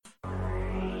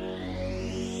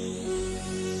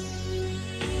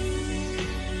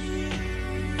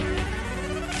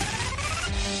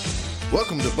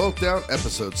Welcome to Both Down,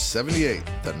 episode 78,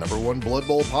 the number one Blood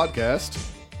Bowl podcast.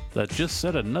 That just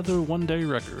set another one-day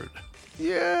record.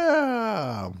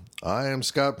 Yeah! I am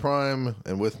Scott Prime,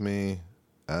 and with me,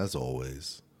 as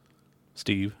always,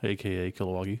 Steve, a.k.a.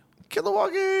 Kilowagi.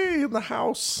 Kilowagi in the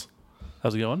house.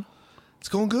 How's it going? It's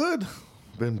going good.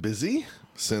 Been busy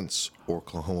since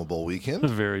Oklahoma Bowl weekend.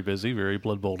 Very busy, very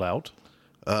Blood Bowled out.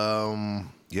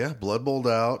 Yeah, Blood Bowled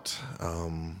out.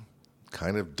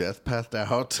 Kind of death pathed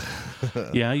out.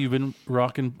 Yeah, you've been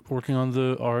working on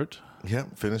the art. Yeah,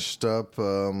 finished up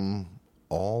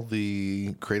all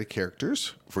the creative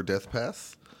characters for Death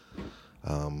Path.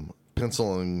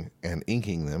 Penciling and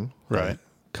inking them. Right.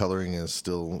 Coloring is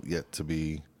still yet to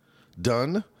be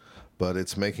done, but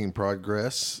it's making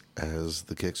progress as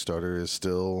the Kickstarter is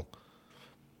still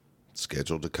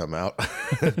scheduled to come out.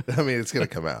 I mean, it's going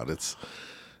to come out.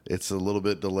 It's a little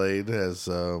bit delayed as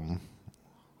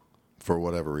for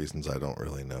whatever reasons I don't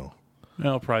really know.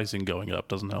 Well, pricing going up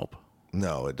doesn't help.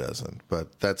 No, it doesn't.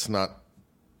 But that's not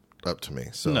up to me.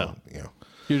 So, No. you know,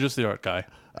 You're just the art guy.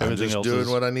 I'm Everything just else doing is...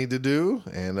 what I need to do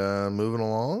and moving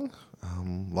along.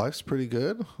 Life's pretty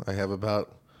good. I have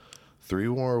about 3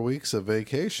 more weeks of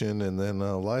vacation, and then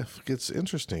life gets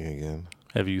interesting again.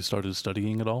 Have you started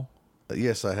studying at all?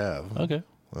 Yes, I have. Okay.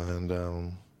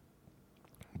 And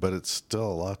but it's still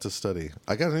a lot to study.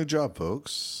 I got a new job,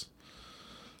 folks.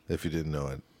 If you didn't know,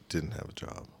 I didn't have a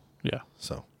job. Yeah.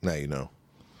 So now you know.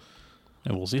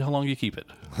 And we'll see how long you keep it.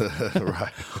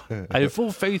 Right. I have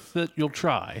full faith that you'll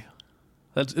try.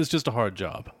 It's just a hard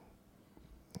job.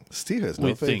 Steve has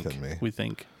no faith in me. We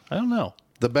think. I don't know.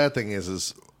 The bad thing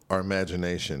is our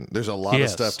imagination. There's a lot of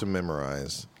Yes. stuff to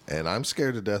memorize, and I'm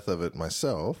scared to death of it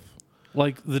myself.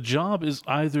 Like, the job is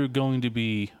either going to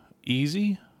be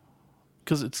easy,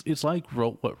 because it's like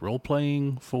role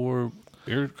playing for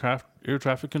air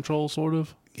traffic control, sort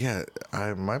of. Yeah,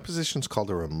 my position's called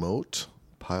a remote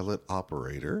pilot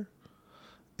operator,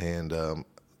 and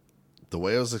the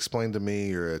way it was explained to me,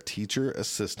 you're a teacher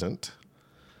assistant,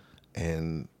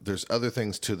 and there's other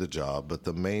things to the job, but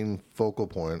the main focal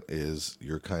point is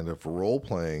you're kind of role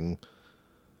playing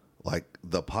like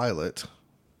the pilot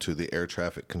to the air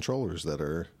traffic controllers that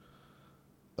are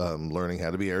learning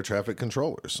how to be air traffic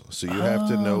controllers. So you have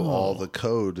to know all the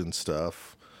code and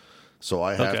stuff. So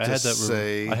I have to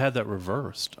say... I had that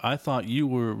reversed. I thought you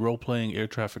were role-playing air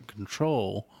traffic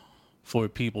control for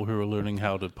people who are learning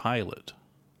how to pilot.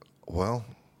 Well,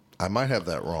 I might have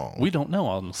that wrong. We don't know,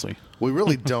 honestly. We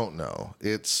really don't know.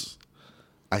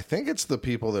 I think it's the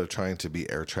people that are trying to be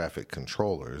air traffic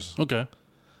controllers. Okay.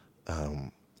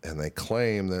 And they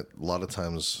claim that a lot of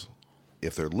times,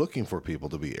 if they're looking for people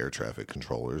to be air traffic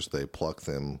controllers, they pluck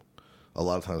them a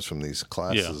lot of times from these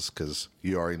classes because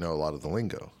you already know a lot of the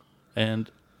lingo.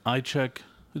 And I check,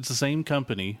 it's the same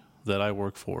company that I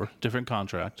work for, different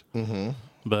contract. Mm-hmm.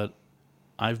 But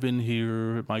I've been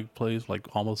here at my place like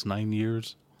almost 9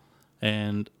 years.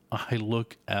 And I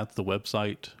look at the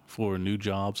website for new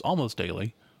jobs almost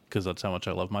daily because that's how much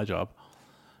I love my job.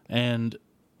 And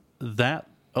that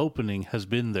opening has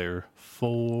been there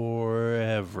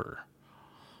forever.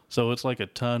 So it's like a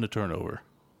ton of turnover.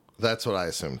 That's what I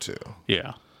assume too.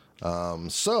 Yeah.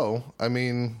 So, I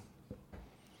mean...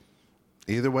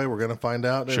 Either way, we're going to find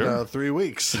out in 3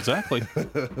 weeks. Exactly.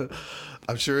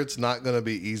 I'm sure it's not going to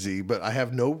be easy, but I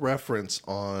have no reference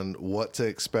on what to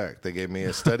expect. They gave me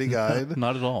a study guide.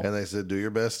 Not at all. And they said, do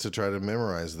your best to try to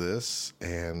memorize this.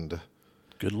 And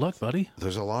Good luck, buddy.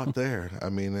 there's a lot there. I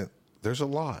mean, there's a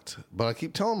lot. But I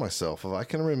keep telling myself, if I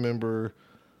can remember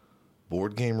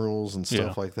board game rules and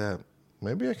stuff like that,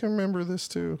 maybe I can remember this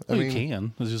too. You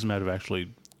can. It's just a matter of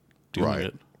actually doing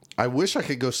it. I wish I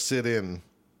could go sit in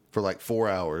for like 4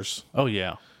 hours. Oh,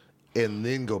 yeah. And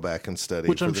then go back and study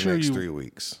Which for I'm the sure next you... 3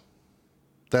 weeks.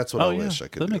 That's what I wish I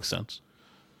could do. That makes sense.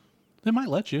 They might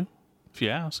let you if you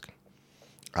ask.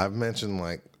 I've mentioned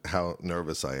like how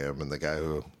nervous I am, and the guy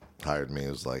who hired me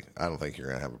was like, I don't think you're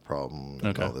going to have a problem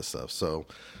and all this stuff. So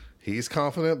he's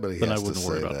confident, but he has to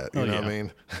say that. You know what I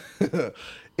mean?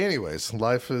 Anyways,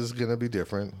 life is going to be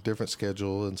different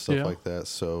schedule and stuff like that.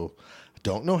 So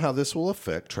don't know how this will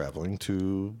affect traveling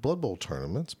to Blood Bowl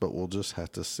tournaments, but we'll just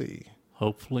have to see.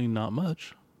 Hopefully not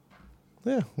much.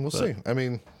 Yeah, we'll see. I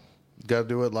mean, got to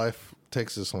do what life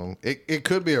takes us on. It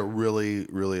could be a really,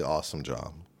 really awesome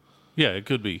job. Yeah, it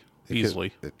could be.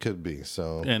 Easily. It could be.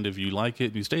 So, and if you like it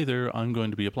and you stay there, I'm going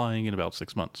to be applying in about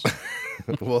 6 months.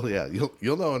 well, yeah,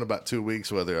 you'll know in about 2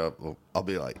 weeks whether I'll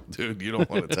be like, dude, you don't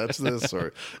want to touch this,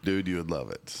 or dude, you would love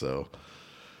it. So,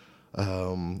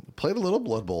 played a little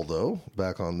Blood Bowl though.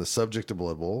 Back on the subject of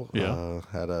Blood Bowl, Yeah.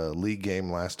 Had a league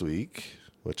game last week,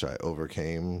 which I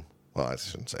overcame Well, I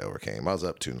shouldn't say overcame. I was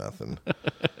up 2-0.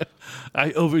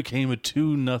 I overcame a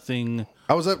 2-0.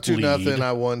 I was up 2-0. lead.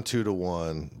 I won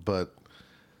 2-1. But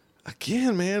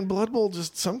again, man, Blood Bowl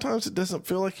just sometimes it doesn't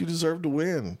feel like you deserve to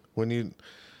win when you.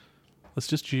 That's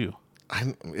just you.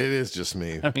 It is just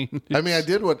me. I mean, I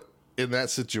did what in that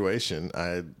situation.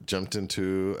 I jumped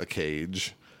into a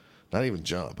cage. Not even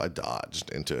jump. I dodged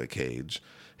into a cage,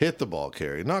 hit the ball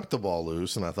carrier, knocked the ball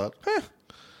loose, and I thought,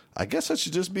 I guess I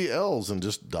should just be L's and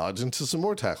just dodge into some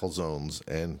more tackle zones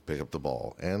and pick up the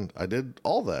ball. And I did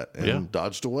all that and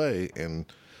dodged away. And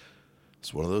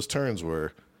it's one of those turns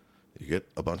where you get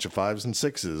a bunch of 5s and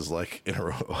 6s like in a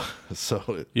row.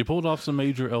 So you pulled off some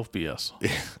major LFBS.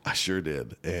 I sure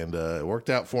did. And it worked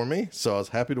out for me. So I was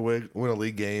happy to win a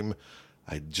league game.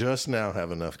 I just now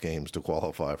have enough games to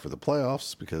qualify for the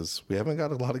playoffs because we haven't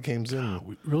got a lot of games in.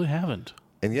 We really haven't.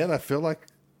 And yet I feel like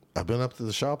I've been up to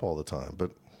the shop all the time.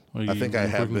 But Well, I think I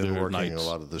have been working nights. a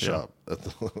lot of the Yeah. shop.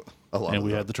 A lot And of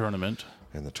we the- had the tournament,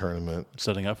 and the tournament.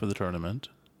 setting up for the tournament.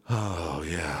 Oh,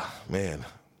 yeah. Man,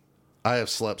 I have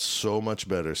slept so much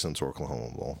better since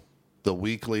Oklahoma Bowl. The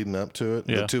week leading up to it,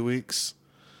 Yeah. the 2 weeks.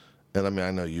 And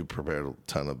I know you prepared a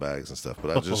ton of bags and stuff,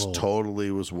 but I just Oh.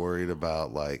 totally was worried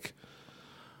about like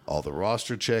all the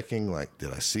roster checking. Like,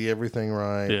 did I see everything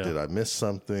right? Yeah. Did I miss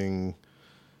something?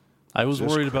 I was Just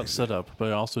worried about crazy. setup, but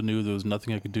I also knew there was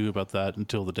nothing I could do about that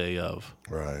until the day of.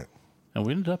 Right. And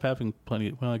we ended up having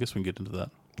plenty. Well, I guess we can get into that.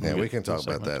 Yeah, we can talk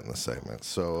about that in the segment.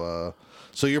 So,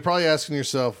 so you're probably asking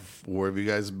yourself, where have you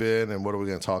guys been, and what are we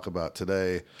going to talk about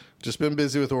today? Just been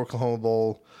busy with Oklahoma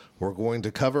Bowl. We're going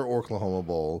to cover Oklahoma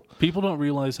Bowl. People don't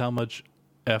realize how much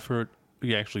effort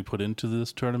we actually put into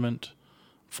this tournament.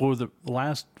 For the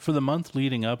month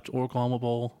leading up to Oklahoma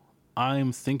Bowl,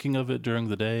 I'm thinking of it during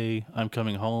the day. I'm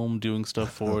coming home, doing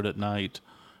stuff for it at night,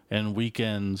 and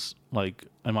weekends, like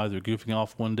I'm either goofing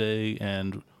off one day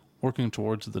and working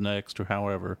towards the next, or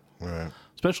however. Right.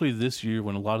 Especially this year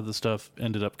when a lot of the stuff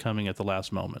ended up coming at the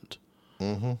last moment,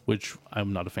 which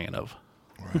I'm not a fan of.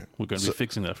 Right. We're going to be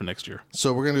fixing that for next year.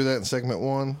 So we're going to do that in segment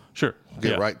 1. Sure.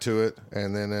 Get Yeah. right to it,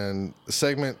 and then in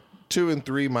segment 2 and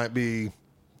 3 might be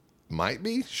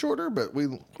shorter, but we're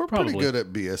pretty Probably. good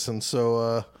at BSing.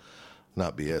 So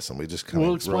not BSing. We just kind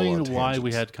We'll of explain why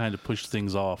we had kind of pushed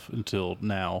things off until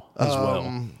now as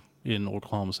well in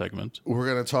Oklahoma segment. We're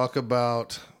going to talk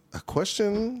about a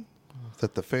question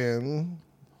that the fan.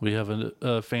 We have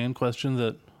a fan question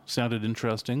that sounded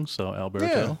interesting, so Alberto.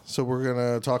 Yeah. So we're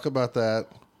going to talk about that,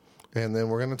 and then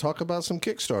we're going to talk about some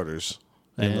Kickstarters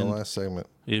in the And last segment.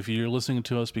 If you're listening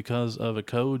to us because of a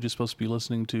code, you're supposed to be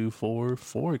listening to for a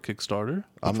Kickstarter,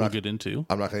 which we'll get into.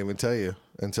 I'm not going to even tell you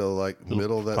until like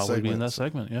middle of that Probably segment. be in that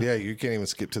segment, yeah. Yeah, you can't even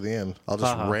skip to the end. I'll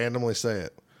just randomly say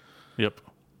it. Yep.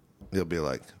 You'll be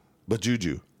like, but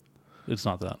Juju. It's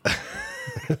not that.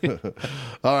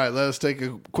 All right, let us take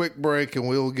a quick break and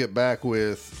we'll get back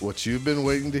with what you've been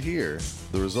waiting to hear,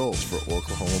 the results for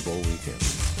Oklahoma Bowl weekend.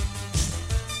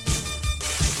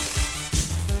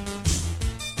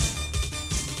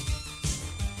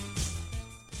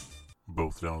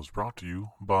 Both Down is brought to you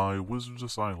by Wizards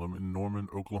Asylum in Norman,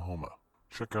 Oklahoma.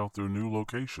 Check out their new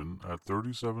location at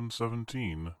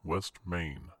 3717 West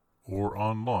Main or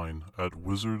online at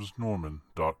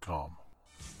wizardsnorman.com.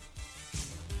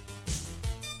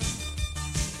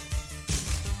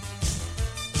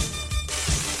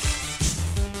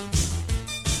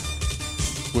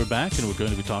 We're back, and we're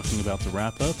going to be talking about the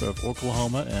wrap-up of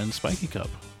Oklahoma and Spiky Cup.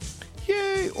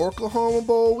 Yay, Oklahoma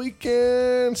Bowl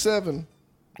weekend 7.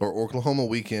 Or Oklahoma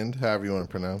weekend, however you want to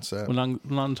pronounce that. We're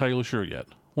not entirely sure yet.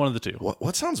 One of the two.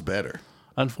 What sounds better?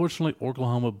 Unfortunately,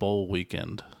 Oklahoma Bowl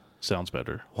weekend sounds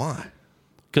better. Why?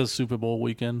 Because Super Bowl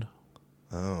weekend.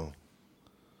 Oh.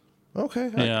 Okay.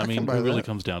 Yeah, I can mean, buy it really that.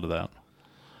 comes down to that.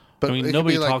 But I it mean, could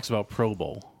nobody be like- talks about Pro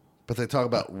Bowl. But they talk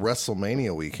about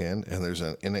WrestleMania weekend, and there's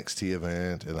an NXT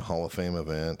event and a Hall of Fame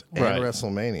event and Right.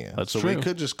 WrestleMania. That's so true. we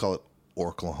could just call it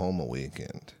Oklahoma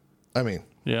weekend. I mean,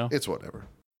 Yeah. it's whatever.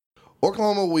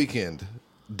 Oklahoma weekend,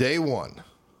 day 1.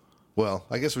 Well,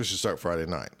 I guess we should start Friday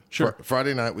night. Sure.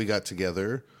 Friday night we got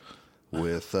together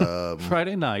with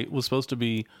Friday night was supposed to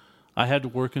be, I had to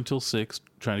work until 6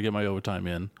 trying to get my overtime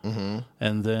in. Mm-hmm.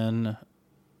 And then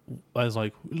I was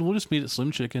like, we'll just meet at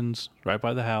Slim Chickens right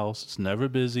by the house. It's never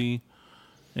busy.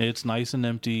 It's nice and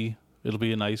empty. It'll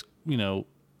be a nice,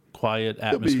 quiet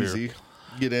it'll be atmosphere. easy.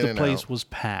 Get in The and place out. was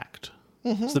packed.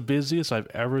 It's the busiest I've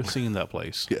ever seen that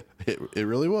place. Yeah, it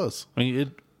really was. I mean, it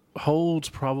holds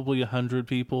probably 100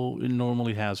 people. It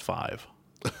normally has 5.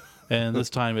 And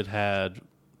this time it had,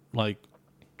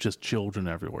 just children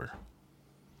everywhere.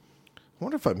 I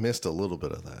wonder if I missed a little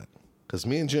bit of that. because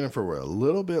me and Jennifer were a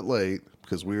little bit late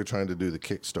because we were trying to do the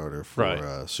Kickstarter for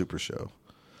Right. Super Show.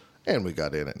 And we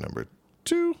got in at number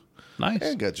 2 Nice.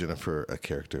 and got Jennifer a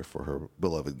character for her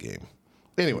beloved game.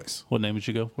 Anyways, What name did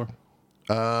you go for?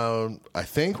 I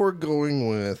think we're going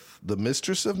with the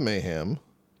Mistress of Mayhem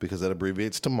because that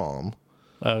abbreviates to Mom.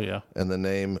 Oh, yeah. And the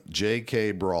name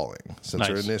J.K. Brawling, since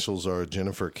her Nice. initials are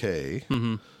Jennifer K.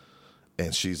 Mm-hmm.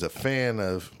 And she's a fan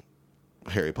of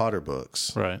Harry Potter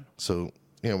books. Right. So,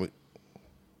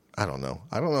 I don't know.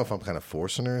 I don't know if I'm kind of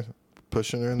forcing her,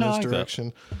 pushing her in No, I this like that.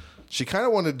 direction. She kind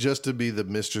of wanted just to be the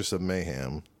Mistress of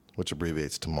Mayhem, which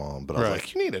abbreviates to Mom. But I was Right.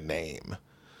 like, you need a name.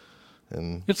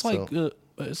 And It's so- like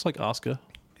Asuka,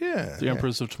 yeah. the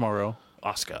Empress of Tomorrow.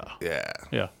 Asuka. Yeah.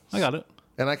 Yeah, I got it.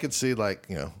 And I could see, like,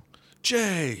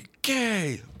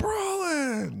 J.K.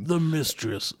 Brawling. The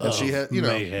Mistress And of she had,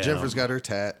 Mayhem. Jennifer's got her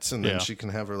tats, and then Yeah. she can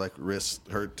have her like wrists,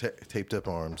 her taped up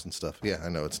arms and stuff. Yeah, I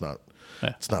know it's not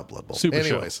Yeah. Blood Bowl. Super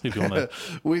Show, Anyways, if you wanna-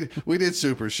 we did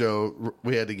Super Show.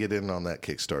 We had to get in on that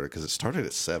Kickstarter because it started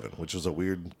at 7, which was a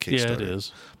weird Kickstarter. Yeah, it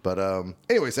is. But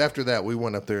anyways, after that, we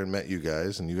went up there and met you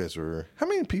guys, and you guys were how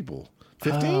many people?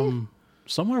 15,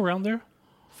 Somewhere around there.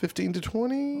 15 to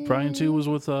 20. Brian 2 was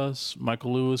with us.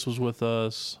 Michael Lewis was with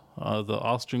us. The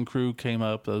Austin crew came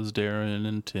up. That was Darren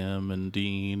and Tim and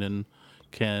Dean and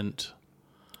Kent.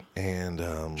 And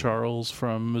Charles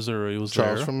from Missouri was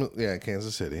Charles there. from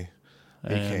Kansas City.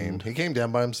 He And- came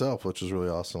down by himself, which was really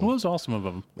awesome. It was awesome of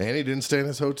him. And he didn't stay in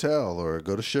his hotel or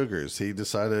go to Sugar's. He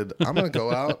decided, I'm going to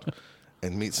go out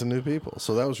and meet some new people.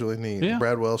 So that was really neat. Yeah.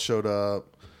 Brad Wells showed up.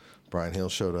 Brian Hill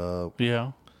showed up.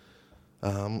 Yeah.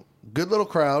 Good little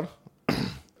crowd.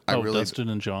 Dustin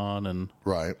and John and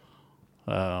Right.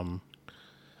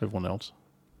 everyone else.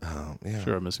 Yeah.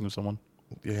 Sure, I'm missing someone.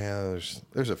 Yeah,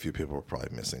 there's a few people we're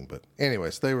probably missing. But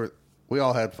anyways, we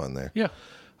all had fun there. Yeah.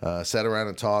 Sat around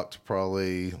and talked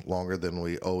probably longer than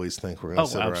we always think we're going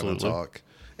to sit around and absolutely. talk.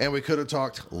 And we could have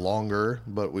talked longer,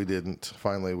 but we didn't.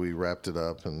 Finally, we wrapped it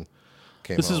up and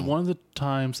came This is home. one of the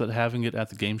times that having it at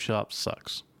the game shop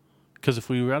sucks. Because if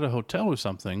we were at a hotel or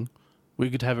something,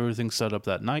 we could have everything set up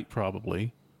that night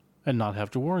probably and not have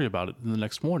to worry about it the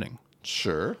next morning.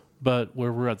 Sure. But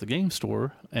where we're at the game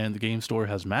store and the game store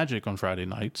has magic on Friday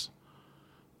nights,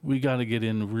 we got to get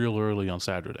in real early on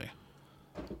Saturday.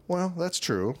 Well, that's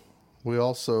true. We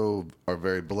also are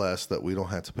very blessed that we don't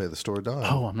have to pay the store dime.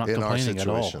 Oh, I'm not in our complaining at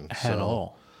all. situation. At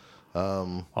all.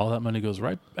 All that money goes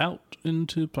right out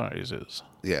into prizes.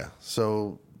 Yeah.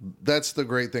 So that's the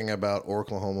great thing about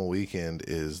Oklahoma Weekend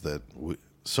is that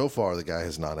so far the guy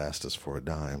has not asked us for a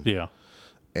dime. Yeah.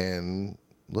 And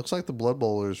looks like the Blood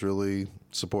Bowlers really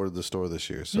supported the store this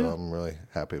year. So Yeah. I'm really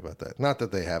happy about that. Not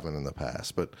that they haven't in the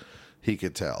past, but he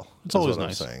could tell. It's is always what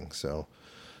nice. I'm saying.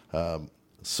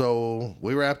 So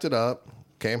we wrapped it up,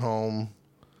 came home.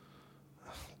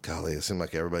 Golly, it seemed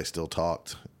like everybody still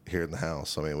talked here in the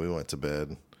house. I mean, we went to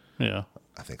bed, Yeah.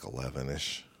 I think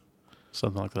 11ish.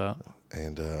 Something like that.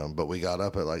 And but we got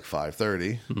up at like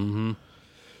 5:30. Mm-hmm.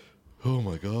 Oh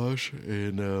my gosh!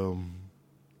 And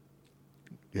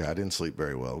yeah, I didn't sleep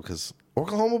very well because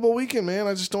Oklahoma Bowl weekend, man.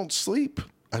 I just don't sleep.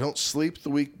 I don't sleep the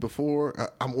week before.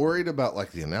 I'm worried about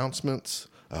like the announcements.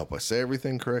 I hope I say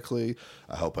everything correctly.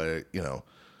 I hope I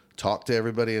talk to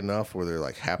everybody enough where they're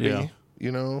like happy. Yeah.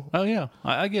 Oh, yeah.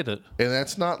 I get it. And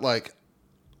that's not like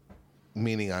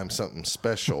meaning I'm something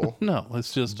special, No,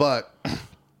 it's just but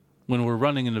when we're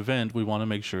running an event, we want to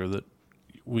make sure that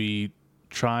we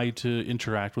try to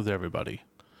interact with everybody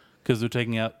because they're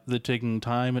taking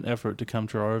time and effort to come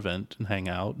to our event and hang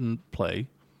out and play.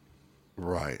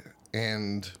 right.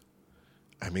 And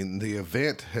I mean, the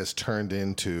event has turned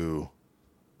into,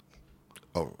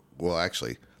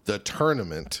 actually, the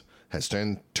tournament has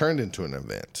turned into an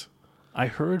event. I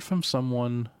heard from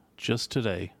someone just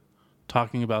today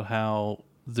talking about how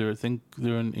they're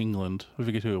in England. I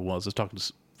forget who it was. I was talking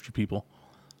to a few people,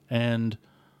 and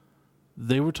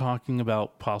they were talking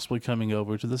about possibly coming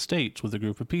over to the States with a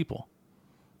group of people,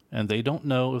 and they don't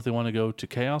know if they want to go to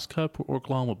Chaos Cup or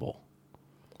Oklahoma Bowl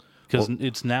because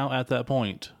it's now at that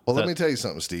point. Well, let me tell you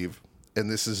something, Steve. And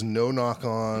this is no knock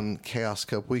on Chaos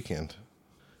Cup weekend.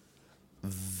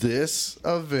 This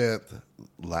event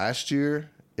last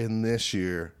year and this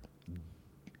year,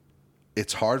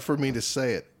 it's hard for me to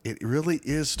say it. It really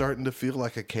is starting to feel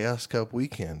like a Chaos Cup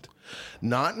weekend.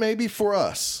 Not maybe for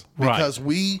us, Right. because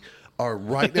we are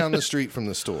right down the street from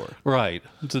the store. Right.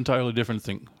 It's an entirely different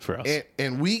thing for us.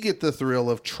 And we get the thrill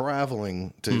of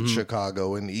traveling to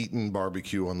Chicago and eating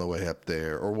barbecue on the way up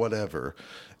there or whatever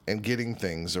and getting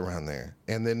things around there.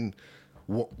 And then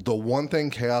The one thing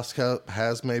Chaos Cup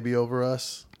has maybe over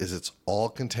us is it's all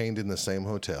contained in the same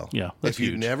hotel. Yeah, that's if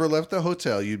you huge. never left the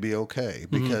hotel, you'd be okay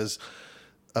because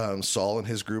Saul and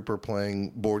his group are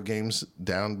playing board games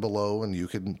down below, and you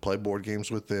can play board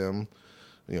games with them.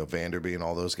 You know, Vanderby and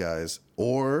all those guys,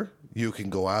 or you can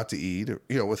go out to eat,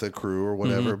 with a crew or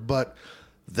whatever. But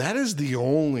that is the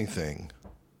only thing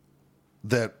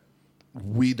that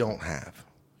we don't have.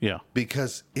 Yeah.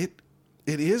 Because it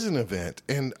is an event,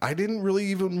 and I didn't really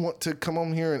even want to come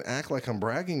on here and act like I'm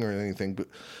bragging or anything, but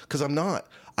because I'm not.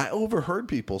 I overheard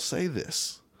people say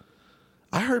this.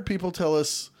 I heard people tell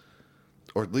us,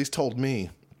 or at least told me,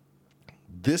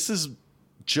 this is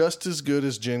just as good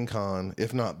as Gen Con,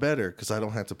 if not better, because I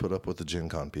don't have to put up with the Gen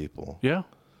Con people. Yeah.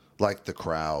 Like the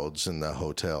crowds and the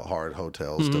hard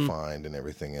hotels to find and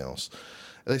everything else.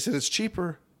 And they said it's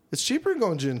cheaper. It's cheaper than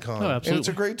going Gen Con. Oh, and it's a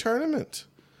absolutely. great tournament.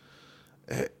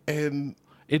 And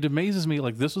It amazes me.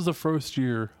 Like, this was the first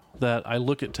year that I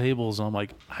look at tables and I'm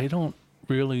like, I don't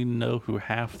really know who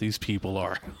half these people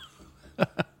are.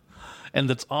 And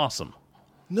that's awesome.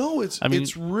 no,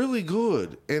 it's really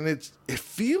good. And it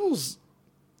feels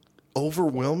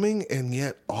overwhelming and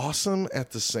yet awesome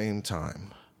at the same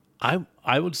time.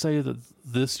 I would say that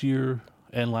this year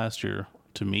and last year,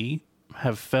 to me,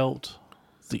 have felt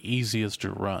the easiest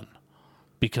to run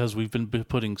because we've been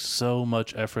putting so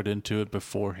much effort into it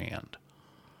beforehand.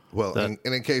 Well, and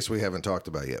in case we haven't talked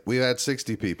about it yet, we had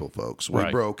 60 people, folks. We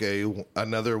Right. broke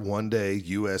another one-day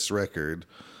U.S. record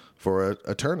for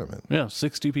a tournament. Yeah,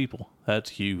 60 people.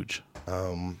 That's huge.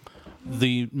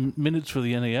 The minutes for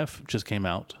the NAF just came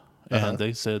out, and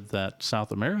they said that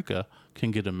South America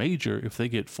can get a major if they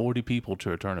get 40 people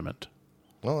to a tournament.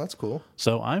 Well, that's cool.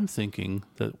 So I'm thinking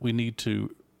that we need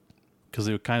to, because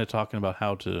they were kind of talking about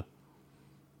how to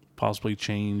possibly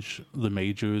change the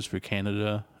majors for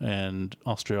Canada and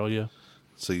Australia.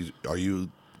 So are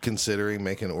you considering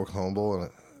making Oklahoma Bowl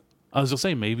and I was going to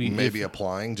say maybe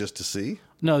applying just to see?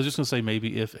 No, I was just going to say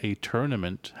maybe if a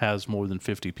tournament has more than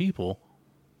 50 people,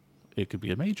 it could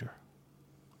be a major.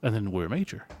 And then we're a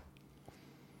major.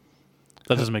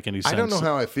 That doesn't make any sense. I don't know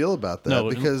how I feel about that No,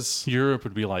 because, Europe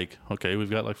would be like, okay, we've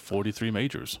got like 43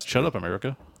 majors. Shut up,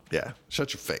 America. yeah,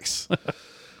 shut your face.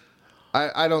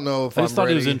 I don't know if I I'm just thought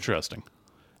ready. it was interesting.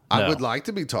 I No. would like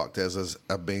to be talked as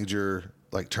a major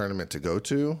like tournament to go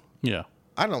to. Yeah.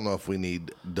 I don't know if we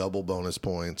need double bonus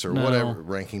points or No. whatever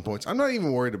ranking points. I'm not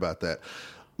even worried about that.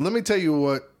 Let me tell you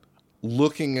what,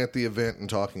 looking at the event and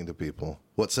talking to people,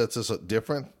 what sets us up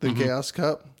different than Chaos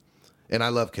Cup, and I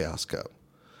love Chaos Cup,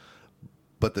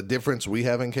 but the difference we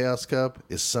have in Chaos Cup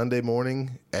is Sunday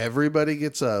morning, everybody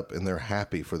gets up and they're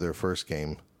happy for their first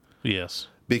game. Yes.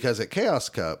 Because at Chaos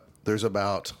Cup, there's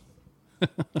about...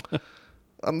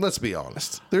 let's be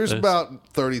honest. There's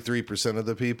about 33% of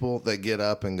the people that get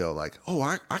up and go like, oh,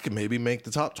 I can maybe make the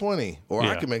top 20, or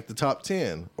I Yeah. can make the top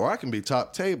 10, or I can be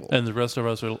top table. And the rest of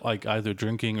us are like either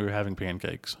drinking or having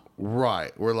pancakes.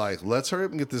 Right. We're like, let's hurry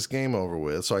up and get this game over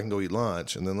with so I can go eat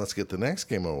lunch, and then let's get the next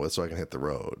game over with so I can hit the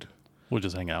road. We'll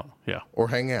just hang out. Yeah. Or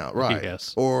hang out, right.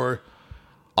 Yes. Or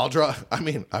I'll drop,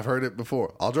 I've heard it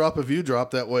before. I'll drop if you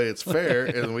drop, that way it's fair,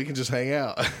 and then we can just hang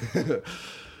out.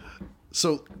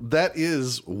 So that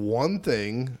is one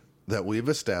thing that we've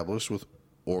established with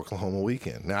Oklahoma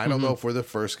Weekend. Now, I don't know if we're the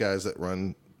first guys that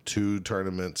run 2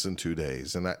 tournaments in 2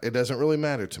 days, and it doesn't really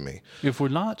matter to me. If we're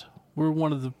not, we're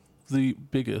one of the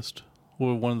biggest.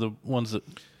 We're one of the ones that...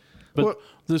 But Well-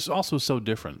 there's also so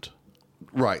different.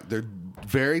 Right. They're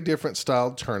very different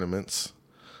styled tournaments.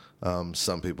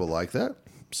 Some people like that.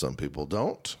 Some people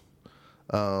don't.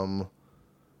 But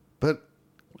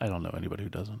I don't know anybody who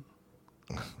doesn't.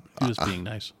 You're just being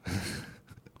nice.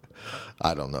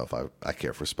 I don't know if I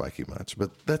care for Spiky much, but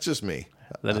that's just me.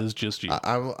 That is just you.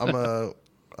 I'm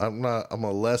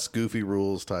a less goofy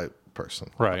rules type person.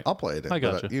 Right. I'll play it. I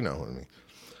gotcha. You know what I mean.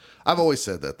 I've always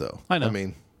said that though. I know. I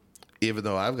mean, even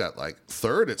though I've got like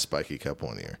 3rd at Spiky Cup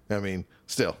one year. I mean,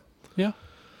 still. Yeah.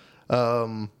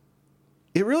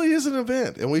 It really is an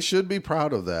event, and we should be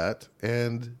proud of that.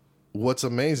 And what's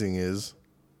amazing is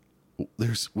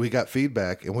we got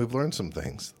feedback, and we've learned some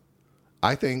things.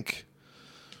 I think,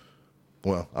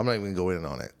 well, I'm not even going to go in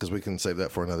on it because we can save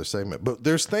that for another segment. But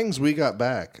there's things we got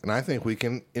back, and I think we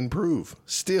can improve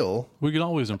still We can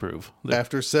always improve.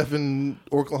 after 7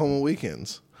 Oklahoma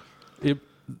weekends.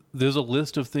 There's a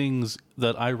list of things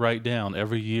that I write down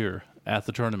every year at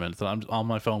the tournament that I'm on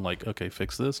my phone like, okay,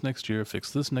 fix this next year,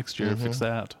 fix this next year, fix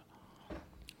that.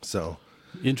 So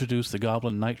Introduce the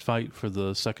Goblin Night Fight for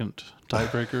the second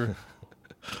tiebreaker.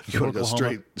 you want to go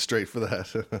Oklahoma. straight for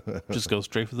that. Just go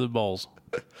straight for the balls.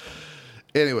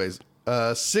 Anyways,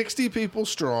 60 people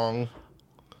strong.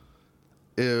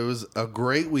 It was a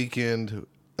great weekend.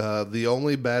 The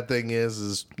only bad thing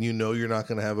is you're not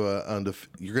going to have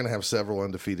you're going to have several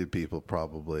undefeated people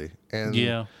probably, and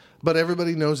Yeah. But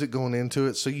everybody knows it going into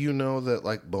it, so you know that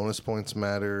like bonus points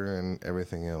matter and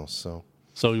everything else.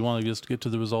 So you want to just get to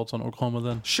the results on Oklahoma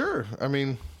then? Sure, I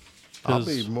mean, I'll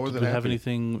be more do than we happy. have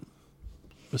anything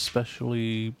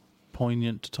especially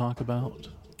poignant to talk about?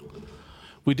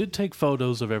 We did take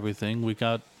photos of everything. We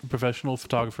got a professional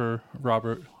photographer,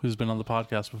 Robert, who's been on the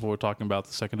podcast before, talking about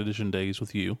the second edition days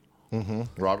with you.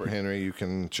 Robert Henry, you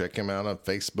can check him out on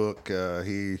Facebook.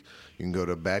 You can go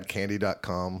to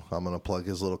badcandy.com. I'm going to plug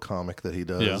his little comic that he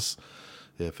does.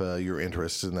 Yeah. If you're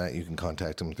interested in that, you can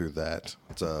contact him through that.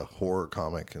 It's a horror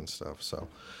comic and stuff.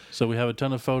 So we have a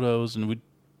ton of photos, and we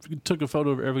took a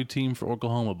photo of every team for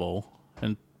Oklahoma Bowl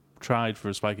and tried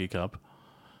for Spiky Cup.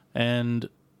 And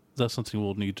that's something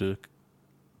we'll need to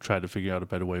try to figure out a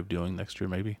better way of doing next year,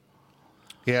 maybe.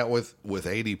 Yeah, with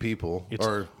 80 people,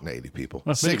 or 80 people,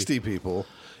 Well, 60 people,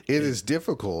 it is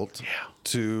difficult Yeah.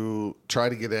 to try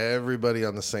to get everybody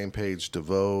on the same page to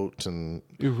vote and,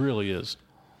 It really is.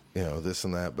 this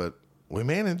and that. But we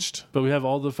managed. But we have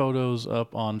all the photos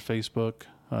up on Facebook.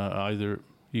 Either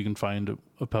you can find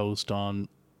a post on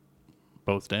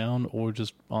Both Down or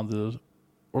just on the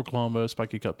Oklahoma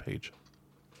Spiky Cup page.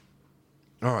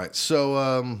 All right. So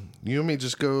you and me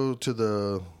just go to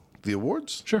the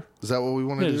awards? Sure. Is that what we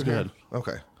want to do just go here? ahead.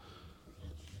 Okay.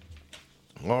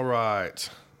 All right.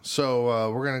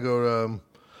 So we're going to we're going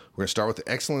to start with the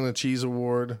Excellent in Cheese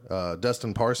Award.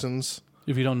 Dustin Parsons.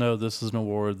 If you don't know, this is an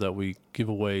award that we give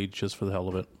away just for the hell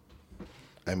of it.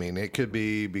 I mean, it could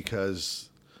be because,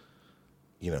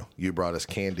 you brought us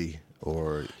candy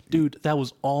or... Dude, that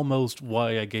was almost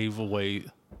why I gave away.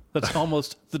 That's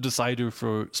almost the decider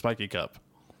for Spiky Cup.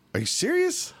 Are you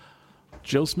serious?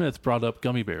 Joe Smith brought up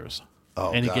gummy bears.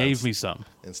 Oh, and he God. gave me some.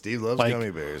 And Steve loves Like,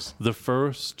 gummy bears.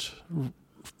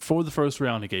 For the first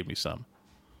round, he gave me some.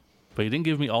 But he didn't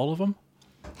give me all of them.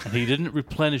 And he didn't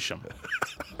replenish them.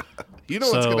 You know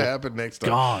what's So, going to happen next time?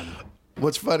 Gone.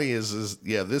 What's funny is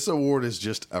this award is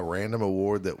just a random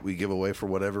award that we give away for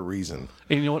whatever reason.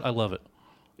 And you know what? I love it.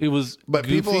 It was But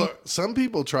goofy. some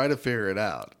people try to figure it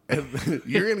out. And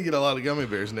you're going to get a lot of gummy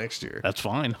bears next year. That's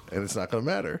fine. And it's not going to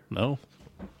matter. No.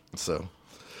 So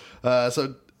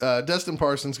Dustin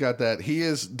Parsons got that. He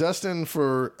is Dustin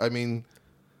for, I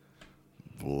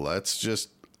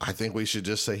think we should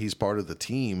just say he's part of the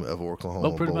team of Oklahoma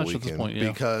Well, pretty Bowl much at weekend this point, yeah.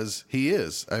 because he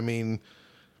is.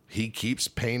 He keeps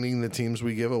painting the teams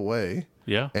we give away.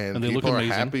 Yeah. And they look people are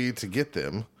amazing. happy to get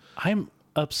them. I'm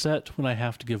upset when I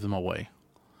have to give them away.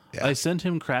 Yeah. I send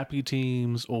him crappy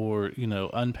teams or,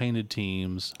 unpainted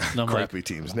teams. And I'm like, Crappy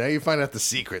teams. Now you find out the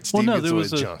secret. well, Steve no, gets there away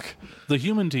was junk. the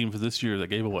human team for this year that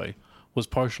gave away was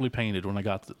partially painted when I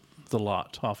got the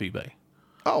lot off eBay.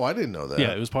 Oh, I didn't know that.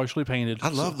 Yeah, it was partially painted. I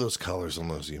love those colors on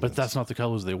those humans. But that's not the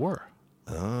colors they were.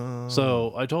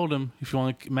 So I told him, if you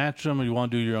want to match them or you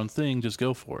want to do your own thing, just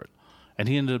go for it. And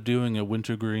he ended up doing a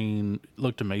winter green.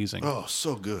 Looked amazing. Oh,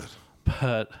 so good.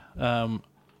 But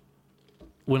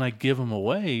when I give them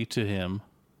away to him,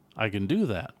 I can do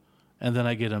that. And then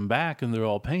I get them back and they're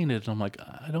all painted. And I'm like,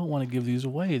 I don't want to give these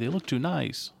away. They look too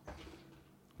nice.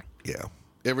 Yeah.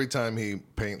 Every time he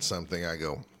paints something, I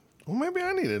go, well, maybe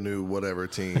I need a new whatever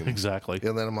team. Exactly.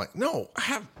 And then I'm like, no, I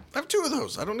have 2 of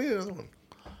those. I don't need another one.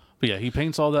 But yeah, he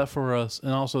paints all that for us.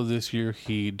 And also this year,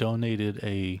 he donated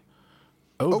a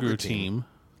ogre team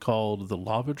called the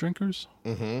Lava Drinkers.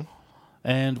 Mm-hmm.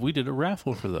 And we did a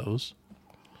raffle for those.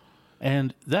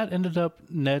 And that ended up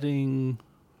netting,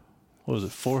 what was it,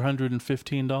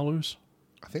 $415?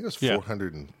 I think it was Yeah.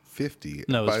 $450.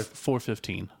 No, it was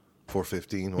 $415.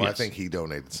 $415. Well, I Yes. think he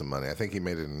donated some money. I think he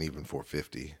made it an even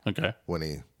 $450 Okay. when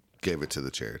he gave it to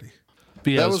the charity.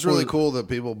 But yeah, That it was really for- cool that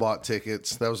people bought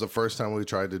tickets. That was the first time we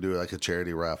tried to do like a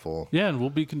charity raffle. Yeah, and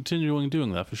we'll be continuing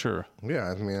doing that for sure.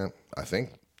 Yeah, I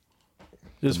think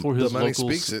It's for his the money local,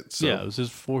 speaks it, so- Yeah, it was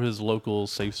for his local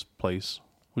safe place,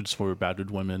 which is for battered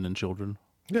women and children.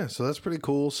 yeah, so that's pretty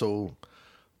cool. So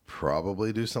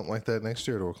probably do something like that next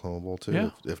year at Oklahoma Bowl too. Yeah.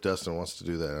 If Dustin wants to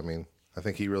do that. I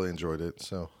think he really enjoyed it.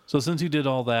 So So since he did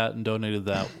all that and donated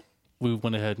that, we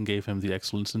went ahead and gave him the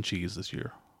Excellence in Cheese this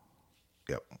year.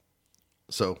 yep.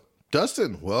 So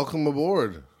Dustin, welcome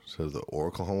aboard to the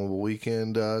Oklahoma Bowl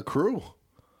weekend crew.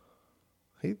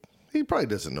 He probably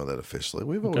doesn't know that officially.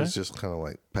 We've always just kind of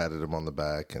like patted him on the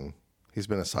back, and he's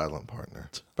been a silent partner.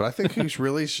 But I think he's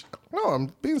really no.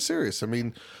 I'm being serious.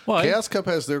 Well, Chaos Cup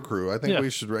has their crew. I think Yeah. we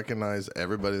should recognize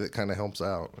everybody that kind of helps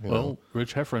out. You know? Well,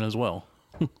 Rich Heffron as well.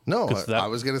 No, 'cause I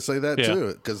was going to say that Yeah.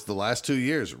 too, because the last 2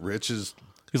 years, Rich is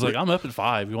He's like, I'm up at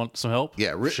 5. You want some help?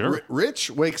 yeah. Sure. Rich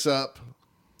wakes up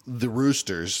the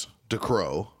Roosters to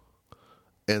crow,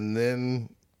 and then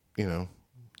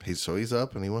he's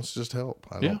up and he wants to just help.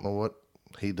 I don't know what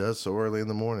he does so early in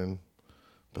the morning,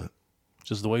 but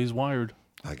Just the way he's wired.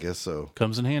 I guess so.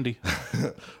 Comes in handy.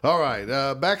 All right,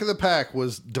 back of the pack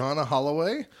was Donna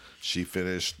Holloway. She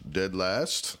finished dead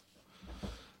last,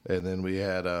 and then we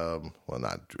had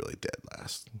not really dead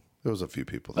last. There was a few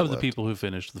people that Of the left. people who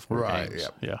finished the 4 games.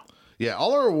 Yeah. Yeah,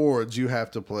 all our awards, you have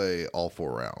to play all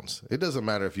 4 rounds. It doesn't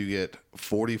matter if you get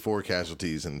 44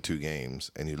 casualties in 2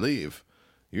 games and you leave.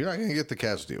 You're not going to get the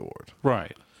casualty award.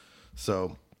 Right.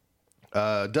 So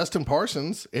Dustin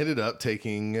Parsons ended up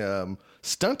taking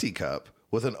Stunty Cup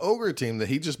with an ogre team that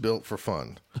he just built for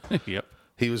fun. Yep.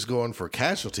 He was going for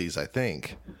casualties, I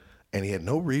think, and he had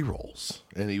no rerolls.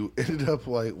 And he ended up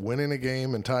winning a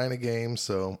game and tying a game.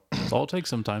 So That's all it takes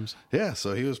sometimes. yeah,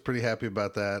 so he was pretty happy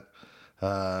about that.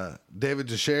 David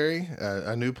Deshary,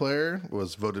 a new player,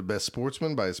 was voted best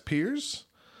sportsman by his peers.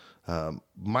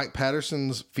 Mike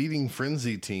Patterson's Feeding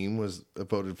Frenzy team was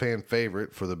voted fan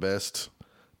favorite for the best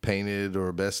painted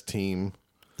or best team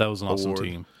That was an awesome award.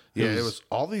 team. Yeah, it was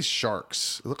all these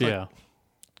sharks. It looked like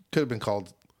could have been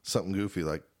called something goofy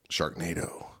like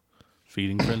Sharknado.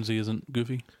 Feeding Frenzy isn't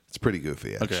goofy? It's pretty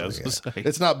goofy, actually. Okay, I was gonna say.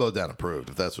 It's not bow down approved,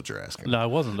 if that's what you're asking. No, I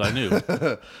wasn't. I knew.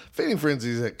 Feeding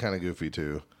Frenzy's kind of goofy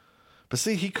too. But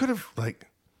see, he could have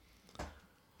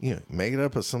made it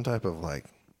up as some type of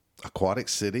aquatic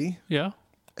city, Yeah.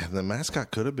 and the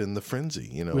mascot could have been the Frenzy.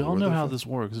 We all know how this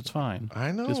works. It's fine.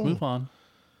 I know. Just move on.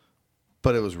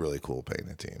 But it was really cool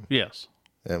painted team, Yes.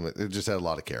 and it just had a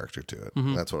lot of character to it.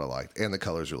 That's what I liked, and the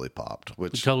colors really popped, The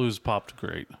which colors popped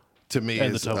great. to me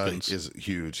and the is tokens. is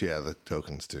huge. Yeah, the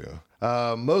tokens too.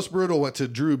 Most brutal went to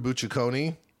Drew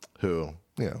Bucciccone, who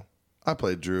I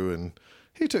played Drew, and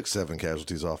he took 7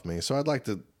 casualties off me. So I'd like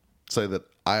to say that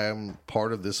I am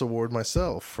part of this award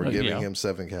myself for giving him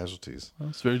 7 casualties.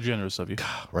 That's very generous of you.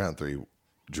 Round 3,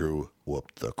 Drew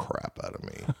whooped the crap out of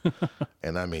me.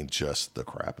 And I mean just the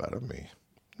crap out of me.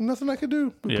 Nothing I could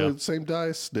do. We played the same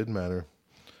dice. Didn't matter.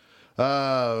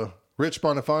 Rich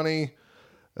Bonifani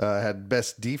had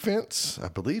best defense. I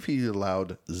believe he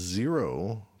allowed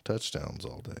 0 touchdowns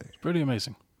all day. Pretty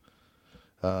amazing.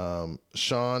 Sean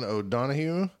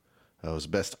O'Donohue was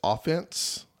best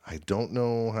offense. I don't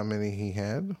know how many he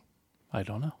had. I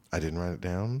don't know. I didn't write it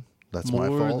down. That's my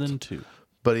More fault. than 2.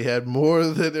 But he had more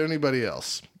than anybody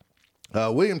else.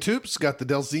 William Toops got the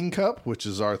Delzine Cup, which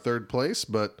is our 3rd place,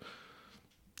 but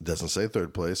it doesn't say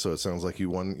 3rd place, so it sounds like you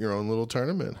won your own little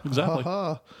tournament. Exactly.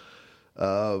 Ha,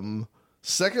 ha.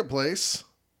 2nd place,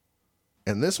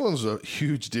 and this one's a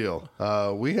huge deal.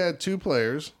 We had 2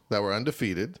 players that were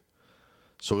undefeated,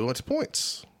 so we went to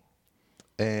points,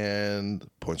 and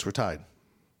points were tied.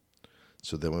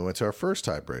 So then we went to our first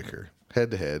tiebreaker,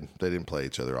 head-to-head. They didn't play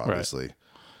each other, obviously.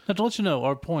 Now, to let you know,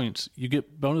 our points, you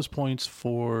get bonus points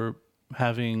for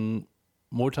having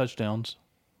more touchdowns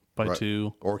by Right.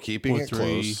 2. Or keeping or it 3,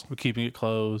 close. or keeping it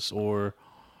close, or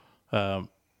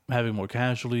having more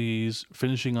casualties,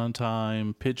 finishing on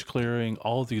time, pitch clearing,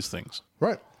 all of these things.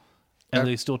 Right. And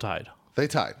they still tied. They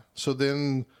tied. So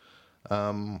then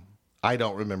I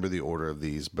don't remember the order of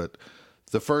these, but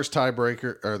the first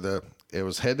tiebreaker, it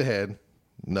was head-to-head,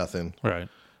 nothing. Right.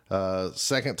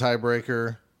 Second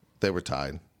tiebreaker, they were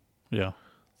tied. Yeah.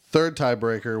 Third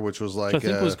tiebreaker, which was So I think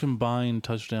it was combined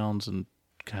touchdowns and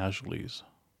casualties.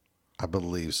 I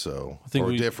believe so, think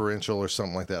or differential or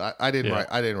something like that. I didn't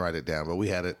write it down, but we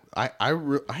had it. I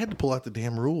had to pull out the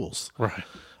damn rules. Right.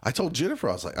 I told Jennifer,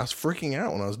 I was freaking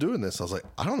out when I was doing this. I was like,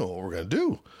 I don't know what we're gonna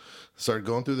do. Started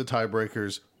going through the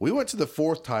tiebreakers. We went to the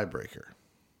 4th tiebreaker.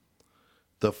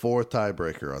 The 4th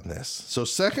tiebreaker on this. So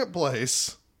 2nd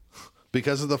place,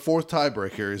 because of the 4th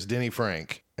tiebreaker, is Denny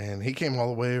Frank, and he came all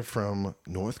the way from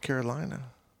North Carolina.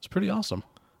 It's pretty awesome.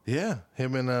 Yeah,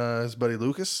 him and his buddy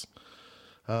Lucas.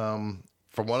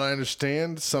 From what I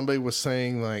understand, somebody was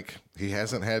saying he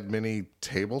hasn't had many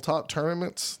tabletop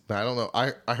tournaments. Now, I don't know.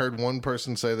 I heard one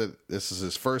person say that this is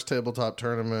his first tabletop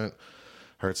tournament.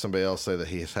 Heard somebody else say that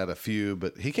he's had a few,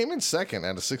 but he came in 2nd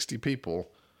out of 60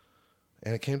 people,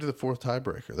 and it came to the 4th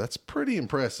tiebreaker. That's pretty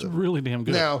impressive. Really damn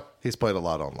good. Now, he's played a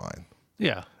lot online.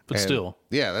 Yeah, but And, still.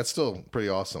 Yeah, that's still pretty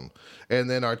awesome. And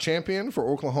then our champion for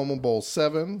Oklahoma Bowl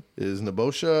 7 is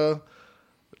Nebosha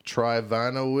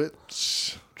Trivanovic.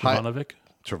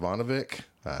 Trivanovic?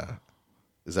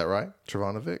 Is that right?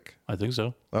 Trivanovic? I think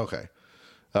so. Okay.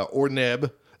 Or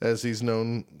Neb, as he's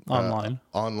known Online.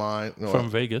 Online. No, From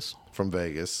Vegas. from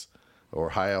Vegas. Or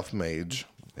High Elf Mage.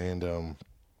 And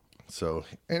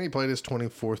he played his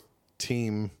 24th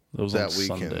team That was that on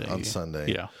weekend Sunday. on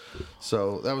Sunday. Yeah.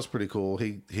 So that was pretty cool.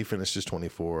 He finished his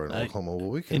 24 in Oklahoma over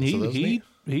weekend. And so that was neat.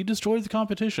 he destroyed the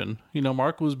competition. You know,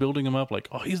 Mark was building him up like,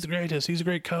 oh, he's the greatest. He's a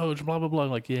great coach, blah, blah, blah.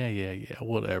 Like, yeah,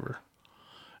 whatever.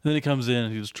 And then he comes in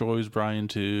and he destroys Brian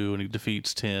too, and he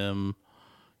defeats Tim.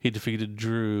 He defeated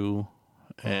Drew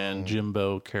and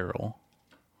Jimbo Carroll.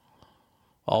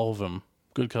 All of them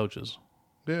good coaches.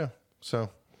 Yeah. So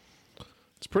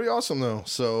it's pretty awesome, though.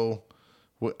 So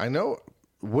I know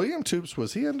William Toops,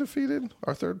 was he undefeated?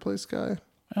 Our third place guy?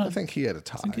 I think he had a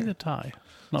tie. I think he had a tie.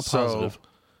 Not So- positive.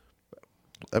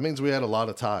 That means we had a lot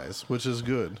of ties, which is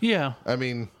good. Yeah. I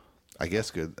mean, I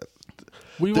guess good.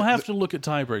 We will have to look at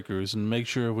tiebreakers and make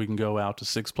sure we can go out to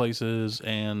 6 places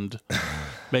and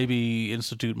maybe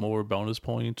institute more bonus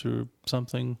points or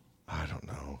something. I don't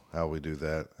know how we do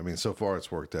that. I mean, so far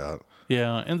it's worked out.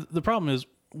 Yeah, and the problem is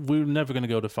we're never going to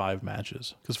go to 5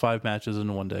 matches because 5 matches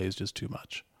in one day is just too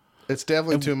much. It's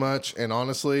definitely too much. And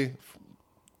honestly,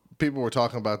 people were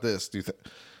talking about this. Do you think?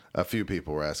 A few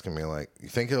people were asking me, like, you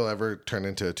think it'll ever turn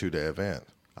into a 2-day event?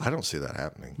 I don't see that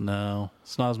happening. No,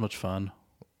 it's not as much fun.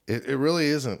 It really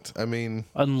isn't. I mean,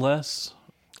 Unless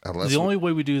the only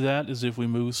way we do that is if we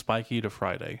move Spiky to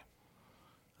Friday.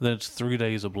 Then it's 3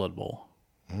 days of Blood Bowl.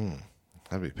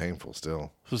 that'd be painful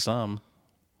still. For some.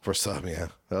 For some, yeah.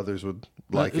 Others would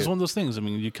like It's it. one of those things. I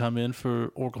mean, you come in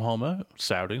for Oklahoma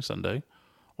Saturday and Sunday.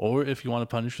 Or if you want to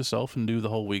punish yourself and do the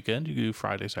whole weekend, you do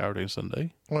Friday, Saturday, and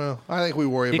Sunday. Well, I think we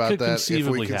worry It about could that if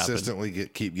conceivably we happen. consistently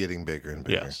keep getting bigger and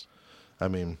bigger. Yes. I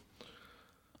mean,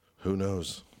 who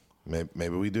knows?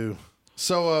 Maybe we do.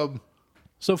 So,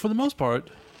 So for the most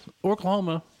part,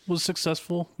 Oklahoma was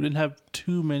successful. We didn't have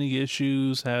too many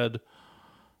issues. Had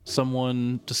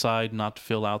someone decide not to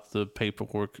fill out the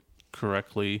paperwork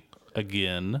correctly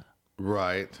again.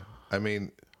 right. I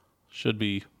mean, Should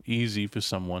be easy for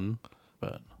someone,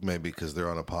 but maybe because they're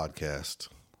on a podcast.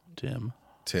 Tim.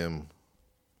 Tim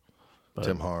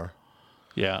Har.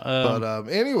 Yeah. But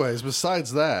anyways,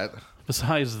 besides that,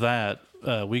 besides that,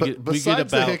 we get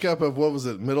besides the about hiccup of what was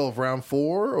it, middle of round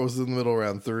 4, or was it the middle of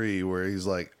round 3, where he's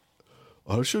like,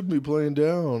 I shouldn't be playing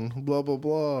down, blah blah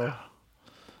blah.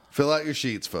 Fill out your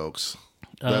sheets, folks.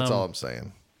 That's all I'm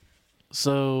saying.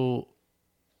 So,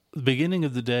 the beginning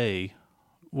of the day,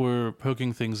 we're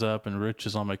poking things up, and Rich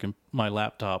is on my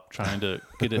laptop trying to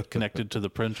get it connected to the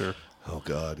printer. Oh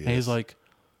God, yes. And he's like,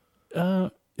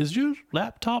 is your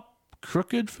laptop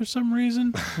crooked for some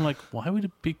reason? I'm like, why would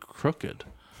it be crooked?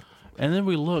 And then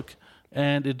we look,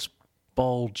 and it's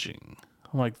bulging.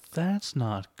 I'm like, that's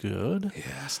not good.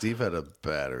 Yeah, Steve had a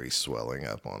battery swelling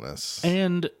up on us.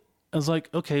 And I was like,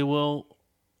 okay, well,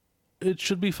 it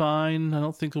should be fine. I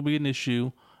don't think it'll be an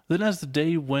issue. Then as the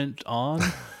day went on,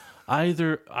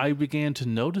 either I began to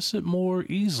notice it more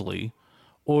easily,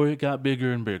 or it got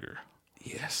bigger and bigger.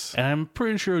 Yes, And I'm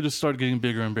pretty sure it just started getting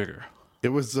bigger and bigger. it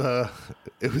was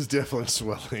definitely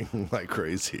swelling like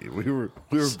crazy. We were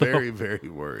very, very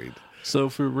worried. So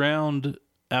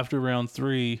after round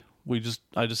 3,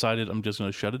 I decided I'm just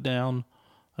going to shut it down.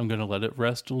 I'm going to let it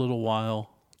rest a little while.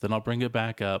 Then I'll bring it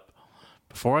back up.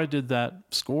 Before I did that,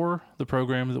 Score, the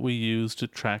program that we use to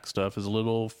track stuff, is a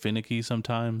little finicky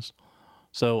sometimes.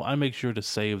 So I make sure to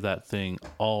save that thing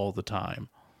all the time.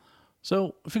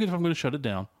 So I figured if I'm going to shut it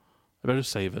down, I better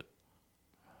save it.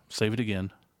 Save it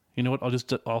again. You know what?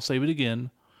 I'll save it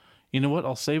again. You know what?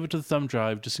 I'll save it to the thumb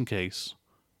drive just in case.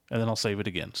 And then I'll save it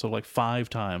again. So like 5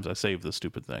 times I saved this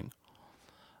stupid thing.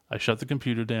 I shut the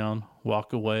computer down,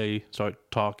 walk away,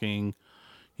 start talking,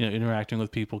 interacting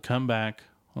with people, come back.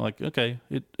 I'm like, okay,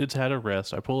 it's had a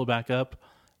rest. I pull it back up.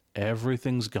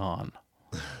 Everything's gone.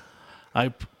 I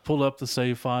pull up the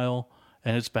save file,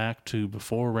 and it's back to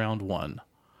before round 1.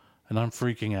 And I'm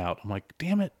freaking out. I'm like,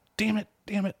 damn it.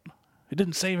 It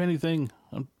didn't save anything.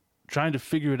 I'm trying to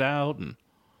figure it out. And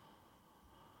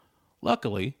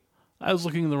luckily, I was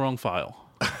looking in the wrong file.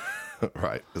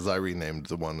 Right, because I renamed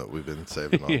the one that we've been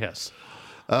saving on. Yes.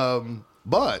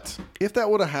 But if that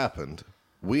would have happened,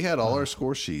 we had all our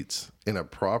score sheets in a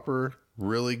proper,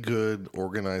 really good,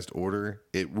 organized order.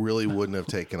 It really wouldn't have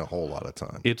taken a whole lot of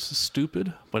time. It's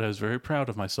stupid, but I was very proud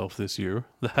of myself this year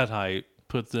that I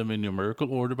put them in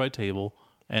numerical order by table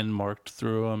and marked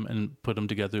through them and put them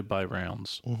together by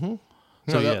rounds. Mm-hmm.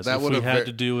 So, yes, if we had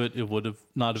to do it, it would have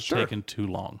not have taken too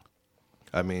long.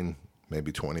 I mean,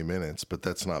 maybe 20 minutes, but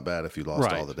that's not bad if you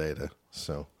lost all the data.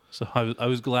 So I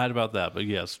was glad about that. But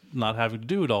yes, not having to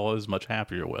do it all I was much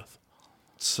happier with.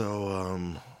 So,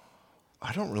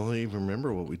 I don't really even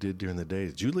remember what we did during the day.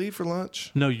 Did you leave for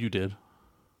lunch? No, you did.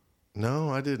 No,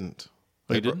 I didn't.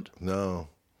 You didn't? No.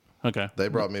 Okay. They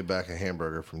brought me back a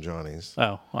hamburger from Johnny's.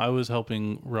 Oh, I was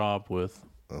helping Rob with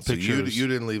So you pictures.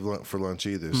 didn't leave for lunch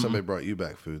either. Somebody brought you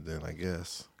back food then, I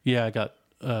guess. Yeah, I got.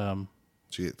 Did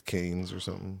you get Cane's or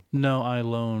something? No, I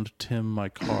loaned Tim my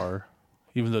car.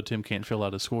 Even though Tim can't fill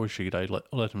out a score sheet, I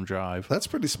let him drive. That's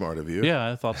pretty smart of you.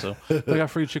 Yeah, I thought so. I got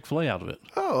free Chick-fil-A out of it.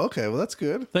 Oh, okay. Well, that's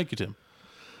good. Thank you, Tim.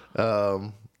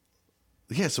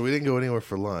 Yeah, so we didn't go anywhere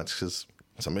for lunch because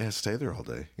somebody has to stay there all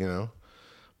day,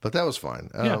 But that was fine.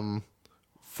 Yeah.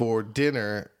 For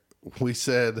dinner, we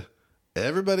said,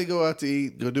 everybody go out to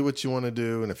eat, go do what you want to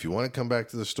do, and if you want to come back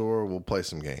to the store, we'll play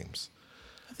some games.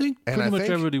 I think And pretty I much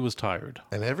think- everybody was tired.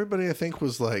 And everybody, I think,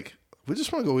 was like, we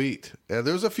just want to go eat. And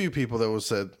there was a few people that was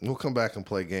said, we'll come back and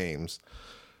play games.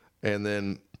 And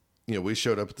then, we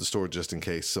showed up at the store just in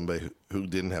case somebody who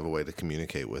didn't have a way to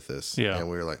communicate with us. Yeah. And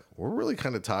we were like, we're really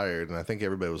kind of tired. And I think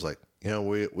everybody was like,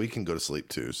 we can go to sleep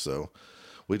too. So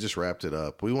we just wrapped it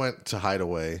up. We went to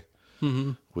Hideaway.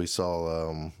 Mm-hmm. We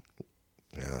saw,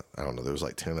 I don't know, there was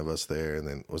like 10 of us there. And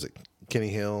then was it Kenny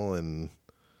Hill and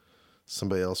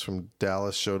somebody else from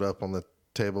Dallas showed up on the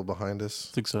table behind us?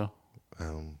 I think so.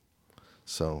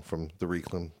 So from the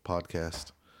Reekland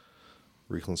podcast,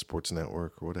 Reekland Sports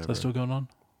Network or whatever. Is that still going on?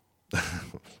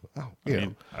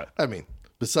 I mean,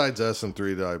 besides us and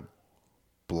 3 Die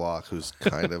Block, who's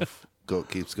kind of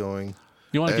keeps going.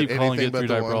 You want to keep calling Anything it but 3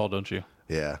 the Die one? Brawl, don't you?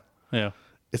 Yeah. Yeah.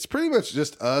 It's pretty much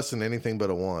just us and anything but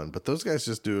a one. But those guys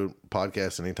just do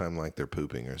podcasts anytime like they're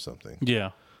pooping or something.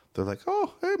 Yeah. They're like,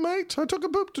 oh, hey, mate, I took a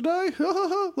poop today.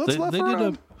 Let's laugh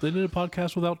around. They did a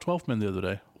podcast without 12 men the other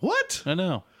day. What? I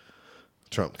know.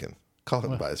 Trumpkin. Call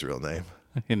him by his real name.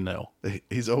 No.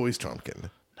 He's always Trumpkin.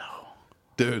 No.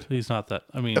 Dude, He's not that.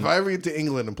 I mean, if I ever get to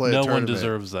England and play a no tournament. one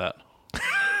deserves that.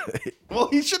 Well,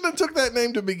 he shouldn't have took that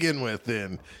name to begin with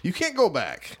then. You can't go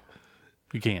back.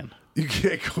 You can. You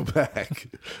can't go back.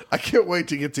 I can't wait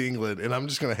to get to England, and I'm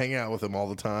just going to hang out with him all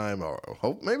the time, or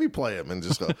hope maybe play him and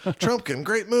just go, Trumpkin,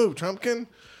 great move, Trumpkin.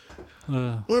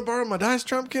 Want to borrow my dice,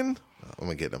 Trumpkin? I'm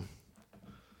going to get him.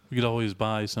 You could always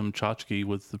buy some tchotchke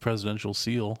with the presidential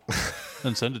seal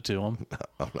and send it to him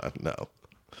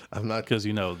I'm not. because,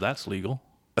 that's legal.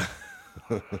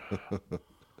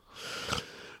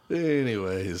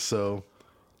 Anyways, so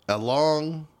a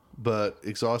long but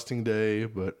exhausting day,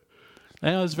 but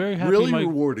And I was very happy. really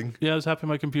rewarding. Yeah, I was happy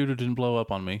my computer didn't blow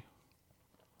up on me.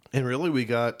 And really, we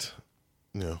got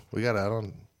out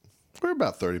on. We're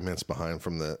about 30 minutes behind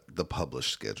from the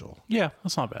published schedule. Yeah,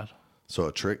 that's not bad. So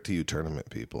a trick to you tournament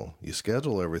people, you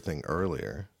schedule everything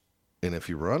earlier, and if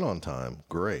you run on time,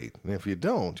 great. And if you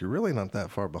don't, you're really not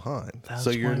that far behind. That's so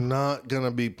you're why- not going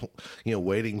to be,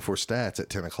 waiting for stats at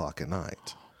 10 o'clock at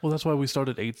night. Well, that's why we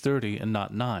started 8:30 and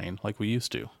not 9 like we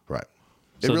used to. Right.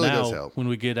 It So really now, does help. when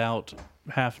we get out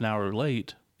half an hour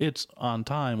late, it's on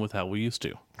time with how we used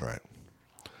to. Right.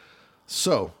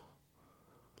 So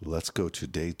let's go to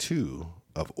day 2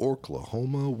 of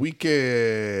Oklahoma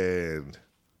weekend.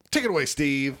 Take it away,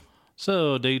 Steve.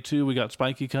 So day 2, we got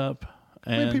Spiky Cup.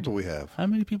 How many And people we have? how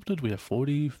many people did we have?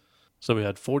 40. So we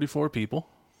had 44 people.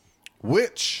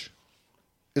 Which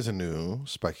is a new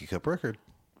Spiky Cup record.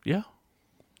 Yeah.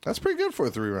 That's pretty good for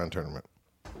a 3-round tournament.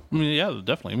 I mean, yeah,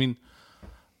 definitely. I mean,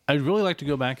 I'd really like to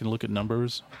go back and look at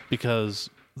numbers because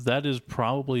that is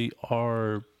probably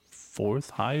our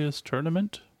 4th highest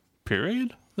tournament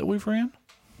period that we've ran.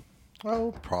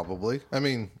 Oh, probably. I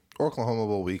mean, Oklahoma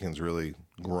Bowl weekend's really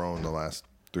grown the last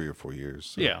 3 or 4 years.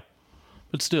 So. Yeah.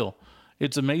 But still,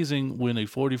 it's amazing when a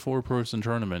 44-person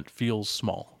tournament feels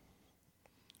small.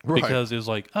 Right. Because it's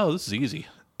like, oh, this is easy.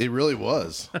 It really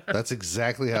was. That's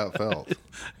exactly how it felt.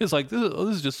 It's like, this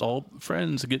is just all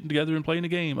friends getting together and playing a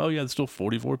game. Oh, yeah, there's still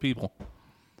 44 people.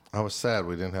 I was sad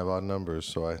we didn't have odd numbers,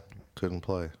 so I couldn't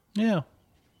play. Yeah.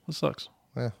 That sucks,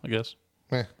 Yeah. I guess.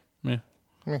 Meh. Yeah.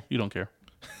 Meh. You don't care.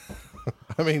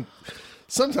 I mean,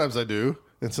 sometimes I do,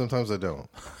 and sometimes I don't.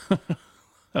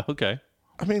 Okay.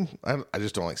 I mean, I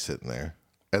just don't like sitting there.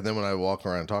 And then when I walk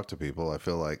around and talk to people, I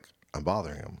feel like I'm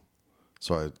bothering them.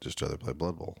 So I just rather play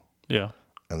Blood Bowl. Yeah.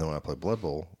 And then when I play Blood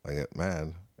Bowl, I get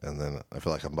mad, and then I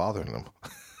feel like I'm bothering them.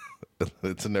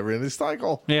 It's a never-ending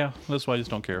cycle. Yeah. That's why I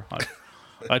just don't care.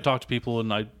 I talk to people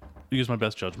and I use my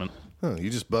best judgment. Huh, you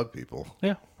just bug people.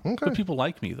 Yeah. Okay. But people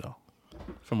like me, though,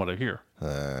 from what I hear.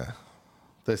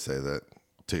 They say that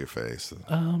to your face.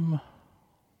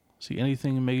 See,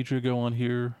 anything major go on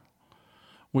here?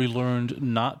 We learned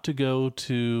not to go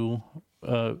to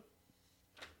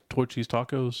Torchy's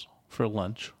Tacos for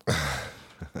lunch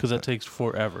because that takes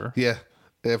forever. Yeah.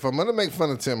 If I'm going to make fun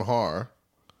of Tim Haar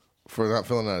for not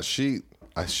filling out a sheet,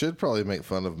 I should probably make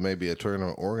fun of maybe a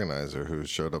tournament organizer who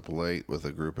showed up late with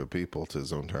a group of people to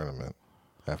his own tournament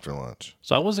after lunch.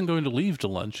 So I wasn't going to leave to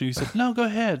lunch. He said, "No, go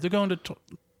ahead. They're going to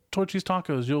Torchy's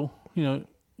Tacos.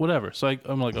 whatever. So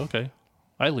I'm like, okay.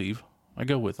 I leave. I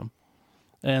go with them.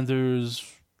 And there's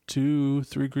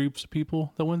 2-3 groups of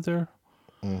people that went there.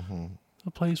 Mm-hmm.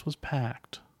 The place was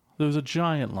packed. There was a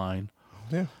giant line.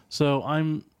 Yeah. So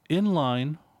I'm in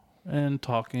line and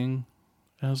talking.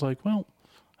 And I was like, well,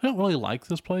 I don't really like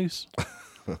this place.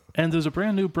 And there's a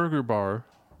brand new burger bar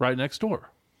right next door.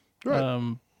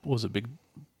 Right. Was it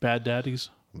Bad Daddy's?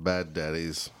 Bad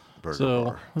Daddy's Burger So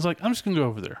Bar. I was like, I'm just going to go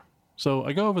over there. So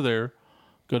I go over there,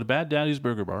 go to Bad Daddy's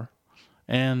Burger Bar,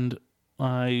 and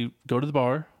I go to the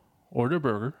bar, order a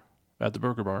burger at the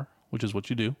burger bar, which is what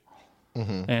you do.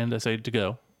 Mm-hmm. And I say to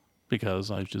go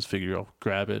because I just figure I'll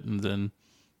grab it and then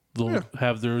they'll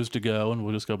have theirs to go and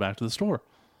we'll just go back to the store.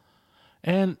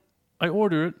 And I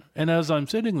order it, and as I'm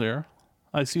sitting there,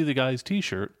 I see the guy's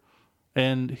T-shirt,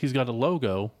 and he's got a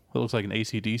logo that looks like an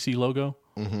AC/DC logo,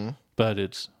 but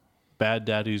it's Bad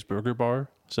Daddy's Burger Bar,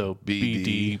 so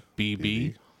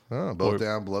BDBB. Oh, both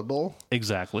down Blood Bowl?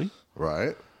 Exactly.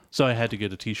 Right. So I had to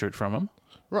get a T-shirt from him.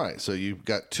 Right. So you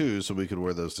got 2 so we could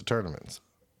wear those to tournaments.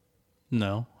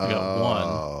 No, I got one.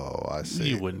 Oh, I see.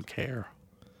 You wouldn't care.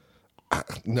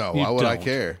 No, You why would I don't.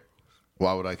 care?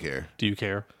 Why would I care? Do you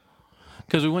care?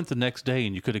 Because we went the next day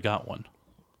and you could have got one.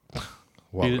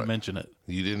 Why You would didn't I- mention it.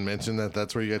 You didn't mention that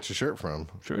that's where you got your shirt from.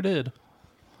 Sure did.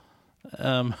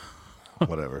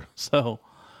 Whatever. So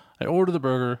I order the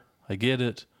burger. I get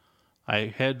it.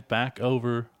 I head back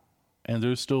over, and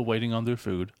they're still waiting on their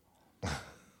food.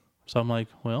 So I'm like,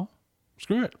 well,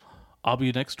 screw it. I'll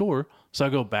be next door. So I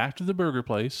go back to the burger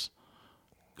place,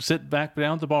 sit back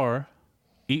down at the bar,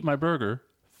 eat my burger,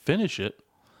 finish it,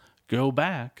 go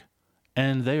back,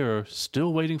 and they are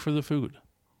still waiting for the food.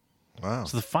 Wow.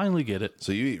 So they finally get it.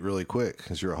 So you eat really quick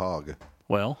because you're a hog.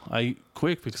 Well, I eat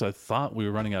quick because I thought we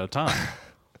were running out of time.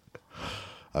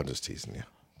 I'm just teasing you.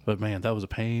 But man, that was a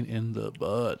pain in the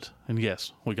butt. And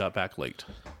yes, we got back late.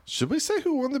 Should we say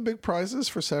who won the big prizes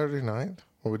for Saturday night?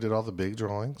 Where we did all the big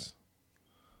drawings?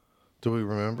 Do we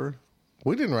remember?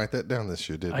 We didn't write that down this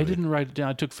year, did we? I didn't write it down.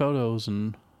 I took photos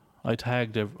and I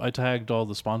tagged all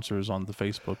the sponsors on the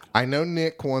Facebook. I know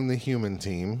Nick won the human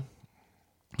team,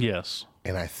 Yes.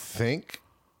 and I think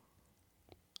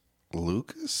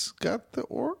Lucas got the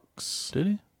orcs. Did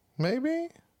he? Maybe?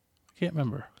 I can't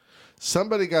remember.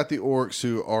 Somebody got the orcs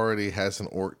who already has an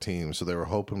orc team, so they were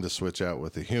hoping to switch out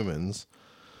with the humans,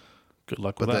 Good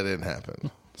luck but with that that. didn't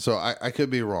happen. So I could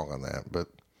be wrong on that, but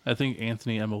I think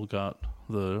Anthony Emmel got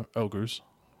the ogres.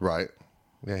 right.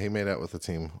 Yeah, he made out with the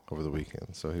team over the weekend,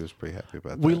 so he was pretty happy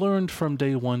about that. We learned from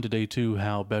day 1 to day 2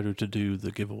 how better to do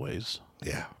the giveaways.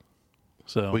 Yeah.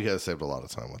 So We got saved a lot of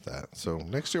time with that. So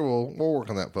next year we'll work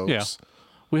on that, folks. Yeah.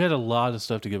 We had a lot of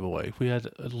stuff to give away. We had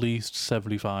at least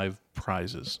 75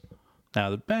 prizes. Now,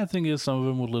 the bad thing is some of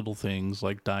them were little things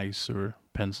like dice or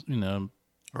pens, Right.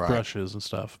 brushes and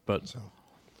stuff. But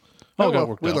Oh, all got well,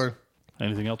 worked we out. learned.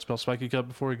 Anything else about Spiky Cup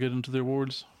before we get into the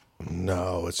awards?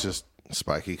 No, it's just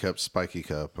Spiky Cup, Spiky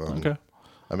Cup. Okay.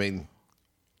 I mean,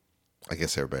 I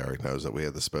guess everybody already knows that we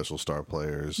had the special star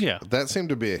players. Yeah. That seemed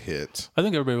to be a hit. I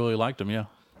think everybody really liked them, yeah.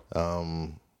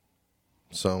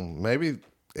 So maybe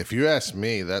if you ask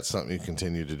me, that's something you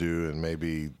continue to do and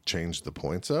maybe change the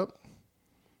points up.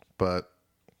 But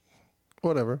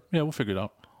whatever. Yeah, we'll figure it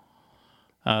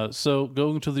out. So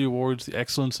going to the awards, the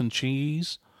Excellence in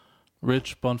Cheese,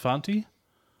 Rich Bonfanti.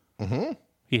 Mm-hmm.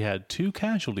 He had 2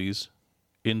 casualties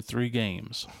in 3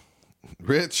 games.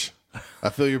 Rich, I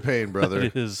feel your pain, brother.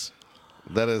 It is...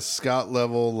 That is Scott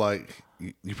level. Like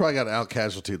you probably got out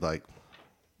casualty like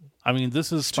I mean,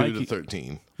 this is 2 to Spiky.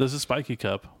 13. This is Spiky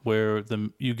Cup, where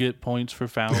you get points for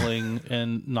fouling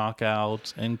and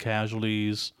knockouts and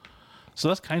casualties. So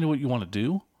that's kind of what you want to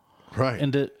do. Right.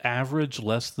 And to average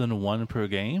less than 1 per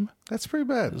game That's pretty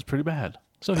bad. is pretty bad.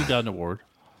 So he got an award.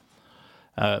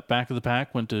 Back of the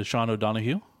pack went to Sean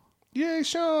O'Donoghue. Yay,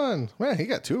 Sean. Man, he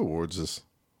got 2 awards this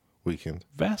weekend.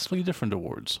 Vastly different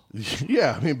awards.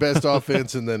 Yeah, I mean, best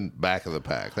offense and then back of the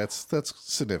pack. That's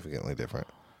significantly different.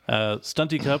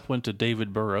 Stunty Cup went to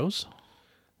David Burrows.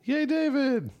 Yay,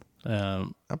 David.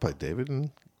 Um, I played David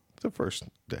in the first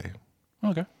day.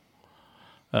 okay.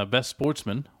 Best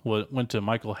Sportsman went to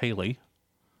Michael Haley.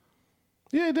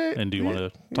 Yay, Dave. And do you want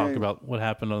to talk about what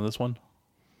happened on this one?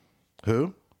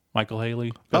 Who? Michael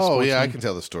Haley. Best Oh, yeah, I Sportsman? can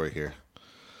tell the story here.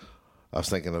 I was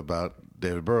thinking about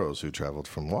David Burrows, who traveled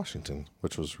from Washington,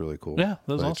 which was really cool. Yeah,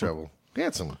 that was They awesome. traveled. He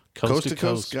had some Coast to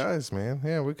coast coast. guys, man.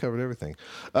 Yeah, we covered everything.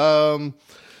 What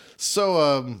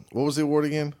was the award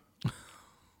again?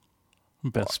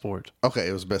 Best Sport. Okay,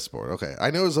 it was best sport. Okay, I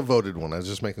know it was a voted one. I was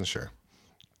just making sure.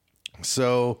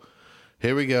 So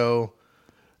here we go.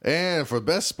 And for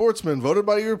best sportsman voted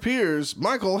by your peers,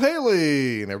 Michael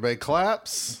Haley. And everybody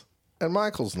claps, and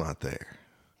Michael's not there.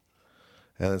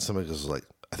 And then somebody goes like,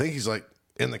 I think he's like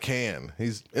in the can.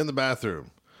 He's in the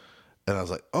bathroom. And I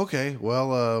was like, okay,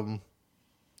 well,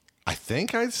 I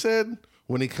think I said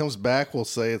when he comes back, we'll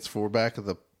say it's for back of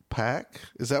the pack.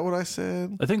 Is that what I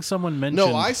said? I think someone mentioned. No,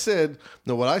 what I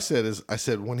said is I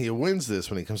said when he wins this,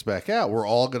 when he comes back out, we're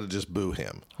all going to just boo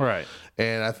him. Right.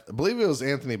 And I believe it was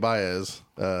Anthony Baez,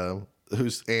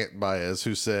 who's Aunt Baez,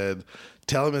 who said,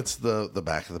 tell him it's the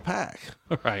back of the pack.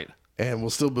 Right. And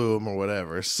we'll still boo him or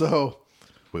whatever. So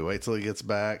we wait till he gets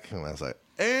back. And I was like,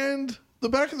 and the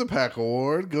back of the pack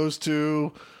award goes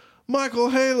to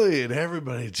Michael Haley. And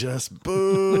everybody just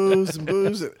boos and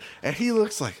boos it. And he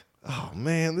looks like, oh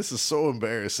man, this is so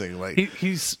embarrassing. Like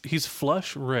he's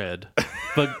flush red,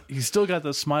 but he's still got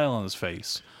that smile on his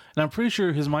face. And I'm pretty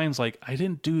sure his mind's like, I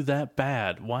didn't do that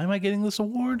bad. Why am I getting this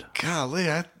award?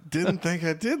 Golly, I didn't think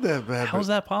I did that bad. How's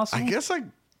that possible?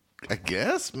 I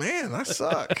guess, man, I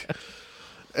suck.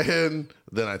 And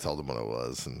then I told him what it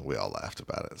was, and we all laughed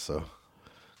about it. So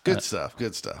good stuff.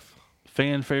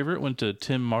 Fan favorite went to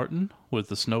Tim Martin with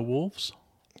the Snow Wolves.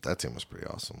 That team was pretty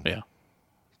awesome. Yeah.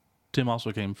 Tim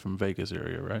also came from Vegas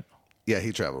area, right? Yeah,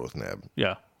 he traveled with Neb.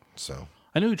 Yeah. So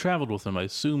I knew he traveled with him. I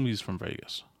assume he's from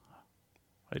Vegas.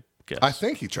 I guess. I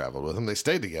think he traveled with him. They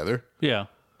stayed together. Yeah.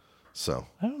 So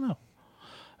I don't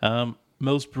know.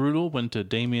 Most brutal went to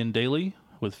Damian Daly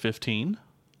with 15.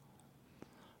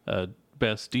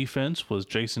 Best defense was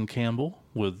Jason Campbell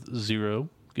with 0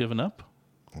 given up.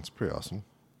 that's pretty awesome.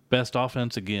 Best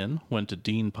offense again went to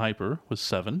Dean Piper with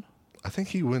 7. I think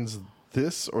he wins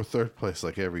this or third place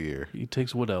like every year. He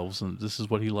takes Wood Elves, and this is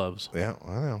what he loves. Yeah,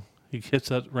 I know. He gets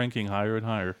that ranking higher and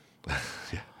higher.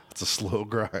 Yeah, it's a slow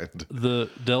grind. The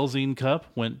Delzine Cup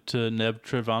went to Neb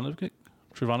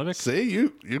Trivanovic. See,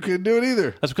 you couldn't do it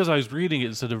either. That's because I was reading it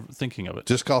instead of thinking of it.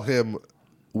 Just call him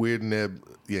Weird Neb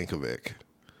Yankovic.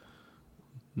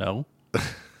 No.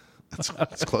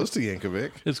 It's close to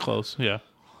Yankovic. It's close, yeah.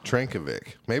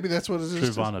 Trankovic. Maybe that's what it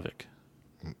is. Trivanovic.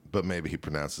 But maybe he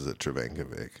pronounces it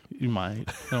Travankovic. You might.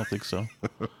 I don't think so.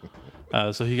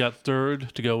 So he got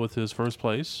 3rd to go with his first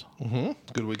place. Mm-hmm.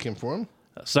 Good weekend for him.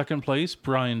 Second place,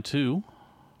 Brian 2.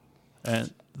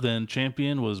 And then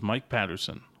champion was Mike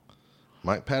Patterson.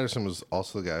 Mike Patterson was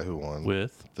also the guy who won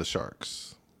with the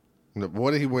Sharks.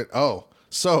 What did he win? Oh,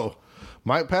 so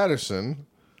Mike Patterson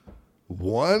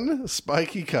won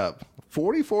Spiky Cup,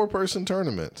 44-person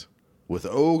tournament with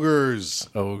Ogres.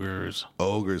 Ogres,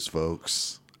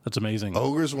 folks. That's amazing.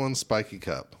 Ogres won Spiky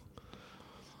Cup,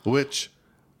 which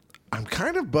I'm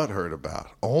kind of butthurt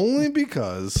about, only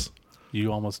because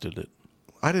you almost did it.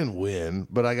 I didn't win,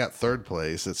 but I got 3rd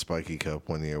place at Spiky Cup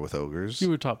one year with Ogres. You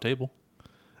were top table.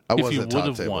 I if was you at top would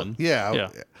have table. won. Yeah.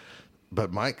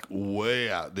 But Mike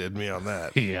way outdid me on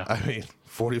that. Yeah. I mean,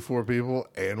 44 people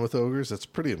and with Ogres, that's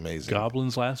pretty amazing.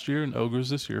 Goblins last year and Ogres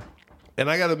this year. And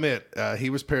I got to admit, he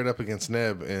was paired up against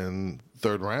Neb in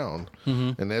 3rd round.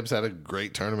 Mm-hmm. And Neb's had a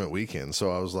great tournament weekend.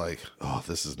 So I was like, oh,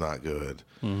 this is not good.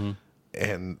 Mm-hmm.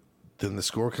 And then the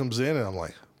score comes in and I'm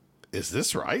like, is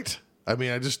this right? I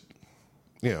mean, I just,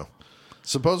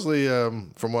 supposedly,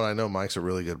 from what I know, Mike's a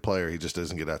really good player. He just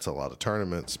doesn't get out to a lot of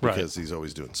tournaments because he's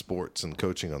always doing sports and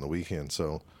coaching on the weekend.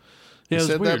 So he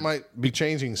said that might be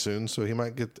changing soon, so he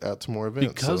might get out to more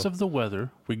events. Because of the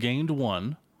weather, we gained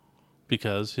 1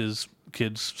 because his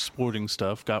kids' sporting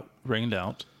stuff got rained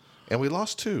out. And we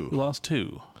lost 2.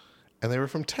 And they were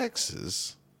from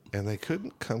Texas, and they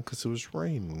couldn't come because it was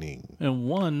raining. And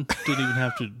 1 didn't even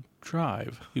have to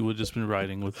drive. He would have just been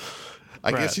riding with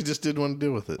Brad. I guess he just didn't want to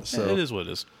deal with it. So it is what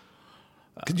it is.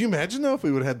 Could you imagine, though, if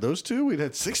we would have had those 2? We'd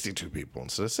had 62 people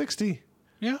instead of 60.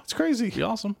 Yeah. It's crazy. Be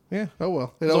awesome. Yeah. Oh,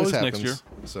 well. It always happens. Next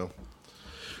year.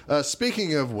 So,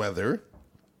 speaking of weather,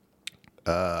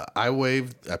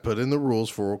 I put in the rules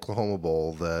for Oklahoma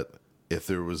Bowl that if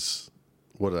there was,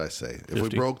 what did I say? 50. If we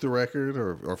broke the record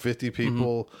or 50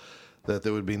 people, that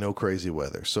there would be no crazy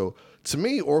weather. So, to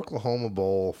me, Oklahoma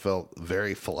Bowl felt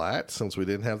very flat since we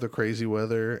didn't have the crazy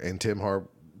weather and Tim Harp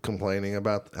complaining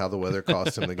about how the weather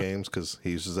cost him the games because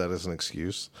he uses that as an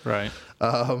excuse. Right.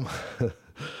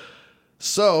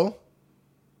 So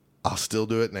I'll still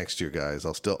do it next year, guys.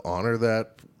 I'll still honor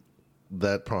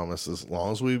that promise as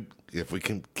long as if we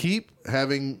can keep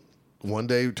having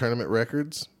one-day tournament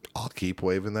records, I'll keep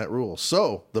waiving that rule.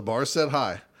 So the bar's set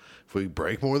high. If we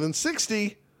break more than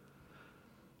 60,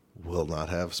 we'll not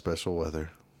have special weather.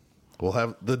 We'll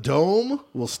have the dome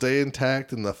will stay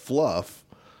intact in the fluff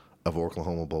of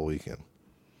Oklahoma Bowl weekend.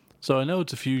 So I know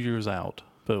it's a few years out,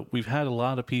 but we've had a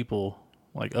lot of people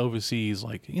like overseas,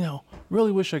 like,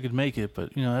 really wish I could make it,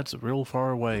 but that's real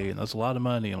far away and that's a lot of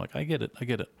money. I'm like, I get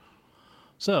it.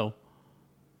 So,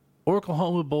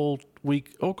 Oklahoma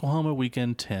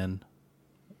weekend 10.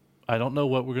 I don't know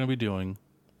what we're going to be doing.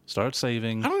 Start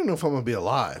saving. I don't even know if I'm going to be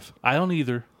alive. I don't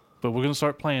either, but we're going to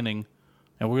start planning,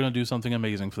 and we're going to do something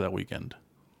amazing for that weekend.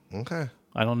 Okay.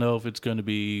 I don't know if it's going to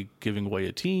be giving away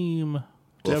a team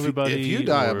to everybody. If you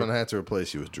die, I'm going to have to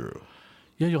replace you with Drew.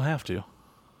 Yeah, you'll have to.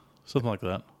 Something like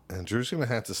that. And Drew's going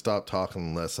to have to stop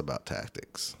talking less about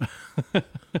tactics.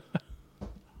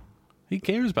 He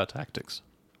cares about tactics.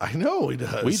 I know he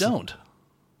does. We don't.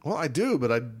 Well, I do,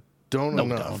 but I don't No,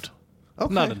 enough. we don't.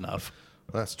 Okay. Not enough.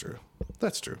 That's true.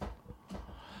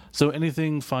 So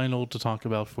anything final to talk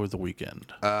about for the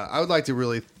weekend? I would like to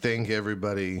really thank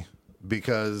everybody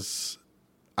because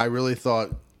I really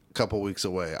thought a couple weeks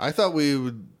away. I thought we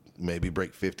would maybe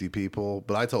break 50 people,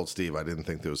 but I told Steve I didn't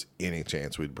think there was any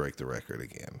chance we'd break the record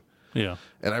again. Yeah.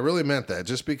 And I really meant that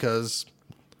just because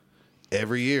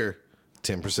every year,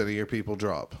 10% of your people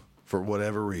drop for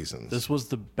whatever reasons. This was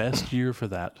the best year for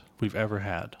that we've ever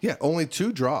had. Yeah, only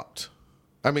 2 dropped.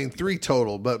 I mean, 3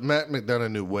 total, but Matt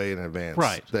McDonough knew way in advance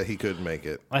that he couldn't make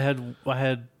it. I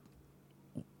had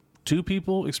 2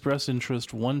 people express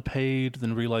interest, 1 paid,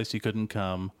 then realized he couldn't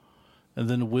come, and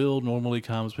then Will normally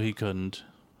comes, but he couldn't.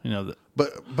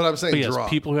 But I'm saying yes, drop.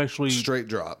 people who actually straight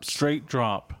drops. Straight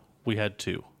drop, we had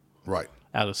 2 Right.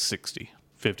 out of 60,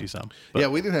 50 some. Yeah,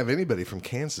 we didn't have anybody from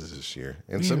Kansas this year.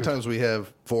 And sometimes we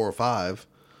have 4 or 5,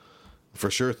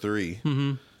 for sure 3.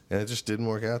 Mm-hmm. And it just didn't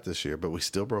work out this year, but we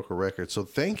still broke a record. So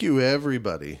thank you,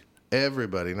 everybody,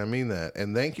 and I mean that.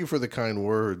 And thank you for the kind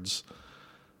words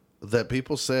that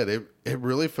people said. It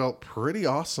really felt pretty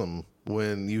awesome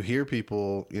when you hear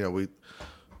people,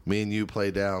 me and you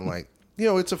play down like,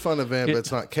 it's a fun event, but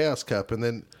it's not Chaos Cup. And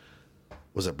then,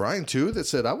 was it Brian, too, that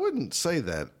said, I wouldn't say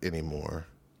that anymore?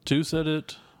 2 said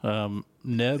it.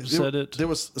 Neb said it. There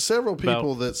was several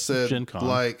people that said, Gen Con.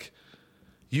 like,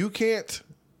 you can't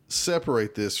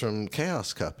separate this from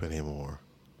Chaos Cup anymore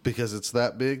because it's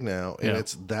that big now and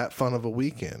it's that fun of a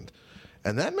weekend.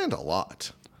 And that meant a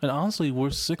lot. And honestly, we're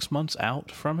 6 months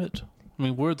out from it. I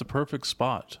mean, we're at the perfect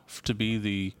spot to be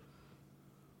the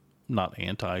not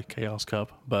anti-Chaos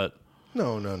Cup, but...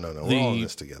 No. We're all in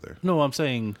this together. No, I'm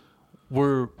saying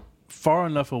we're far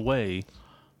enough away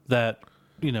that,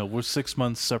 we're 6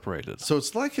 months separated. So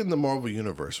it's like in the Marvel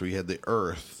Universe where you had the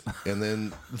Earth and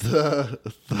then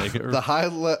the high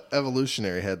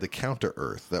evolutionary had the counter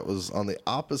Earth that was on the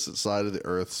opposite side of the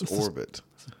Earth's orbit.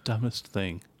 It's the dumbest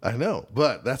thing. I know,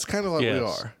 but that's kind of like we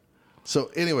are.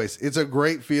 So anyways, it's a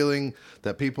great feeling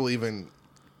that people even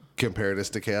compared us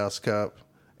to Chaos Cup.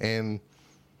 And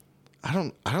I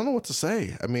don't know what to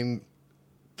say. I mean,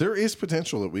 there is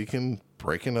potential that we can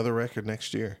break another record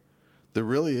next year. There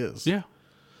really is. Yeah.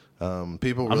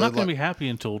 People really I'm not going to be happy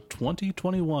until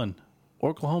 2021.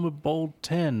 Oklahoma Bowl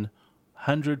 10,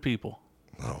 100 people.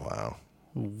 Oh, wow.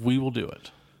 We will do it.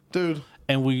 Dude.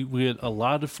 And we had a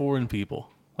lot of foreign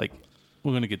people. Like,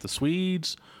 we're going to get the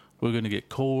Swedes. We're going to get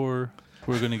Core.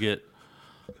 We're going to get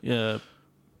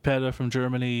Peta from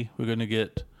Germany. We're going to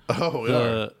get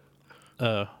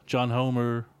John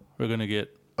Homer. We're going to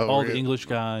get all the English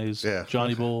guys. Yeah.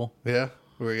 Johnny Bull. Yeah.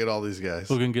 We're going to get all these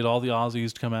guys. We're going to get all the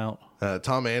Aussies to come out.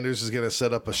 Tom Anders is going to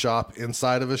set up a shop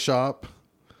inside of a shop.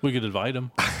 We could invite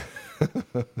him.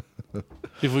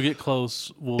 If we get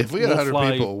close, if we get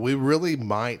 100 people, we really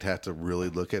might have to really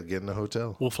look at getting a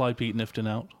hotel. We'll fly Pete Nifton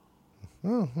out.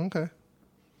 Oh, okay.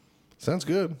 Sounds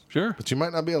good. Sure. But you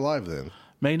might not be alive then.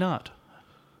 May not.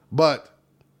 But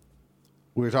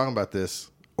we were talking about this.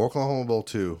 Oklahoma Bowl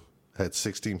 2 had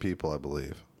 16 people, I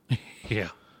believe. Yeah.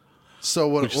 So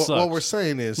what we're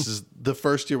saying is the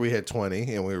first year we had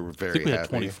 20 and we were very happy. We had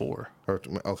 24.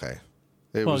 Okay.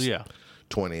 It was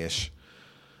 20-ish.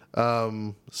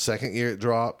 Second year it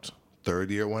dropped. Third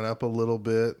year it went up a little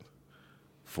bit.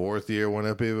 Fourth year went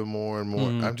up even more and more.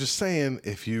 I'm just saying,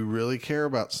 if you really care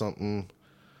about something,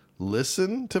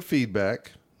 listen to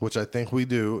feedback, which I think we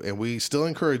do. And we still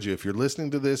encourage you, if you're listening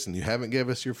to this and you haven't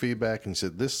given us your feedback and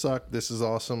said, this sucked, this is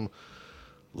awesome,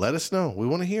 let us know. We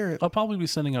want to hear it. I'll probably be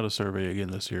sending out a survey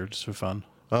again this year just for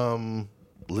fun.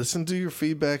 Listen to your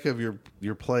feedback of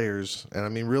your players. And I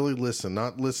mean, really listen,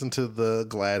 not listen to the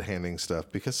glad handing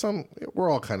stuff, because we're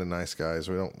all kind of nice guys.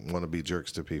 We don't want to be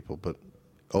jerks to people, but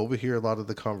overhear a lot of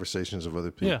the conversations of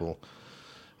other people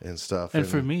and stuff. And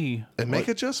for me, and make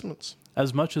adjustments.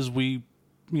 As much as we,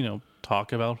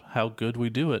 talk about how good we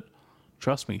do it,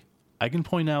 trust me, I can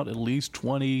point out at least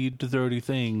 20 to 30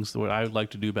 things that I would like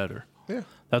to do better. Yeah.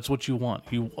 That's what you want.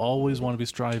 You always want to be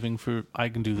striving for, I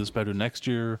can do this better next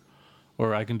year.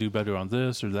 or I can do better on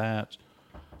this or that.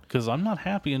 Because I'm not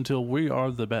happy until we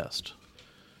are the best.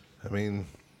 I mean,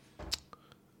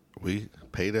 we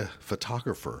paid a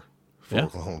photographer for Yeah.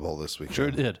 Oklahoma Bowl this weekend.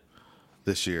 Sure did.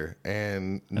 This year.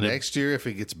 And next year, if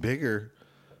it gets bigger,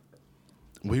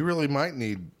 we really might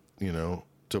need,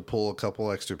 to pull a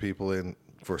couple extra people in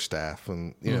for staff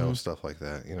and, stuff like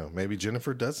that. Maybe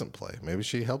Jennifer doesn't play. Maybe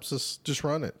she helps us just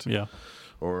run it. Yeah.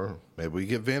 Or maybe we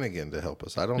get Vanagon to help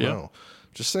us. I don't Yeah. know.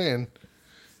 Just saying,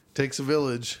 takes a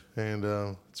village, and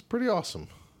it's pretty awesome.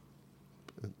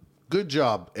 Good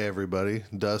job, everybody.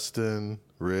 Dustin,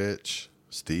 Rich,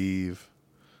 Steve,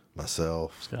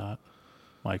 myself, Scott,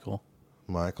 Michael,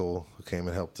 who came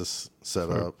and helped us set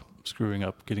up. screwing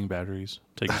up, getting batteries,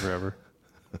 taking forever.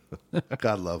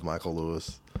 God love Michael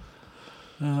Lewis.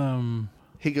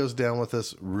 He goes down with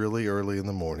us really early in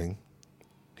the morning.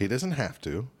 He doesn't have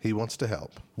to. He wants to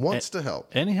help.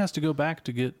 And he has to go back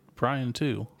to get Brian,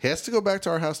 too. He has to go back to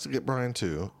our house to get Brian,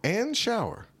 too, and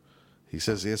shower. He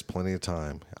says he has plenty of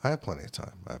time. I have plenty of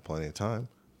time. Plenty of time.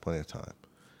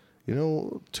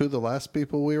 Two of the last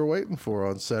people we were waiting for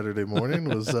on Saturday morning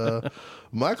was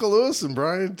Michael Lewis and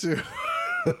Brian, too.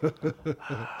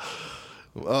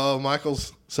 Oh,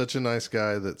 Michael's such a nice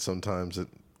guy that sometimes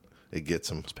it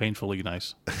gets him. It's painfully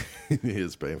nice. He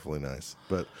is painfully nice.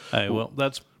 But Hey, well,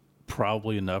 that's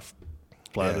probably enough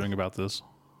blathering about this.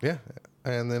 yeah.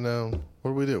 And then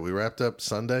what do? We wrapped up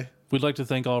Sunday. We'd like to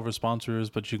thank all of our sponsors,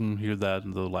 but you can hear that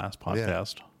in the last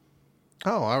podcast.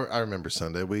 Oh, I remember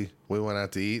Sunday. We went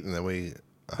out to eat, and then we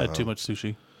Had too much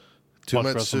sushi. too watched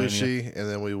much WrestleMania. sushi, and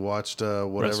then we watched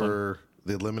whatever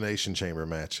the Elimination Chamber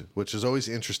match, which is always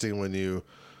interesting when you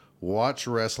watch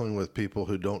wrestling with people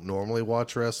who don't normally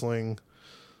watch wrestling.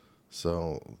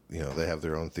 So they have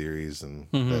their own theories and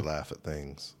they laugh at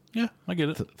things. Yeah, I get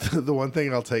it. The one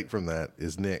thing I'll take from that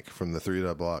is Nick from the 3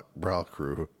 Block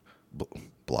Crew.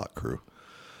 Block Crew.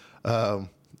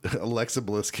 Alexa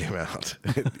Bliss came out,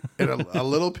 and a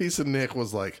little piece of Nick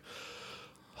was like,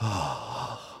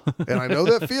 oh. And I know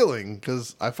that feeling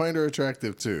because I find her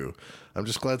attractive too. I'm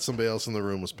just glad somebody else in the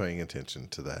room was paying attention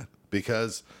to that,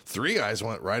 because 3 guys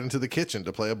went right into the kitchen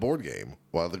to play a board game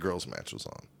while the girls' match was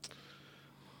on.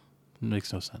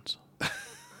 Makes no sense.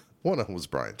 One of them was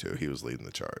Brian too. He was leading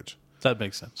the charge. That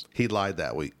makes sense. He lied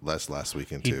that week, last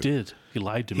weekend He too. did. He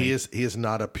lied to me. He is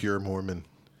not a pure Mormon.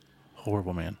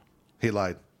 Horrible man. He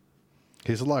lied.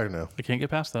 He's a liar now. I can't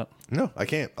get past that. No, I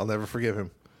can't. I'll never forgive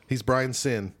him. He's Brian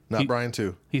Sin, not Brian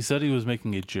 2. He said he was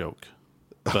making a joke,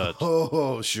 but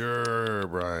Oh, sure,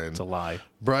 Brian. it's a lie.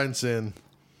 Brian Sin.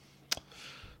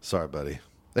 Sorry, buddy.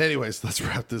 Anyways, let's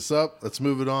wrap this up. Let's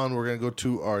move it on. We're going to go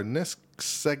to our next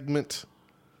segment,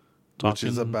 which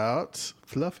is Talking- about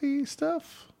fluffy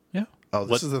stuff. Yeah. Oh, this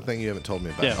What- is the thing you haven't told me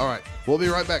about. Yeah. All right. We'll be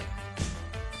right back.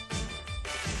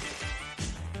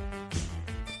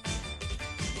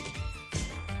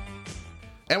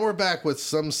 And we're back with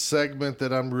some segment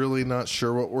that I'm really not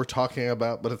sure what we're talking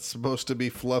about, but it's supposed to be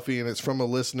fluffy, and it's from a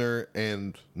listener.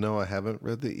 And no, I haven't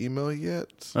read the email yet.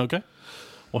 Okay.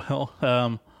 Well,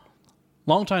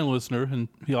 longtime listener, and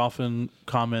he often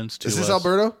comments to us. Is this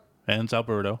Alberto? And it's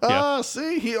Alberto. Yeah.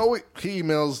 See, he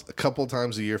emails a couple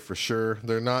times a year for sure.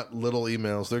 They're not little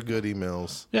emails; they're good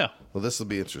emails. Yeah. Well, this will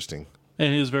be interesting.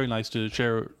 And he was very nice to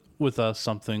share with us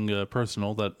something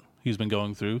personal that he's been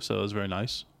going through. So it was very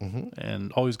nice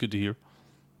and always good to hear.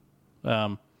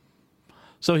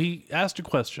 So he asked a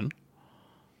question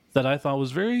that I thought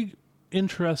was very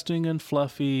interesting and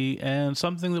fluffy, and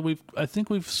something that I think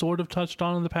we've sort of touched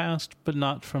on in the past, but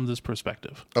not from this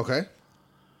perspective. Okay.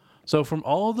 So from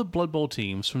all the Blood Bowl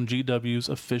teams from GW's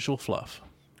official fluff,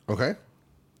 Okay.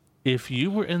 if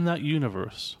you were in that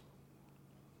universe,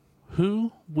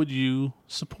 who would you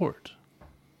support?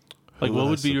 Like, Who what would I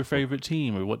would be your support? favorite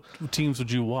team, or what teams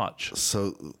would you watch?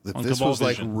 So if On this Cabal was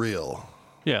like Vision. real,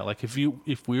 Yeah, like if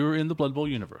we were in the Blood Bowl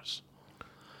universe,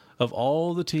 of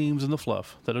all the teams in the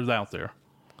fluff that are out there,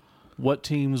 what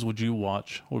teams would you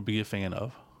watch or be a fan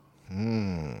of?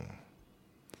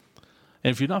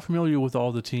 And if you're not familiar with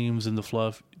all the teams in the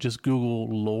fluff, just Google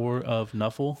lore of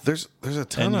Nuffle. there's a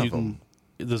ton And of them.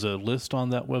 there's a list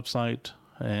on that website,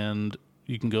 and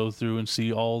you can go through and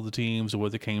see all the teams and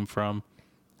where they came from.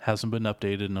 Hasn't been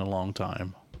updated in a long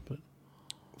time. But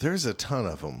There's a ton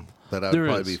of them that I'd There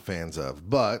probably is. be fans of.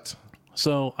 But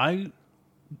so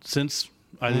since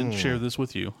I didn't share this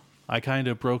with you, I kind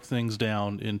of broke things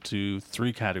down into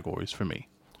 3 categories for me.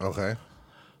 okay,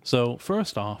 So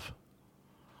first off,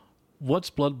 what's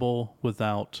Blood Bowl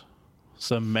without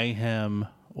some mayhem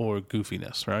or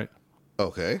goofiness, right?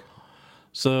 okay,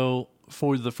 So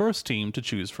for the first team to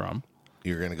choose from,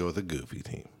 you're gonna go with a goofy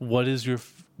team. what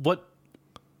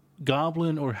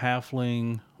goblin or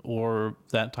halfling or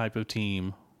that type of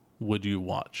team would you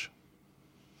watch?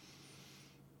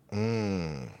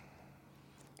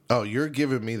 Oh, you're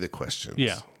giving me the questions.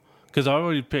 Yeah, because I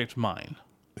already picked mine.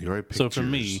 You already picked So for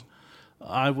yours. me,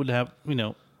 I would have,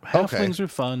 halflings are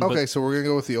fun. Okay, But so we're going to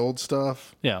go with the old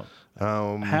stuff. yeah.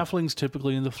 Halflings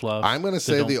typically in the fluff. I'm going to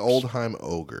they say the don't- Oldheim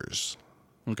Ogres.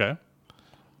 Okay.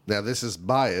 Now, this is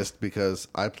biased because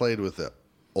I played with the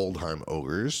Oldheim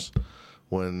Ogres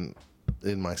when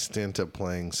in my stint of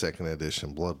playing 2nd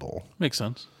edition Blood Bowl. Makes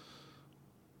sense.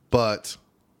 But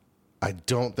I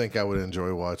don't think I would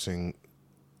enjoy watching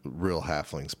real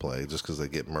halflings play just because they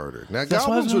get murdered. Now, That's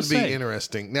what I was goblins would gonna be say.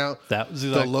 interesting. Now, That was the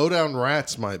exact- lowdown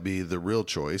rats might be the real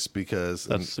choice because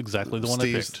That's exactly the one I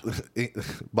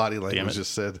picked. Body language it.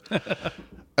 just said.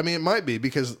 I mean, it might be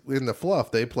because in the fluff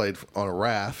they played on a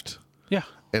raft Yeah.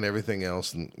 and everything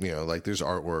else, and like there's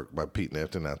artwork by Pete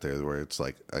Nifton out there where it's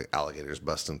like alligators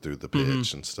busting through the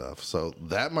pitch and stuff. So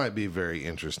that might be very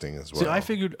interesting as well. See, I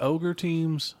figured ogre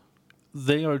teams,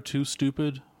 they are too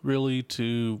stupid, really,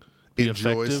 to be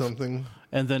enjoy effective. something.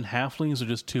 And then halflings are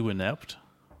just too inept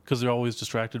because they're always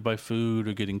distracted by food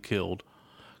or getting killed.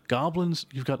 Goblins,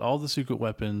 you've got all the secret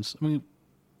weapons. I mean,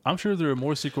 I'm sure there are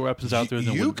more secret weapons out there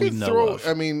than You we could know throw. of.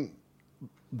 I mean,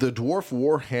 the dwarf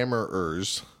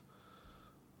warhammerers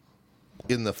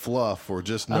in the fluff were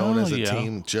just known Oh, as a yeah.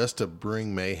 team just to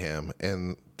bring mayhem,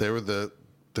 and they're the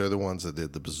ones that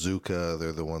did the bazooka.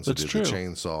 They're the ones that That's did the true.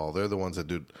 chainsaw. They're the ones that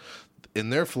do. In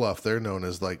their fluff, they're known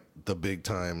as like the big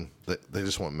time. They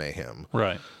just want mayhem.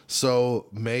 Right. So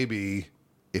maybe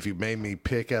if you made me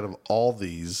pick out of all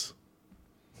these,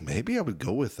 maybe I would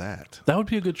go with that. That would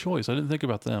be a good choice. I didn't think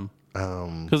about them.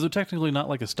 Because they're technically not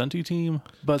like a stunty team,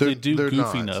 but they do they're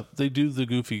goofy not. enough. They do the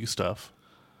goofy stuff.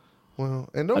 Well,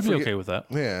 and don't I'd be forget, okay with that.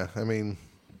 Yeah, I mean,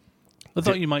 I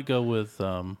thought you might go with,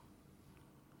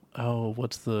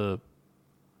 what's the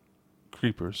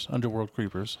creepers? Underworld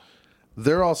creepers.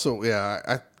 they're also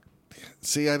I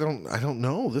see. I don't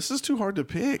know. This is too hard to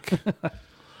pick.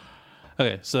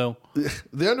 Okay, so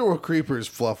The Underworld Creepers,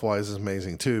 fluff wise, is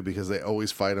amazing too because they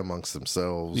always fight amongst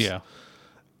themselves. yeah,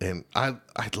 And I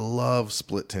love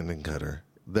Split Tendon Cutter.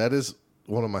 That is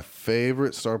one of my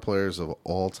favorite star players of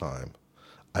all time.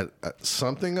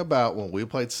 Something about when we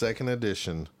played 2nd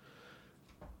edition,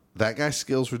 that guy's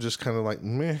skills were just kind of like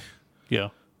meh, yeah.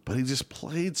 but he just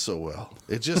played so well.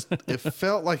 It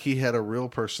felt like he had a real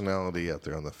personality out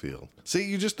there on the field. See,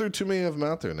 you just threw too many of them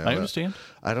out there now. I understand.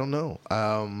 I don't know.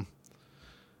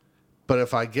 But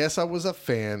if I guess I was a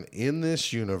fan in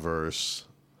this universe,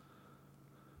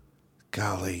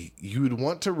 golly, you would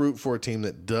want to root for a team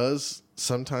that does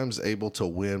sometimes able to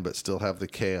win but still have the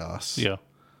chaos. Yeah.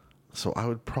 So I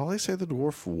would probably say the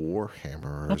Dwarf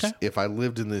Warhammerers Okay. if I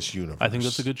lived in this universe. I think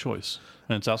that's a good choice.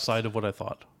 And it's outside of what I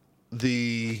thought.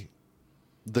 The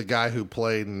guy who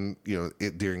played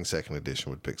during 2nd edition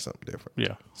would pick something different.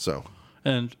 Yeah. So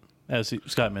And as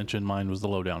Scott mentioned, mine was the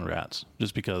Lowdown Rats,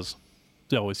 just because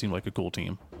they always seemed like a cool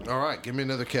team. all right, give me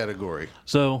another category.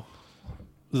 So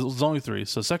there's only 3.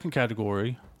 So second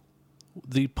category,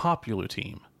 the popular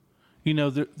team.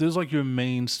 There's like your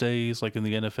mainstays, like in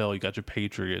the NFL, you got your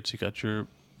Patriots, you got your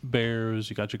Bears,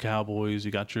 you got your Cowboys,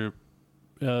 you got your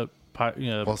Well,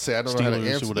 see, I don't know how to Steelers or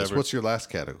answer this. whatever. What's your last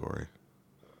category?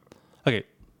 Okay,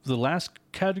 the last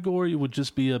category would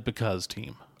just be a because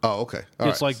team. Oh, okay. All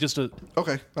It's right. like just a.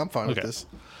 Okay, I'm fine with Okay. this.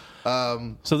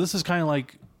 So this is kind of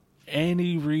like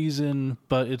any reason,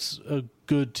 but it's a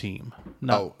good team.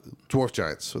 Oh, Dwarf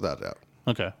Giants, without a doubt.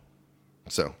 Okay.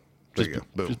 So, there you go.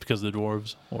 Boom. Just because of the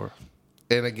dwarves, or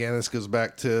And again, this goes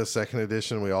back to 2nd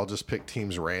edition. We all just pick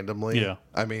teams randomly. Yeah.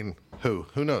 I mean, who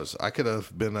knows? I could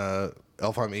have been a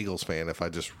Elfheim Eagles fan if I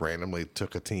just randomly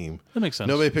took a team. that makes sense.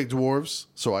 Nobody picked dwarves,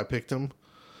 so I picked them,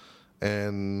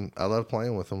 and I love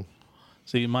playing with them.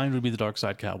 See, mine would be the Dark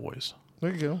Side Cowboys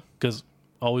There you go. because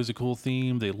always a cool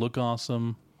theme. They look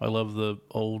awesome. I love the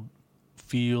old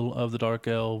feel of the Dark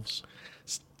Elves.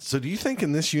 So, do you think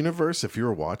in this universe, if you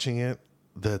were watching it,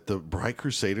 that the Bright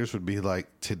Crusaders would be like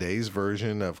today's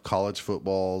version of college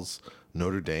football's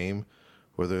Notre Dame,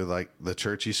 where they're like the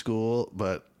churchy school,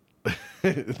 but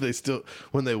they still,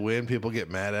 when they win, people get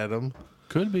mad at them,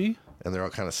 Could be. and they're all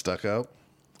kind of stuck up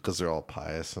because they're all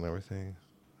pious and everything.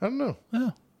 I don't know. Yeah.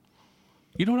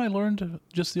 You know what I learned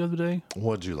just the other day?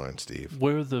 What'd you learn, Steve?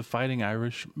 Where the Fighting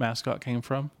Irish mascot came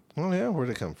from? Oh yeah, where'd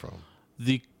it come from?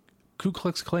 The Ku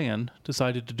Klux Klan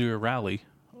decided to do a rally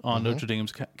on Notre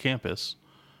Dame's campus,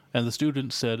 and the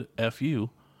students said "F you,"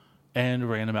 and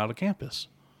ran him out of campus,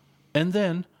 and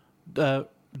then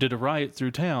did a riot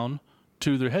through town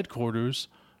to their headquarters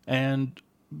and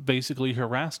basically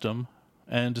harassed them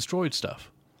and destroyed stuff.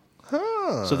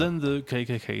 So then the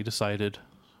KKK decided,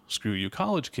 screw you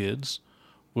college kids,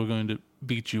 we're going to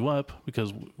beat you up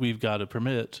because we've got a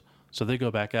permit. So they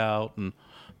go back out, and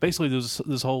basically there's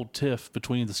this whole tiff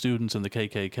between the students and the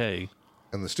KKK,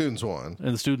 And the students won.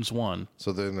 and the students won,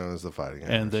 So they're known as the Fighting Irish.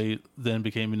 and they then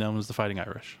became known as the Fighting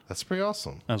Irish. That's pretty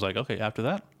awesome. I was like, okay, after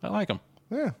that, I like them.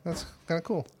 Yeah, that's kind of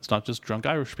cool. It's not just drunk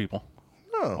Irish people,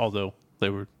 No. although they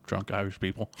were drunk Irish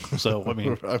people. So, I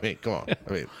mean, I mean, come on.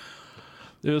 I mean,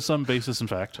 there was some basis in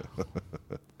fact.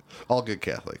 all good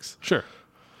Catholics. Sure.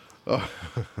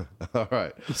 All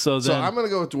right. So So then, I'm going to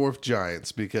go with Dwarf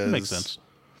Giants because makes sense.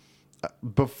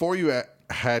 before you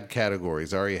had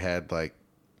categories, I already had like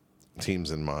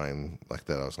teams in mind like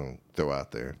that I was going to throw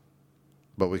out there.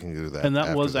 But we can do that. And that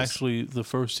after was this. actually the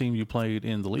first team you played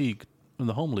in the league, in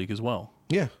the home league as well.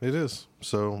 Yeah, it is.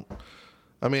 So,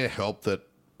 I mean, it helped that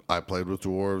I played with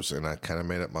dwarves and I kind of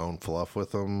made up my own fluff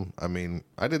with them. I mean,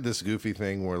 I did this goofy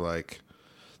thing where like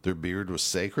their beard was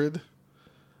sacred.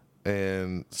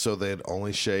 And so they'd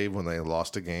only shave when they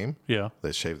lost a game. Yeah.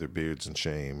 They'd shave their beards in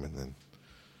shame and then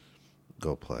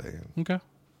go play. Okay.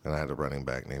 And I had a running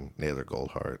back named Naylor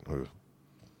Goldhart who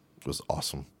was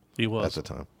awesome He at was. the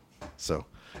time. So,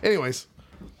 anyways,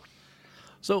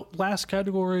 So last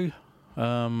category,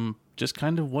 just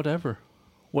kind of whatever.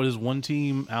 What is one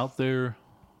team out there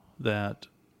that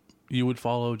you would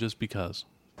follow just because?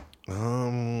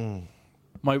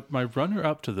 My runner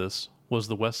up to this was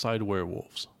the West Side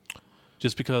Werewolves.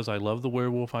 Just because I love the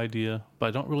werewolf idea, but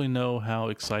I don't really know how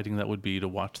exciting that would be to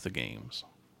watch the games.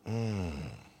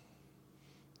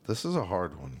 this is a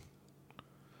hard one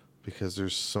because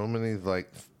there's so many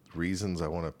like reasons I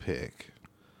want to pick.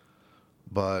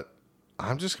 But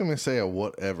I'm just going to say a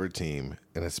whatever team,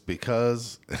 and it's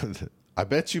because I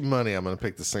bet you money I'm going to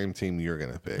pick the same team you're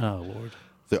going to pick. Oh, Lord.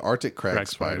 The Arctic Crag Crag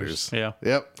Spiders. Spiders. Yeah.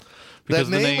 Yep. Because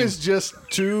that the name name- is just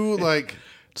too like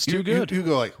It's too good. You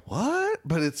go like, "What?"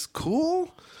 But it's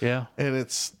cool. Yeah. And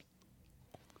it's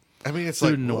I mean, it's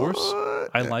They're like Norse.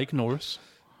 what? I like Norse.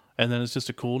 And then it's just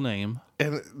a cool name.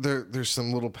 And there's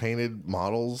some little painted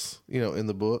models, in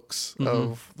the books Mm-hmm.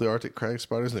 of the Arctic Crag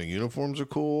Spiders. And their uniforms are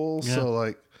cool. Yeah. So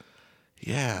like,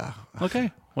 yeah.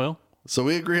 Okay. Well, So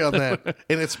we agree on that.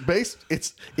 And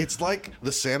it's like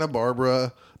the Santa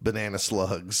Barbara Banana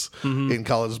Slugs Mm-hmm. in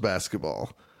college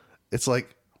basketball. It's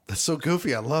like, that's so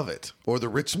goofy. I love it. Or the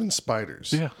Richmond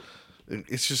Spiders. yeah.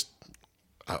 It's just,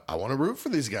 I want to root for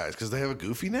these guys because they have a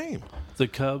goofy name. The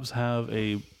Cubs have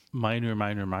a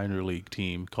minor league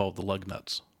team called the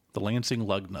Lugnuts, the Lansing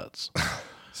Lugnuts.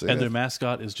 So, And their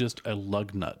mascot is just a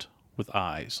lug nut with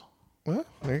eyes. well,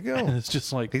 there you And go. it's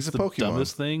just like He's a the Pokemon.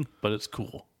 dumbest thing, but it's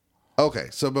cool. Okay,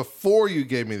 so before you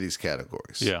gave me these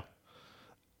categories, Yeah.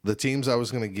 the teams I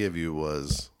was going to give you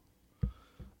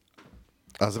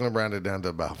I was going to round it down to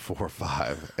about 4 or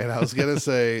 5. And I was going to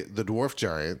say the Dwarf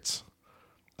Giants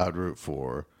I'd root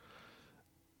for.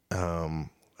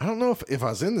 I don't know if I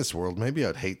was in this world, maybe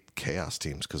I'd hate Chaos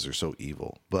teams because they're so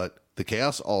evil. But the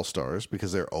Chaos All-Stars,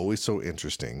 because they're always so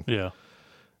interesting. Yeah.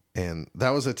 And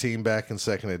that was a team back in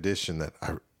second edition that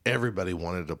everybody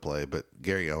wanted to play, but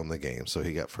Gary owned the game, so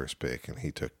he got first pick, and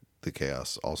he took the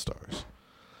Chaos All-Stars.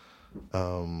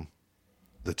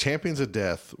 The Champions of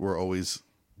Death were always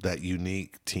that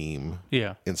unique team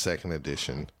Yeah. in second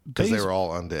edition because they Based- were all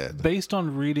undead. Based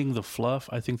on reading the fluff,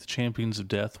 I think the Champions of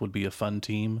Death would be a fun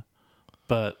team,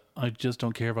 but I just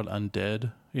don't care about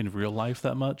undead in real life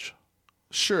that much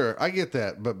Sure, I get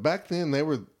that, but back then they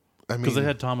were, I mean, because they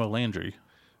had Tom O'Landry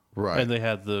right. and they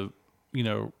had the,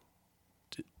 it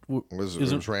was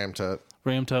isn't- Ramtut.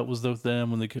 Ramtut was with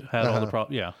them when they had all the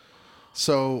problems. Yeah.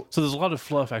 So, So there's a lot of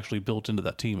fluff actually built into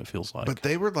that team, it feels like. but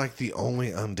they were like the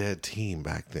only undead team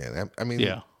back then. I mean,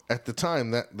 Yeah. at the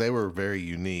time that they were very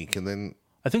unique, and then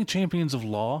I think Champions of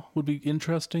Law would be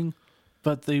interesting,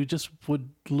 but they just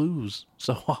would lose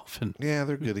so often. yeah,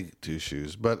 they're goody two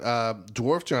shoes. But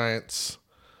Dwarf Giants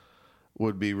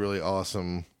would be really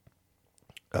awesome.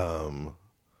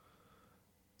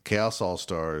 Chaos All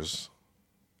Stars,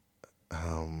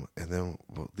 and then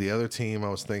the other team I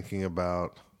was thinking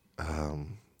about. Oh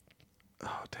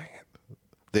dang it,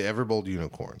 the Everbold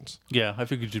Unicorns. Yeah, I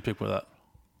figured you'd pick with that.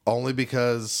 Only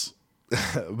because,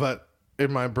 but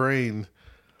in my brain,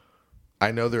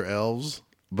 I know they're elves,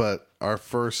 but our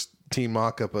first team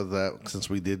mock-up of that, since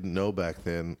we didn't know back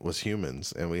then, was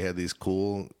humans. And we had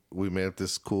we made up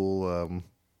this cool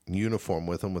uniform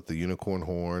with them with the unicorn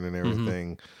horn and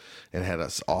everything. And had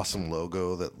this awesome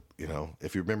logo that,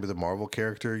 if you remember the Marvel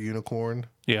character Unicorn,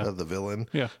 Yeah. the villain,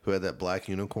 Yeah. who had that black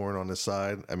unicorn on his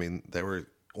side. I mean, they were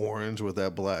orange with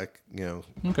that black,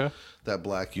 Okay. that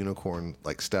black unicorn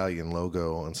like stallion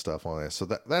logo and stuff on it. So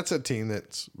that's a team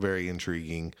that's very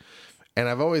intriguing. And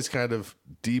I've always kind of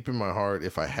deep in my heart,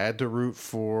 if I had to root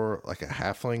for like a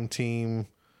halfling team,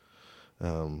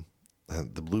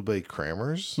 the Blue Bay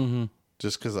Crammers,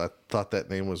 just because I thought that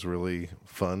name was really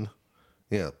fun.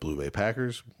 Yeah, Blue Bay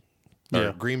Packers, or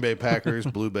Yeah. Green Bay Packers,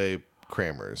 Blue Bay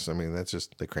Crammers. I mean, that's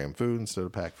just they cram food instead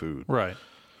of pack food, Right.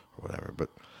 or whatever. But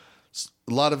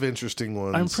a lot of interesting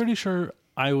ones. I'm pretty sure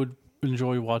I would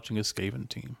enjoy watching a Skaven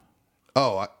team.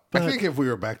 Oh, I think if we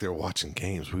were back there watching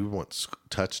games, we would want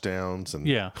touchdowns, and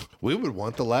Yeah. we would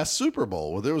want the last Super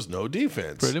Bowl where there was no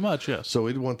defense. Pretty much, yes. So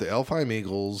we'd want the Elfheim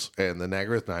Eagles and the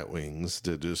Nagarath Nightwings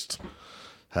to just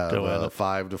have Go at a it.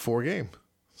 5-4 game.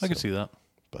 I can see that.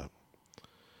 But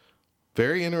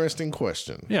very interesting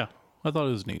question. Yeah. I thought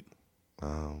it was neat.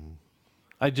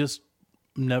 I just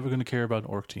never going to care about an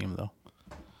Orc team, though.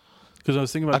 Because I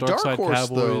was thinking about A dark Darkside horse,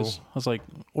 Cowboys. though- I was like,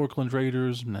 Orkland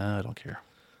Raiders? Nah, I don't care.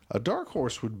 A dark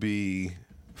horse would be,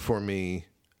 for me,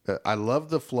 I love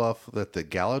the fluff that the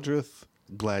Galadrith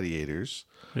Gladiators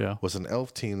Yeah. was an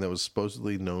elf team that was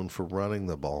supposedly known for running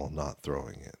the ball, not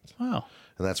throwing it. Wow.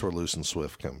 And that's where Lucen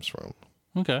Swift comes from,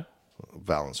 Okay.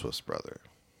 Valen Swift's brother.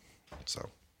 So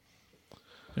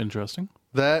Interesting.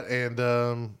 that, and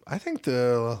I think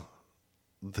the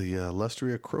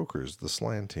Lustria Croakers, the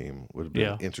Slan team, would have been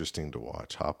Yeah. interesting to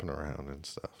watch, hopping around and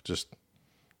stuff, just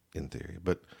in theory.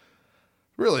 But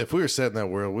really, if we were set in that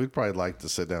world, we'd probably like to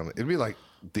sit down. It'd be like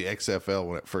the XFL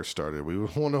when it first started. We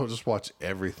would want to just watch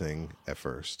everything at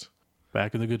first.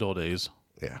 Back in the good old days.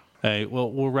 Yeah. Hey,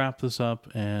 well, we'll wrap this up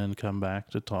and come back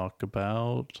to talk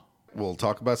about. We'll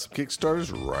talk about some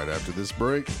Kickstarters right after this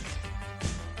break.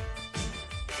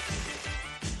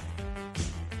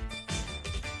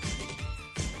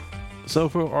 So,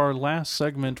 for our last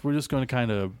segment, we're just going to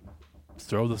kind of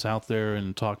throw this out there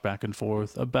and talk back and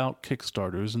forth about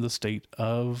Kickstarters and the state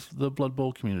of the Blood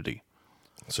Bowl community.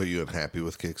 So you unhappy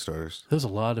with Kickstarters? There's a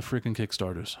lot of freaking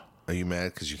Kickstarters. Are you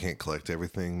mad because you can't collect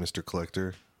everything, Mr.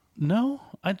 Collector? No,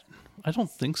 I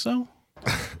don't think so.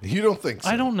 You don't think so?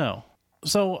 I don't know.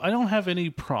 So I don't have any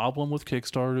problem with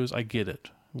Kickstarters. I get it.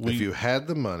 If you had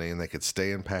the money and they could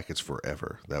stay in package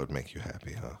forever, that would make you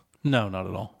happy, huh? No, not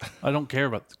at all. I don't care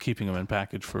about keeping them in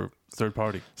package for third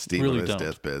party. Steve really on his don't.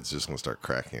 deathbed's just going to start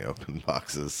cracking open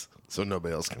boxes so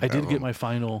nobody else can I have did get them. my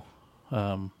final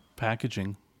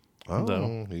packaging. Oh,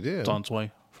 though. you did? It's on its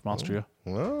way from Austria.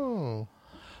 Oh.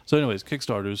 So, anyways,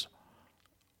 Kickstarters.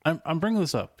 I'm bringing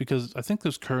this up because I think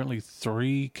there's currently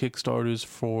 3 Kickstarters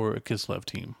for a Kislev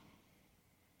team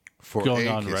For going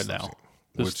a on right Kislev now. team,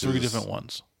 There's which 3 is different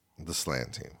ones. The Slan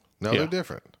team. No, Yeah. they're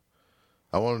different.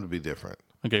 I want them to be different.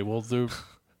 Okay, well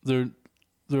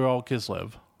they're all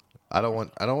Kislev. I don't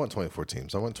want 24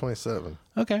 teams. I want 27.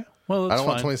 Okay, well that's I don't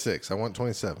fine. want 26. I want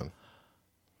 27.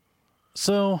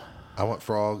 So I want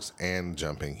frogs and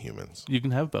jumping humans. you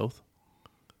can have both.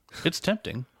 It's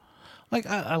tempting. Like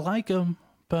I like them,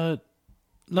 but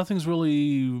nothing's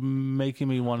really making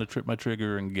me want to trip my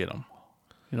trigger and get them.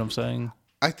 You know what I'm saying?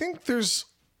 I think there's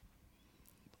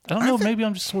I don't know. Maybe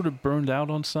I'm just sort of burned out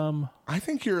on some. I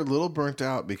think you're a little burnt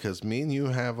out because me and you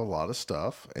have a lot of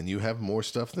stuff and you have more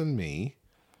stuff than me,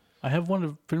 I have one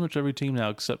of pretty much every team now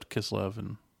except Kislev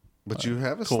and but you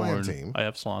have a Slan Korn. team. I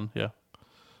have Slan. Yeah,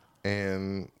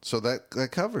 And so that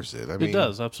covers it. I mean, it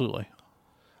does absolutely.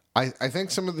 I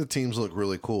think some of the teams look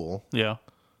really cool. Yeah,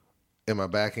 Am I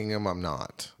backing them? I'm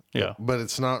not. yeah. But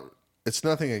it's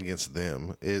nothing against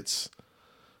them. It's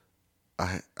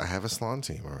I have a Slan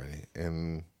team already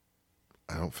and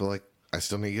I don't feel like I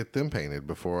still need to get them painted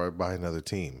before I buy another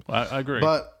team. I agree.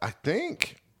 But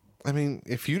I mean,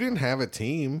 if you didn't have a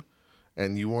team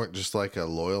and you weren't just like a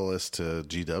loyalist to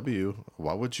GW,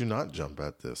 why would you not jump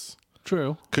at this?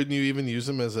 True. Couldn't you even use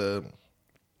them as a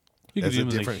You could as a use them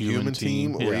as different human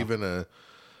team, or yeah. even a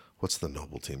what's the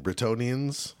noble team?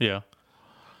 Bretonians? Yeah.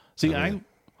 See, I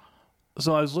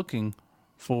so I was looking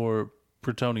for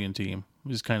Bretonian team.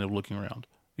 Just kind of looking around.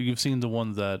 You've seen the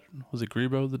one that was it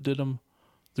Grebo that did them,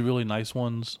 the really nice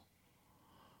ones.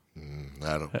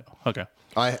 I don't. Yeah, okay.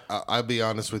 I'll be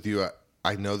honest with you.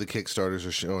 I know the Kickstarters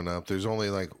are showing up. There's only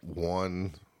like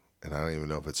one, and I don't even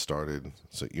know if it started.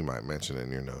 So you might mention it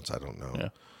in your notes. I don't know. Yeah.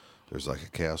 There's like a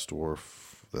Chaos Dwarf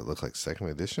that looked like second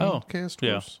edition. Oh, Chaos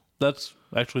yeah. Dwarfs. That's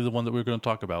actually the one that we're going to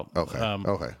talk about. Okay. Um,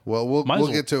 Okay. Well, we'll might as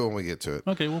well- get to it when we get to it.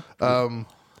 Okay. Well.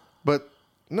 But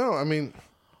no, I mean,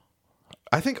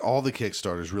 I think all the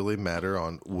Kickstarters really matter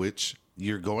on which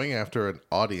you're going after an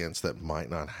audience that might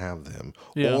not have them,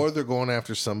 Yeah. or they're going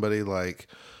after somebody like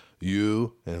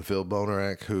you and Phil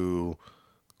Bonarak who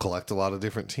collect a lot of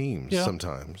different teams Yeah.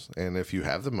 sometimes. And if you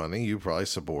have the money, you probably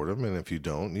support them. And if you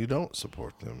don't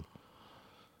support them.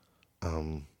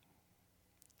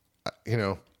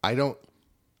 I don't.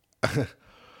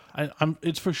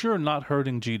 It's for sure not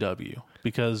hurting GW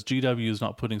because GW is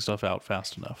not putting stuff out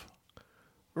fast enough.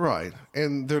 Right.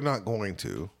 And they're not going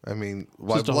to. I mean,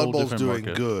 while Just a Blood whole Bowl's different doing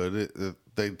market. good,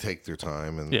 they take their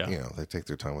time. And, Yeah. they take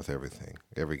their time with everything.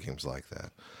 Every game's like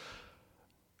that.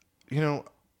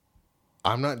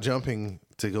 I'm not jumping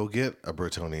to go get a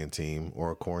Bretonian team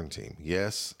or a Khorne team.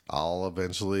 Yes, I'll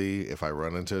eventually, if I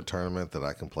run into a tournament that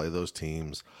I can play those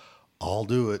teams, I'll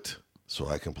do it so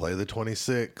I can play the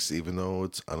 26, even though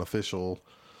it's unofficial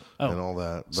and all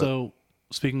that. But, So,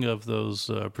 speaking of those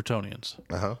Bretonians,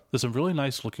 there's some really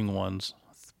nice looking ones.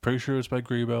 Pretty sure it's by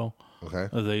Grebo. okay.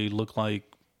 They look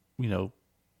like,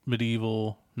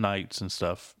 medieval knights and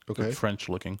stuff. Okay. They're French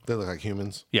looking. They look like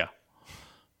humans. Yeah.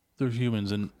 They're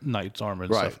humans in knights armor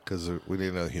and Right, stuff. because we need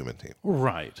another human team.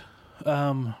 Right.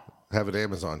 Have it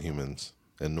Amazon humans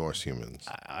and Norse humans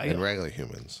and regular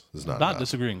humans is not Not enough.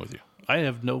 disagreeing with you. I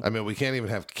have no. I mean, we can't even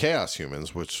have chaos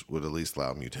humans, which would at least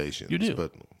allow mutations. You do.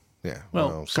 But, yeah.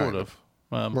 well, sort kind of.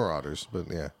 Marauders, but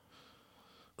yeah.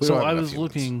 We So don't have I enough was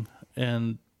humans. looking,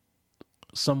 and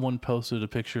someone posted a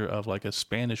picture of like a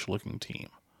Spanish-looking team.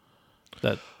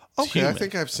 That's Okay, human. I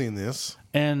think I've seen this.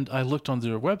 And I looked on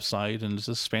their website, and it's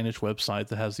a Spanish website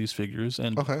that has these figures.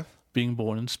 And Okay. being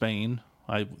born in Spain,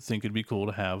 I think it'd be cool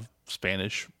to have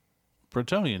Spanish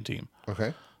Bretonian team.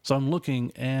 Okay. So I'm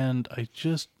looking, and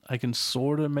I can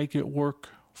sort of make it work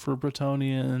for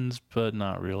Bretonians, but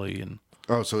not really. And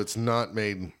Oh, so it's not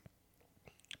made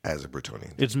as a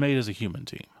Bretonian. it's made as a human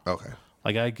team. Okay.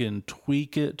 Like I can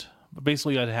tweak it, but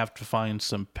basically I'd have to find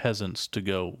some peasants to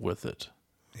go with it.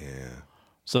 Yeah.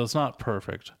 So it's not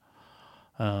perfect.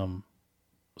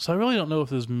 So I really don't know if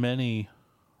there's many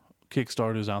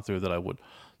Kickstarters out there that I would.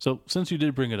 So since you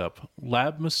did bring it up,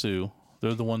 Lab Masu,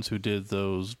 they're the ones who did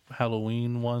those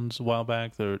Halloween ones a while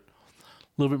back. They're a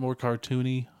little bit more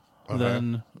cartoony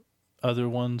than other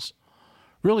ones.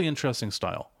 Really interesting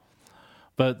style.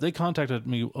 But they contacted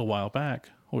me a while back,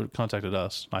 or contacted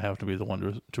us. I have to be the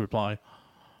one to reply,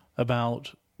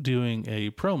 about doing a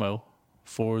promo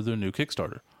for their new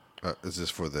Kickstarter. Is this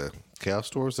for the chaos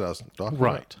stores that I was talking about?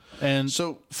 Right. And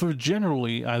So- for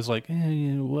generally, I was like,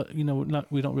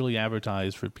 we don't really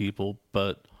advertise for people.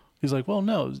 But he's like, well,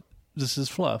 no, this is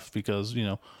fluff because,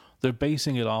 they're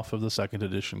basing it off of the second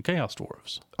edition Chaos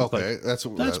Dwarves. Okay. That's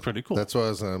pretty cool. That's what I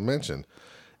was going to mention.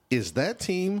 Is that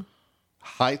team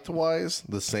height-wise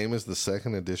the same as the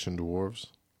second edition dwarves?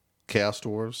 Chaos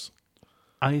dwarves?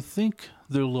 I think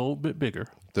they're a little bit bigger.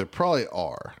 They probably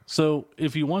are. So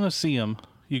if you want to see them,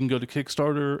 you can go to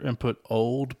Kickstarter and put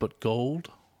old but gold.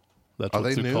 That's Are what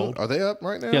they they're new? called. Are they up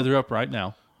right now? Yeah, they're up right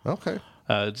now. Okay.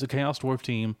 It's a Chaos Dwarf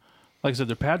team. Like I said,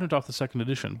 they're patterned off the second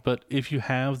edition. But if you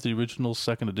have the original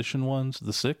second edition ones,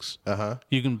 the 6,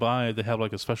 you can buy. They have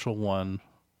like a special one,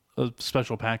 a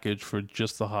special package for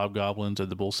just the Hobgoblins and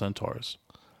the Bull Centaurs.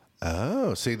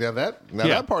 Oh, see Yeah.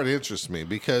 that part interests me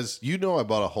because I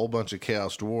bought a whole bunch of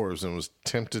Chaos Dwarves and was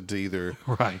tempted to either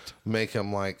Right. make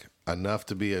them like enough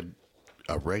to be a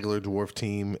regular dwarf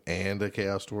team and a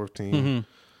Chaos Dwarf team. Mm-hmm.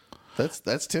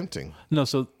 That's tempting. No,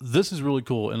 so this is really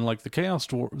cool, and like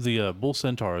the Bull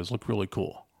Centaurs look really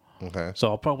cool. Okay. So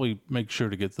I'll probably make sure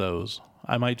to get those.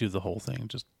 I might do the whole thing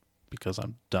just because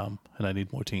I'm dumb and I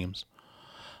need more teams.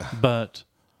 But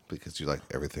Because you like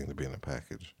everything to be in a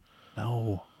package.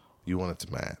 no, You want it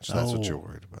to match. That's what No. you're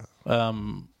worried about.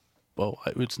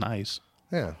 it's nice.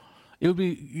 Yeah.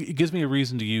 It gives me a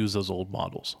reason to use those old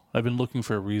models. I've been looking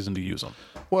for a reason to use them.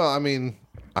 Well, I mean,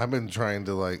 I've been trying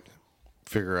to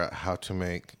figure out how to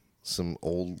make some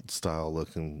old style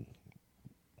looking,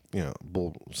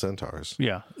 bull centaurs.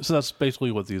 Yeah, so that's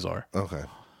basically what these are. Okay.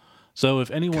 So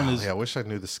if anyone Golly, is, I wish I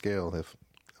knew the scale.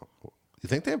 You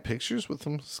think they have pictures with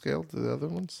them scaled to the other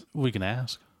ones? we can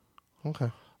ask. Okay.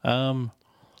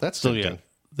 That's So tempting. yeah,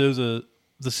 there's the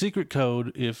secret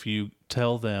code. If you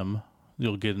tell them,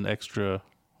 you'll get an extra,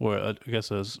 or I guess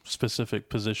a specific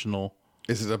positional.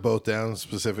 Is it a both down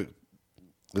specific?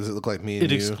 Does it look like me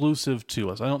and It's you? exclusive to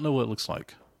us. I don't know what it looks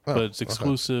like, but it's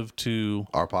exclusive to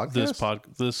Our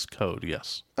podcast? this code.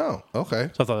 Yes, Oh, okay.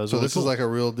 So I thought that was really this cool. is like a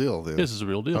real deal then. this is a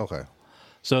real deal. Okay.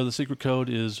 So the secret code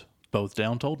is both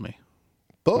down told me.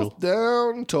 Both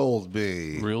down told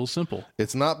me. Real simple.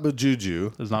 It's not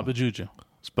Bajuju. It's not Bajuju.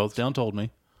 It's both down told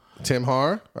me. Tim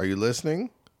Har, are you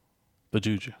listening?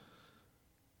 Bajuju.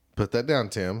 Put that down,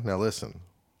 Tim. Now listen.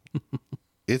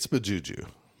 It's Bajuju.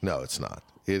 No, it's not.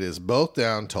 It is both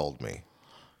down told me.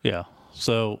 Yeah.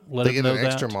 So let They it get know an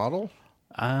extra that. model?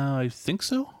 I think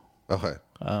so. Okay.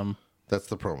 That's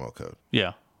the promo code.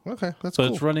 Yeah. Okay, that's So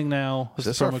cool. it's running now. Is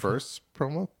It's this the our promo code first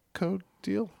promo code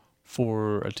deal?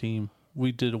 for a team.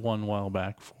 We did one while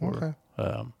back for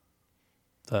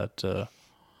that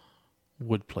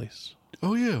wood place.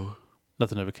 Oh, yeah.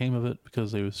 Nothing ever came of it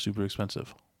because they were super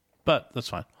expensive. But that's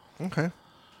fine. Okay.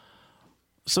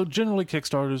 So generally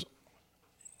Kickstarters,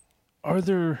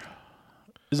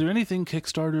 is there anything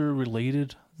Kickstarter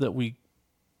related that we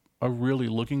are really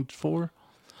looking for?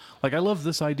 Like, I love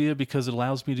this idea because it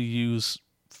allows me to use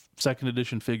second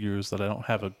edition figures that I don't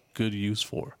have a good use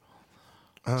for.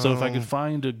 So if I could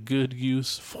find a good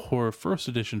use for a first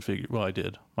edition figure, well, I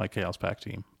did my Chaos Pack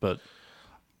team, but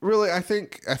Really, I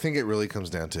think it really comes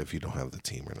down to if you don't have the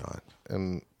team or not.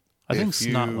 And I think if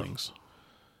you- Snotlings.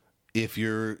 If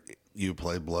you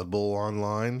play Blood Bowl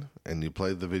online and you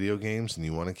play the video games and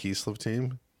you want a Keysliv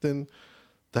team, then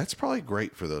that's probably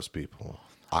great for those people.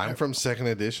 I'm from second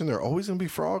edition. They're always going to be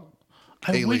frog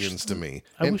aliens to me.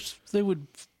 I And wish they would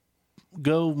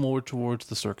go more towards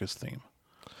the circus theme.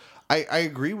 I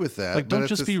agree with that. Like, but don't at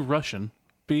just the- be Russian.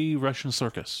 Be Russian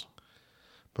circus.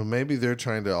 But maybe they're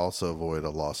trying to also avoid a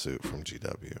lawsuit from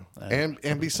GW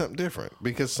and be something different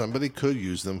because somebody could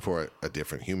use them for a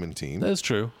different human team. That's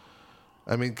true.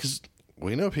 I mean, because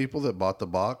we know people that bought the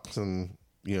box and,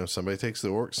 somebody takes the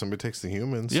orc, somebody takes the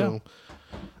human. So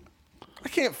I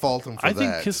can't fault them for I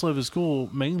think that. Kislev is cool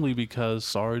mainly because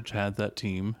Sarge had that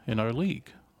team in our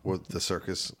league. With the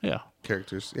circus Yeah.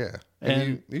 characters, yeah. And-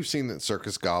 And you've seen that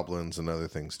circus goblins and other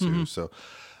things too. So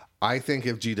I think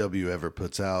if GW ever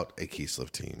puts out a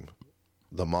Keysliv team,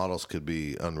 the models could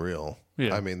be unreal.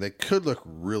 Yeah. I mean, they could look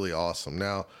really awesome.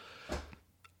 Now,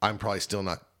 I'm probably still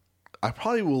not. I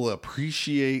probably will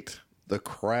appreciate the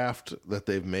craft that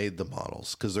they've made the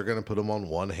models because they're going to put them on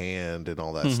one hand and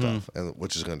all that stuff, and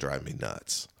which is going to drive me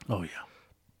nuts. Oh, yeah.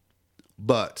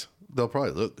 But they'll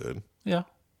probably look good. Yeah.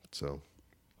 So,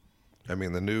 I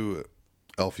mean, the new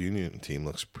Elf Union team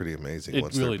looks pretty amazing It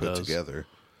once really they're put does. together.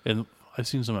 And I've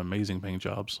seen some amazing paint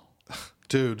jobs.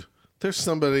 Dude, there's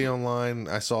somebody online.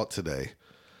 I saw it today.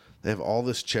 They have all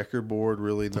this checkerboard,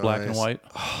 really nice. Black and white.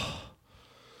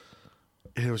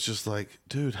 And it was just like,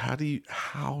 dude, how do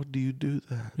you do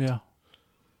that? Yeah.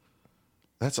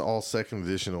 That's all second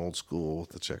edition, old school with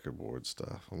the checkerboard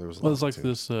stuff. And there was a Well, lot it's like to it.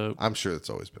 this I'm sure it's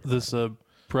always been. this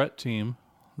Brett team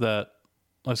that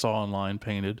I saw online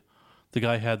painted. The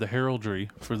guy had the heraldry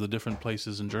for the different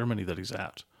places in Germany that he's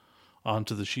at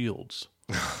onto the shields.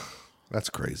 That's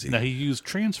crazy. Now, he used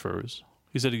transfers.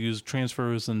 He said he used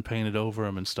transfers and painted over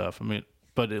them and stuff. I mean,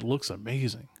 but it looks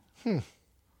amazing.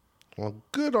 Well,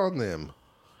 good on them.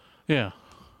 Yeah.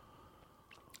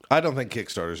 I don't think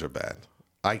Kickstarters are bad.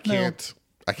 I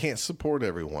can't support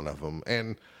every one of them,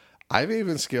 and I've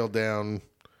even scaled down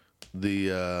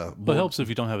the. But it helps if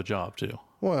you don't have a job, too.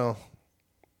 Well,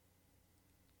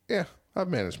 yeah, I've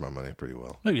managed my money pretty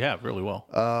well. No, you have really well.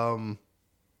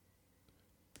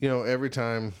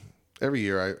 Every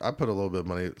year, I put a little bit of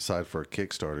money aside for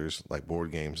Kickstarters, like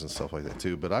board games and stuff like that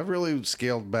too. But I've really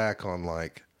scaled back on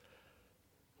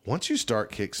once you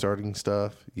start kickstarting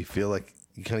stuff, you feel like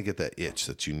you kind of get that itch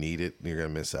that you need it and you're going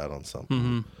to miss out on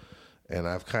something. And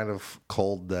I've kind of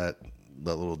culled that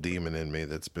little demon in me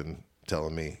that's been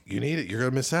telling me, you need it, you're going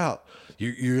to miss out.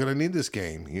 You're going to need this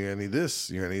game. You're going to need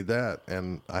this. You're going to need that.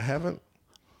 And I haven't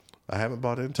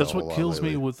bought into That's what kills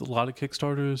me with a lot of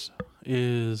Kickstarters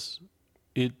is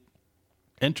it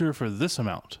enter for this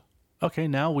amount. Okay,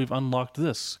 now we've unlocked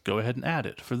this. Go ahead and add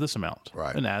it for this amount.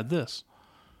 Right. And add this.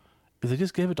 If they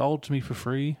just gave it all to me for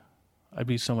free, I'd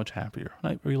be so much happier.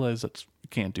 And I realize that you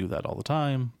can't do that all the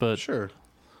time, but Sure.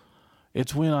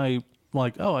 it's when I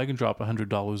I can drop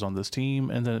 $100 on this team,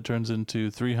 and then it turns into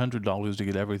 $300 to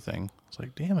get everything. It's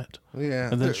like, damn it. Yeah,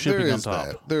 And then shipping there on is top.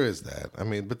 that. There is that. I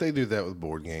mean, but they do that with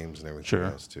board games and everything Sure.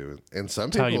 else too. And some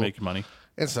That's people, how you make your money.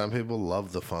 and some people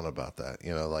love the fun about that.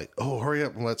 Like, oh, hurry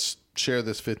up and let's share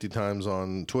this 50 times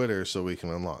on Twitter so we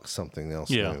can unlock something else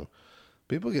Yeah. new.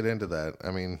 People get into that.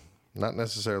 I mean, not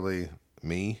necessarily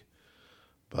me,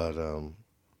 but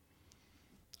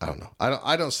I don't know.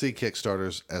 I don't see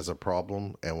Kickstarters as a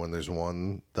problem. And when there's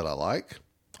one that I like,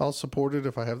 I'll support it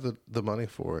if I have the money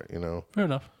for it. Fair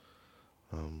enough.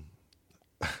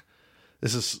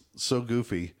 This is so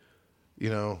goofy.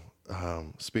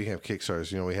 Speaking of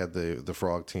Kickstarters, we had the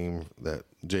frog team, that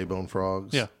J-Bone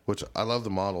Frogs, Yeah. which I love the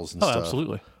models and Oh, stuff.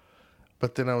 absolutely.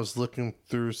 But then I was looking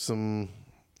through some,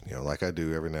 like I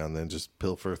do every now and then, just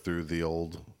pilfer through the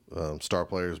old Star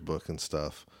Players book and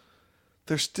stuff.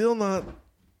 They're still not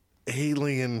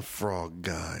alien frog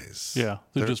guys. Yeah,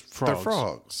 they're just frogs. They're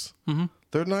frogs. Mm-hmm.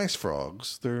 They're nice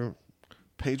frogs. They're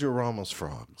Pedro Ramos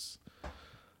frogs.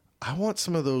 I want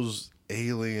some of those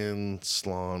alien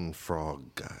Slon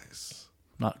frog guys.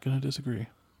 Not going to disagree.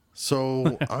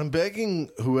 So I'm begging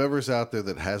whoever's out there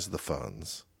that has the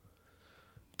funds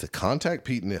to contact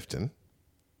Pete Nifton,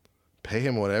 pay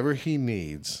him whatever he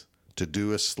needs to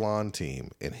do a Slon team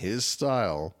in his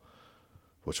style,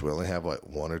 which we only have like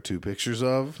 1 or 2 pictures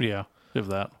of, Yeah, if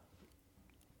that.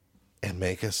 and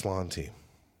make a Slon team.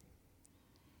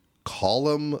 Call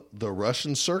them the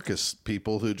Russian circus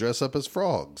people who dress up as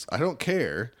frogs. I don't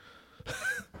care.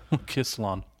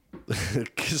 Kislan.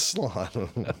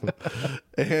 Slon.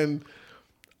 And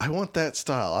I want that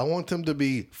style. I want them to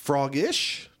be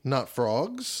froggish, not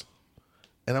frogs.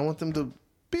 And I want them to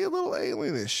be a little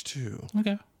alienish too.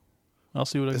 Okay. I'll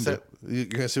see what I can Is do. that you're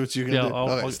gonna see what you're gonna Yeah, do?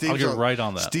 I'll Steve's get right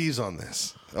on that. Steve's on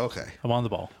this. Okay. I'm on the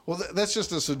ball. Well, that's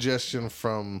just a suggestion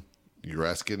from you're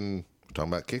asking. We're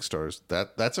talking about Kickstarters.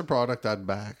 That's a product I'd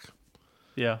back.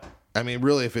 Yeah. I mean,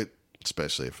 really,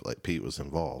 especially if like Pete was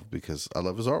involved, because I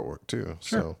love his artwork too.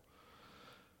 Sure. So,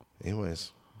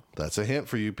 anyways, that's a hint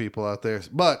for you people out there.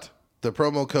 But the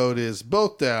promo code is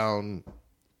both down.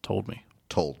 Told me.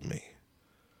 Told me.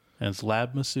 And it's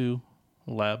Lab Masu.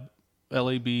 Lab.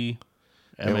 LAB.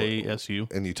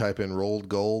 MASU. And you type in rolled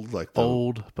gold, like the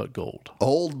Old but gold.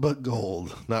 old but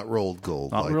gold, not rolled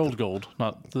gold. Not like rolled gold.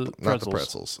 Not the pretzels. not the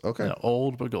pretzels. Okay. Yeah,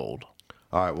 old but gold.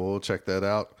 All right. Well, we'll check that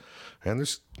out. And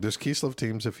there's Kislev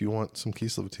teams if you want some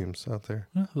Kislev teams out there.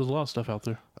 Yeah, there's a lot of stuff out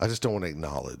there. I just don't want to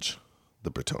acknowledge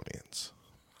the Bretonians.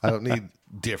 I don't need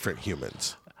different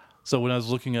humans. So when I was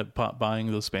looking at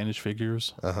buying the Spanish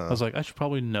figures, Uh-huh. I was like, I should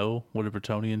probably know what a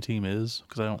Bretonian team is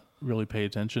because I don't really pay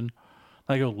attention.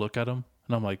 I go look at them,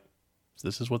 and I'm like,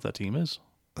 this is what that team is?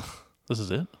 This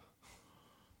is it?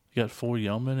 You got 4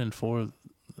 yeomen and 4...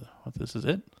 What, this is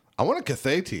it? I want a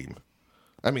Cathay team.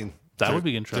 I mean, That would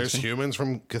be interesting. There's humans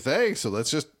from Cathay, so let's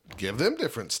just give them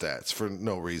different stats for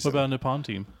no reason. What about a Nippon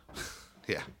team?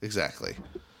 Yeah, exactly.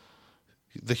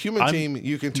 The human team,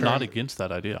 you can turn. Not against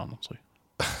that idea, honestly.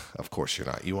 Of course, you're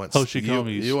not. You want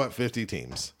Hoshikomis. you want 50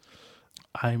 teams.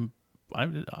 I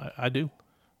do.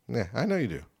 Yeah, I know you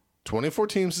do. 24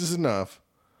 teams is enough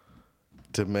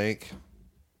to make,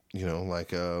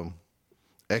 like a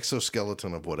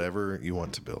exoskeleton of whatever you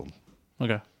want to build.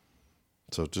 Okay.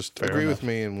 So just Fair agree enough. with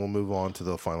me, and we'll move on to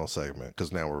the final segment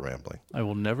because now we're rambling. I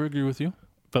will never agree with you,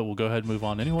 but we'll go ahead and move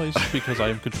on anyways because I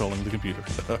am controlling the computer.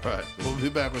 All right, we'll be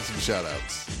back with some shout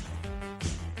outs.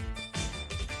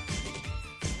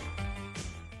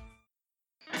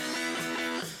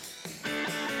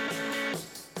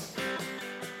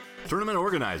 Tournament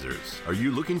organizers, are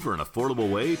you looking for an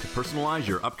affordable way to personalize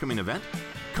your upcoming event?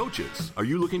 Coaches, are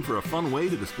you looking for a fun way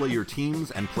to display your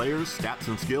teams and players' stats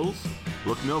and skills?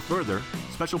 Look no further.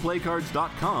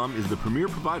 SpecialPlayCards.com is the premier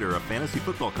provider of fantasy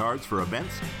football cards for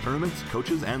events, tournaments,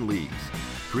 coaches, and leagues.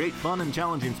 Create fun and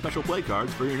challenging special play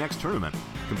cards for your next tournament,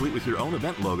 complete with your own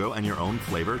event logo and your own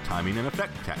flavor, timing, and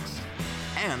effect text.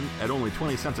 And at only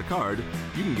 20 cents a card,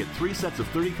 you can get 3 sets of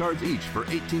 30 cards each for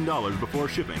 $18 before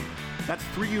shipping. That's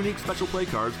 3 unique special play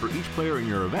cards for each player in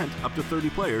your event, up to 30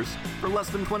 players, for less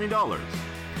than $20.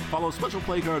 Follow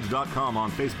SpecialPlayCards.com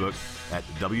on Facebook at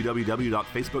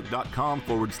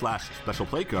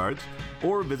www.facebook.com/SpecialPlayCards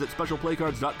or visit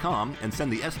SpecialPlayCards.com and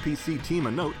send the SPC team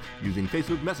a note using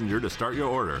Facebook Messenger to start your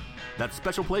order. That's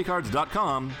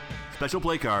SpecialPlayCards.com,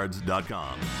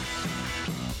 SpecialPlayCards.com.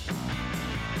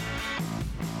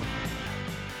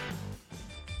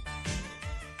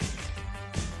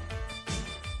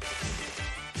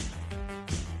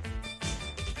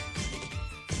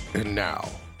 And now,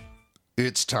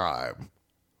 it's time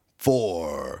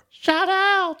for Shout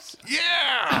outs!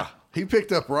 Yeah! He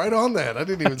picked up right on that. I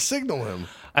didn't even signal him.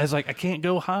 I was like, I can't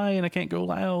go high and I can't go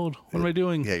loud. What am I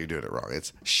doing? Yeah, you're doing it wrong.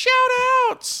 It's shout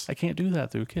outs. I can't do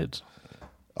that through kids.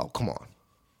 Oh, come on.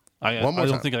 I One more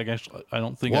don't time. think I can. I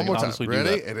don't think I One can more time. honestly do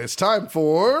Ready? that. And it's time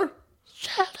for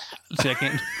See, I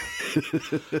can't.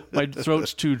 My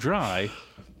throat's too dry.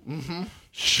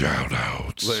 shout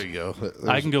outs. There you go.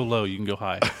 I can go low. You can go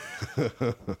high.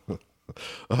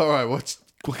 All right. What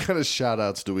kind of shout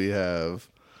outs do we have,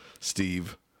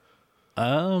 Steve?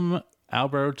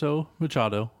 Alberto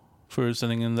Machado for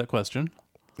sending in that question.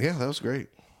 Yeah, that was great.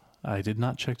 I did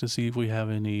not check to see if we have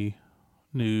any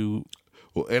new.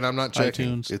 Well, and I'm not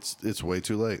checking. iTunes. It's way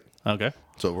too late. Okay.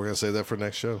 So we're gonna save that for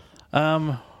next show.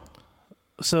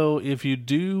 So if you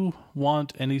do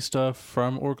want any stuff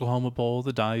from Oklahoma Bowl,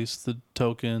 the dice, the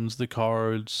tokens, the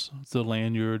cards, the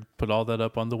lanyard, put all that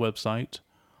up on the website.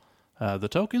 The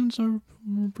tokens are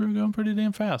going pretty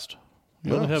damn fast.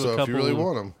 You only have so a if couple you really of-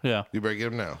 want them, Yeah. you better get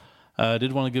them now. I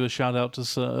did want to give a shout out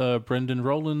to Brendan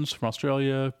Rollins from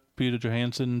Australia, Peter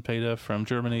Johansson, Peta from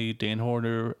Germany, Dan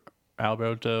Horner,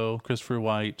 Alberto, Christopher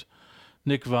White,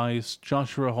 Nick Weiss,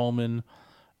 Joshua Holman,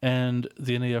 and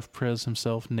the NAF Prez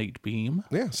himself, Nate Beam.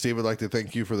 Yeah, Steve would like to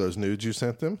thank you for those nudes you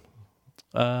sent them.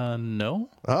 No.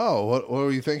 Oh, what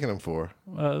were you thanking them for?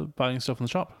 Buying stuff in the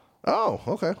shop. Oh,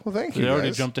 okay. Well, thank you. They already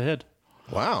guys. jumped ahead.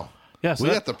 Wow. Yeah, so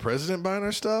We got the president buying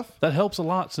our stuff? that helps a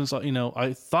lot since,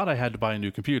 I thought I had to buy a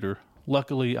new computer.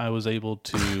 Luckily, I was able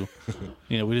to,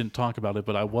 we didn't talk about it,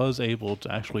 but I was able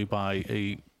to actually buy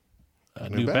a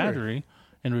new battery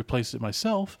and replace it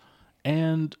myself,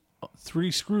 and 3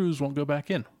 screws won't go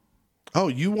back in. Oh,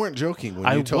 you weren't joking when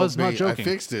I you told was me not joking. I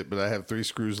fixed it, but I have 3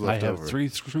 screws left I have over. 3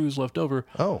 screws left over.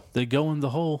 Oh. They go in the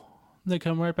hole, and they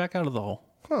come right back out of the hole.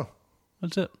 Huh.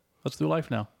 That's it. That's their life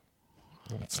now.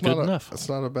 It's good not enough. That's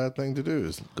not a bad thing to do,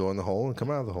 is go in the hole and come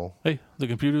out of the hole. Hey, the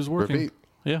computer's working. Repeat.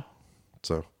 Yeah,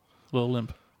 So, a little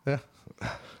limp, yeah.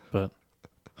 but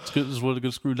it's good. This is what a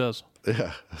good screw does.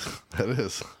 Yeah, that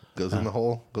is. Goes in the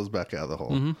hole, goes back out of the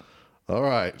hole. Mm-hmm. All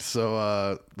right.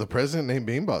 So the president named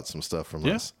Bean bought some stuff from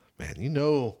Yeah. us. Man,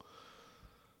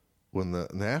 when the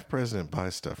NAF president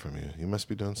buys stuff from you, you must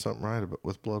be doing something right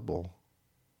with Blood Bowl.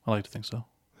 I like to think so.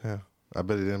 Yeah. I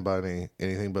bet he didn't buy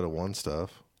anything but a one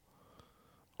stuff.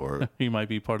 Or He might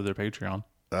be part of their Patreon.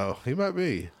 oh, he might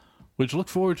be. Which look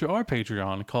forward to our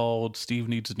Patreon called Steve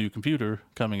Needs a New Computer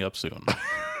coming up soon.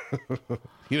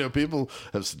 People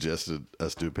have suggested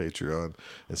us do Patreon,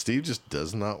 and Steve just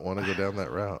does not want to go down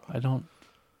that route. I don't.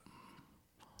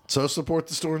 So support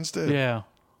the store instead. Yeah,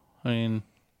 I mean,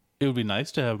 it would be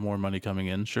nice to have more money coming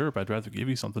in, sure, but I'd rather give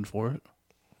you something for it.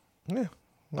 Yeah.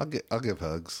 I'll give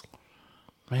hugs.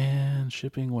 Man,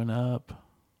 shipping went up.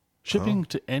 Shipping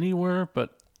to anywhere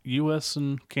but U.S.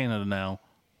 and Canada now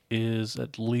is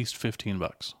at least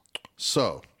 $15.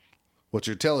 So, what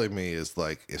you're telling me is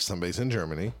like if somebody's in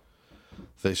Germany,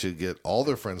 they should get all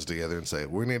their friends together and say,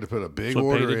 we need to put a big That's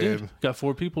what order Payday in. did. Got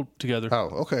 4 people together. Oh,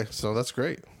 okay. So that's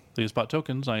great. They just bought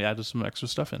tokens. I added some extra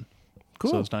stuff in.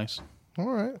 Cool. So it's nice. All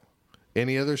right.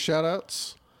 Any other shout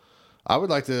outs? I would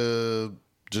like to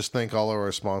just thank all of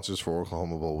our sponsors for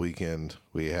Oklahoma Bowl weekend.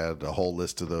 We had a whole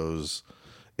list of those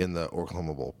in the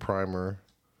Oklahoma Bowl primer.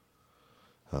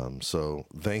 So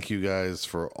thank you guys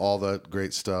for all that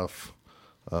great stuff.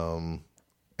 And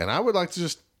I would like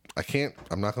to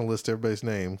I'm not going to list everybody's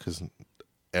name because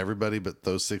everybody but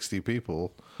those 60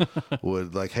 people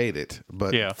would hate it.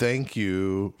 But Yeah. thank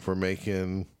you for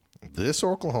making this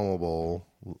Oklahoma Bowl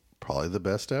probably the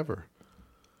best ever.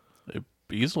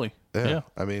 Easily. Yeah. Yeah.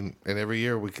 I mean, and every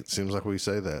year it seems like we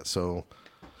say that. So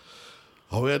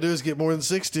all we got to do is get more than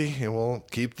 60 and we'll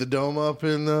keep the dome up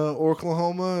in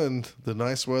Oklahoma and the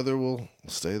nice weather will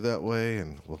stay that way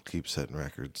and we'll keep setting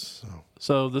records.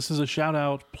 So this is a shout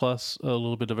out plus a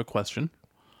little bit of a question.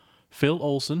 Phil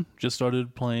Olson just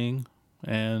started playing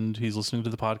and he's listening to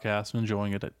the podcast and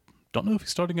enjoying it. I don't know if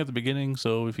he's starting at the beginning,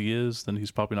 so if he is, then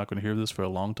he's probably not going to hear this for a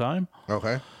long time.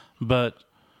 Okay. But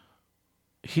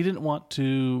he didn't want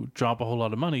to drop a whole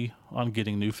lot of money on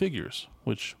getting new figures,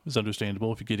 which is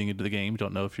understandable if you're getting into the game. You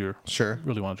don't know if you Sure.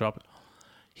 really want to drop it.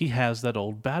 He has that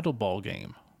old Battle Ball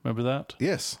game. Remember that?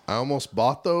 Yes. I almost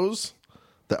bought those.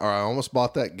 I almost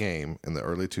bought that game in the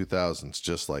early 2000s.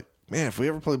 Just like, man, if we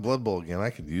ever play Blood Bowl again,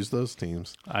 I could use those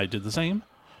teams. I did the same.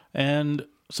 And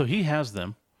so he has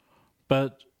them.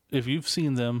 But if you've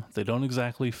seen them, they don't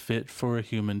exactly fit for a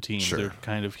human team. Sure. They're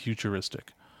kind of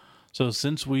futuristic. So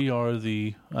since we are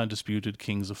the undisputed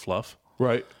kings of fluff,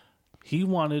 Right. he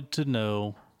wanted to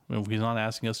know, he's not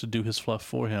asking us to do his fluff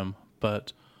for him,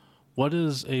 but what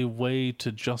is a way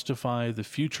to justify the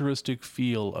futuristic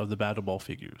feel of the Battle Ball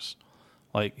figures?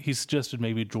 Like, he suggested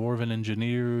maybe Dwarven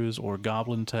Engineers or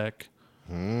Goblin Tech,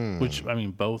 which,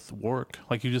 both work.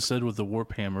 Like you just said with the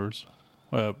Warp Hammers.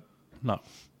 Not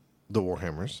The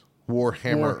Warhammers.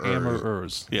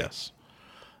 Warhammerers. Yes.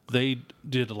 They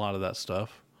did a lot of that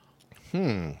stuff.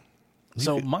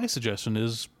 So my suggestion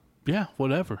is, yeah,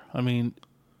 whatever. I mean,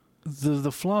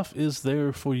 the fluff is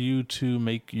there for you to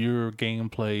make your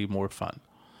gameplay more fun.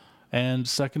 And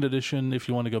second edition, if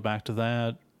you want to go back to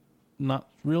that, not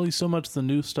really so much the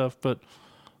new stuff, but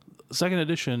second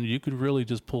edition, you could really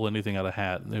just pull anything out of a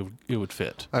hat and it would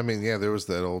fit. I mean, yeah, there was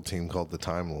that old team called the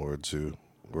Time Lords who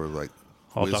were like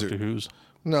All Doctor Who's.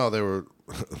 No, they were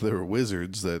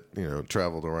wizards that,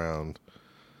 traveled around,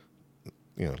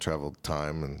 traveled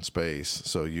time and space.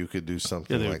 So you could do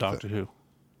something Yeah, they were like Doctor that. Who.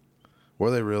 Were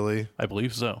they really? I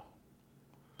believe so.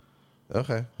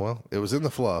 Okay. Well, it was in the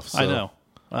fluff. So. I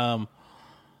know.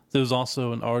 There was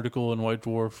also an article in White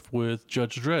Dwarf with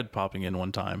Judge Dredd popping in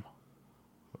one time.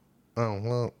 Oh,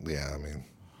 well, yeah, I mean.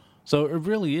 So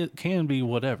it can be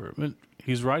whatever. I mean,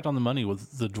 he's right on the money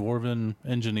with the dwarven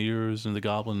engineers and the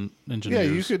goblin Yeah,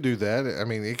 engineers. you could do that. I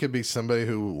mean, it could be somebody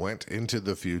who went into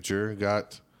the future,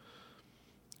 got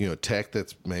tech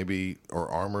that's maybe or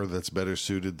armor that's better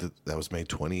suited that was made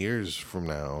 20 years from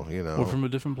now. or from a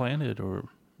different planet or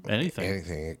anything.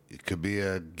 Anything. It could be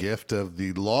a gift of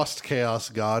the lost chaos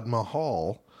god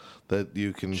Mahal that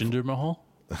you can. Jinder Mahal,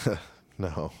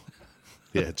 No.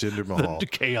 Yeah, Jinder Mahal. the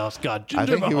chaos god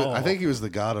Jinder Mahal. I think he was the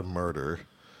god of murder.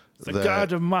 the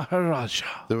god of Maharaja.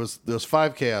 There was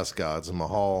 5 chaos gods, and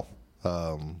Mahal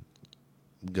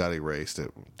got erased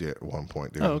at one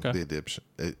point during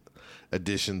the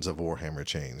editions of Warhammer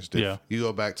changed. If you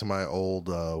go back to my old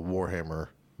Warhammer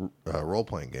role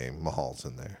playing game, Mahal's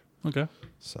in there. Okay.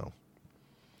 So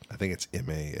I think it's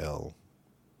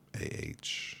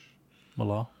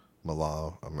Malah.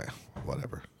 Malal. I mean,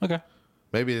 whatever. Okay.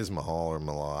 Maybe it is Mahal or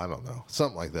Malal. I don't know.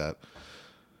 Something like that.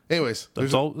 Anyways,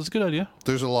 That's a good idea.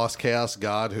 there's a lost chaos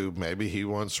god who maybe he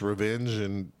wants revenge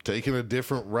and taking a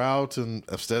different route, and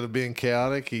instead of being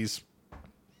chaotic, he's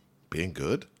being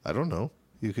good. I don't know.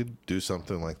 You could do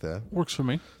something like that. Works for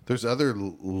me. There's other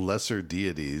lesser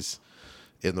deities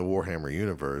in the Warhammer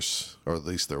universe, or at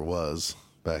least there was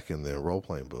back in the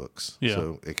role-playing books. Yeah.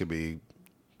 So it could be,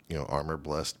 armor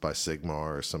blessed by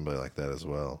Sigmar or somebody like that as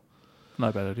well. Not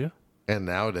a bad idea. And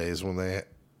nowadays,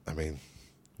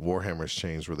 Warhammer's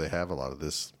changed where they have a lot of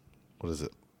this. What is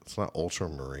it? It's not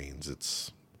Ultramarines.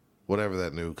 It's whatever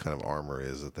that new kind of armor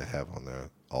is that they have on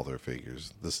all their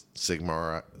figures. This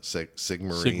Sigmarines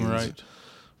Sigmarite.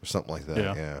 or something like that.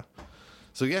 Yeah. Yeah.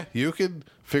 So yeah, you could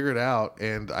figure it out.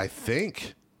 And I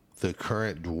think the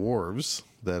current dwarves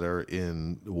that are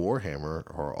in Warhammer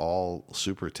are all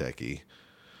super techy.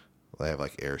 They have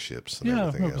like airships and Yeah,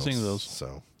 everything I've else. seen those.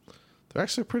 So they're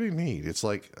actually pretty neat. It's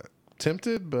like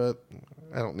tempted, but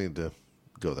I don't need to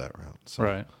go that route. So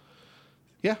Right.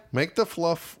 yeah, make the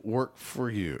fluff work for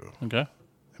you. Okay.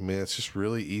 I mean, it's just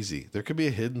really easy. There could be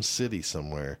a hidden city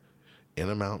somewhere in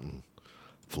a mountain,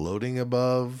 floating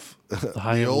above the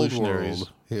high old evolutionaries.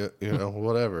 world. Yeah,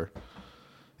 whatever.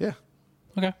 Yeah,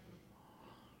 Okay.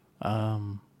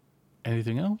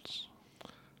 Anything else?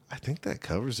 I think that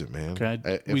covers it, man. Okay,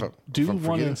 If I'm wanna-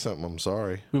 forgetting something, I'm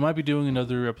sorry. We might be doing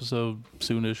another episode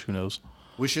soonish. Who knows?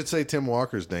 We should say Tim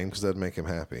Walker's name because that'd make him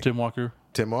happy. Tim Walker,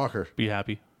 Tim Walker. be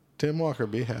happy. Tim Walker,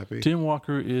 be happy. Tim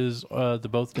Walker is the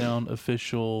Both Down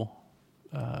official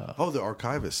the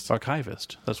archivist.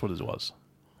 archivist. That's what it was.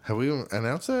 Have we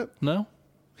announced that? No,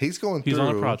 He's going he's through.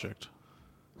 on a project.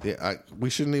 Yeah, we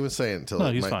shouldn't even say it until No,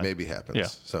 it he's fine. maybe happens. Yeah.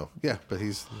 So, yeah, but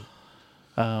he's...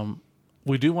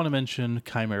 We do want to mention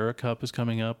Chimera Cup is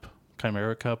coming up.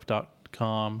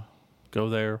 ChimeraCup.com. Go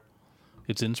there.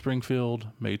 It's in Springfield,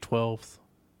 May 12th,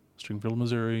 Springfield,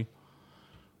 Missouri.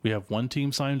 We have one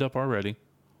team signed up already.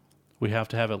 We have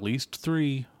to have at least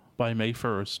 3 by May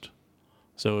 1st.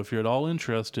 So if you're at all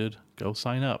interested, go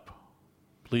sign up.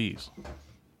 Please.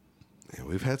 Yeah,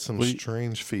 we've had some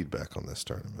strange feedback on this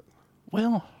tournament.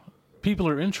 Well, people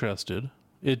are interested.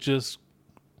 It just,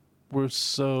 we're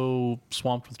so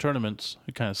swamped with tournaments.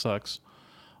 It kind of sucks.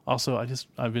 Also,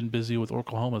 I've been busy with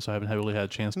Oklahoma, so I haven't really had a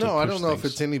chance to No, I push don't know if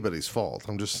things. it's anybody's fault.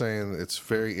 I'm just saying it's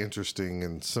very interesting,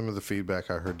 and some of the feedback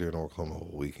I heard during Oklahoma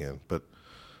weekend, but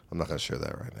I'm not going to share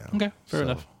that right now. Okay, fair So,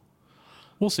 enough.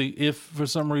 We'll see. If for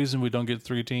some reason we don't get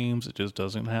 3 teams, it just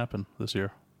doesn't happen this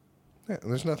year. Yeah, and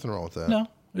there's nothing wrong with that. No,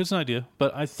 it's an idea,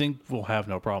 but I think we'll have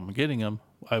no problem getting them.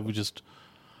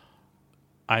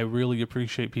 I really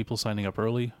appreciate people signing up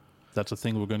early. That's a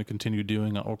thing we're going to continue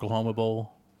doing at Oklahoma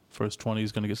Bowl. First 20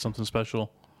 is going to get something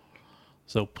special.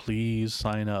 So please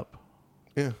sign up.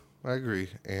 Yeah, I agree.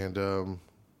 And I'm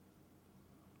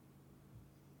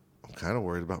kind of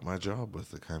worried about my job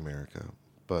with the Chimera Cup,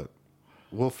 but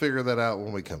we'll figure that out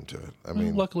when we come to it. I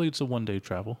mean, Luckily, it's a one-day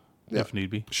travel, Yeah. if need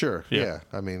be, sure. Yeah. Yeah.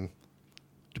 I mean,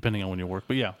 depending on when you work.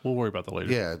 But yeah, we'll worry about that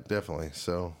later. yeah, definitely.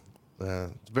 So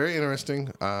it's very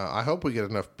interesting. I hope we get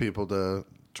enough people to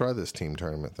try this team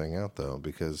tournament thing out, though,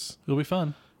 because It'll be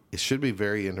fun. it should be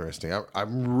very interesting.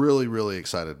 I'm really, really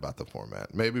excited about the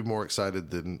format. Maybe more excited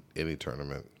than any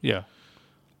tournament Yeah.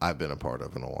 I've been a part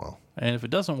of in a while. And if it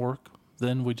doesn't work,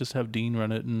 then we just have Dean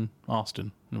run it in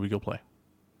Austin, and we go play.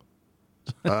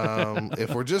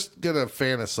 If we're just going to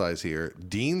fantasize here,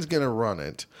 Dean's going to run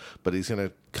it, but he's going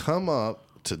to come up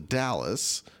to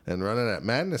Dallas and run it at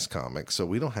Madness Comics, so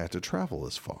we don't have to travel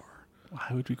as far.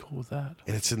 I would be cool with that.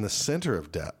 And it's in the center of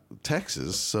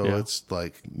Texas, so Yeah. it's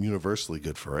like universally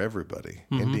good for everybody.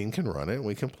 And Dean can run it, and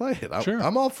we can play it. Sure.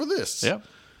 I'm all for this. Yep.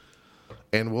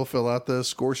 And we'll fill out the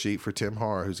score sheet for Tim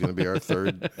Har, who's going to be our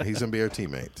third. He's going to be our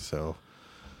teammate. So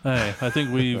Hey, I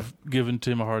think we've given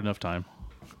Tim a hard enough time.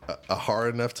 A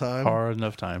hard enough time? Hard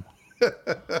enough time.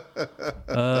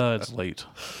 It's late.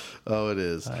 Oh, it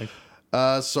is.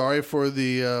 Sorry for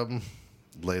the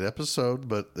late episode,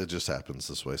 but it just happens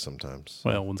this way sometimes.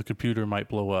 Well, when the computer might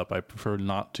blow up, I prefer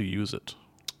not to use it.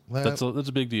 That's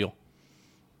a big deal.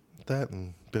 That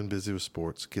and been busy with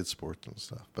sports, kids' sports and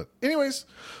stuff. But anyways,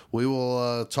 we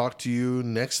will talk to you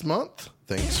next month.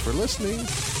 Thanks for listening.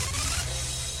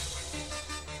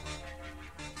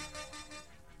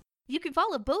 You can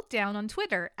follow Both Down on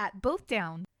Twitter at Both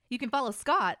Down. You can follow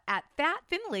Scott at Fat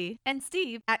Finley and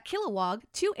Steve at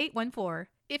Kilowog2814.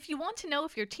 If you want to know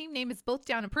if your team name is Both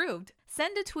Down approved,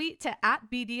 send a tweet to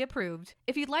 @BDapproved.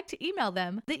 If you'd like to email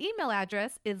them, the email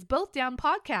address is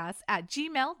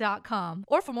bothdownpodcast@gmail.com.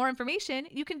 Or for more information,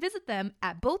 you can visit them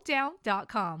at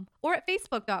bothdown.com or at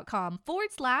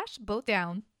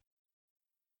facebook.com/bothdown.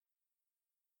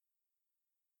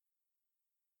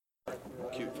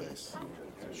 Cute face.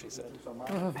 She said.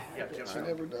 She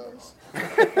never does.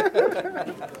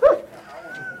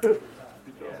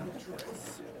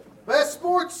 Best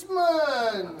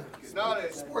sportsman. He's not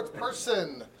a sports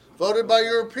person. Voted by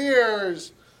your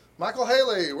peers. Michael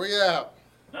Haley, where you at?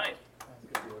 Nice.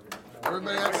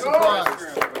 Everybody else surprised.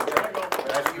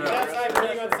 That's like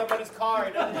peeing on somebody's car.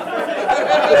 He doesn't deserve it.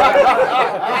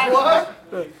 What?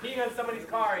 Peeing on somebody's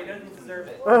car. He doesn't deserve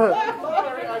it.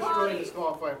 I should really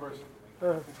disqualify a person.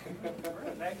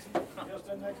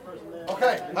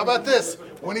 Okay, how about this?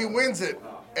 When he wins it,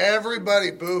 everybody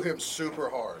boo him super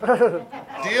hard.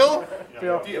 Deal?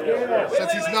 Deal.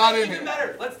 Since he's not in Even it.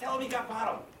 better. Let's tell him he got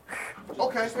bottom.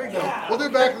 Okay, there you go. We'll do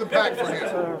back of the pack for him.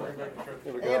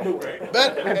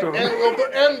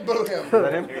 And boo him.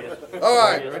 All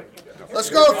right.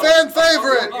 Let's go, fan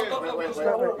favorite.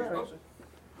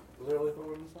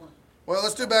 Well,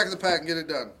 let's do back of the pack and get it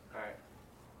done.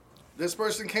 This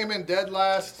person came in dead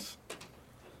last.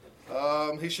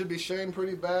 He should be shamed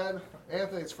pretty bad.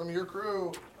 Anthony, it's from your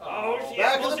crew. Oh, shit.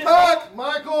 Back of the pack,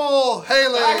 Michael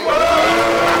Haley.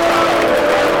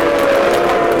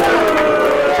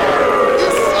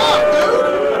 You suck,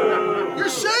 dude. You're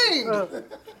shamed.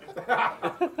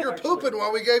 You're pooping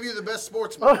while we gave you the best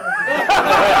sportsman.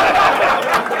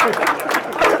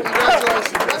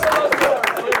 Congratulations.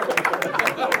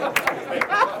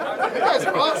 You guys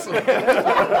are awesome.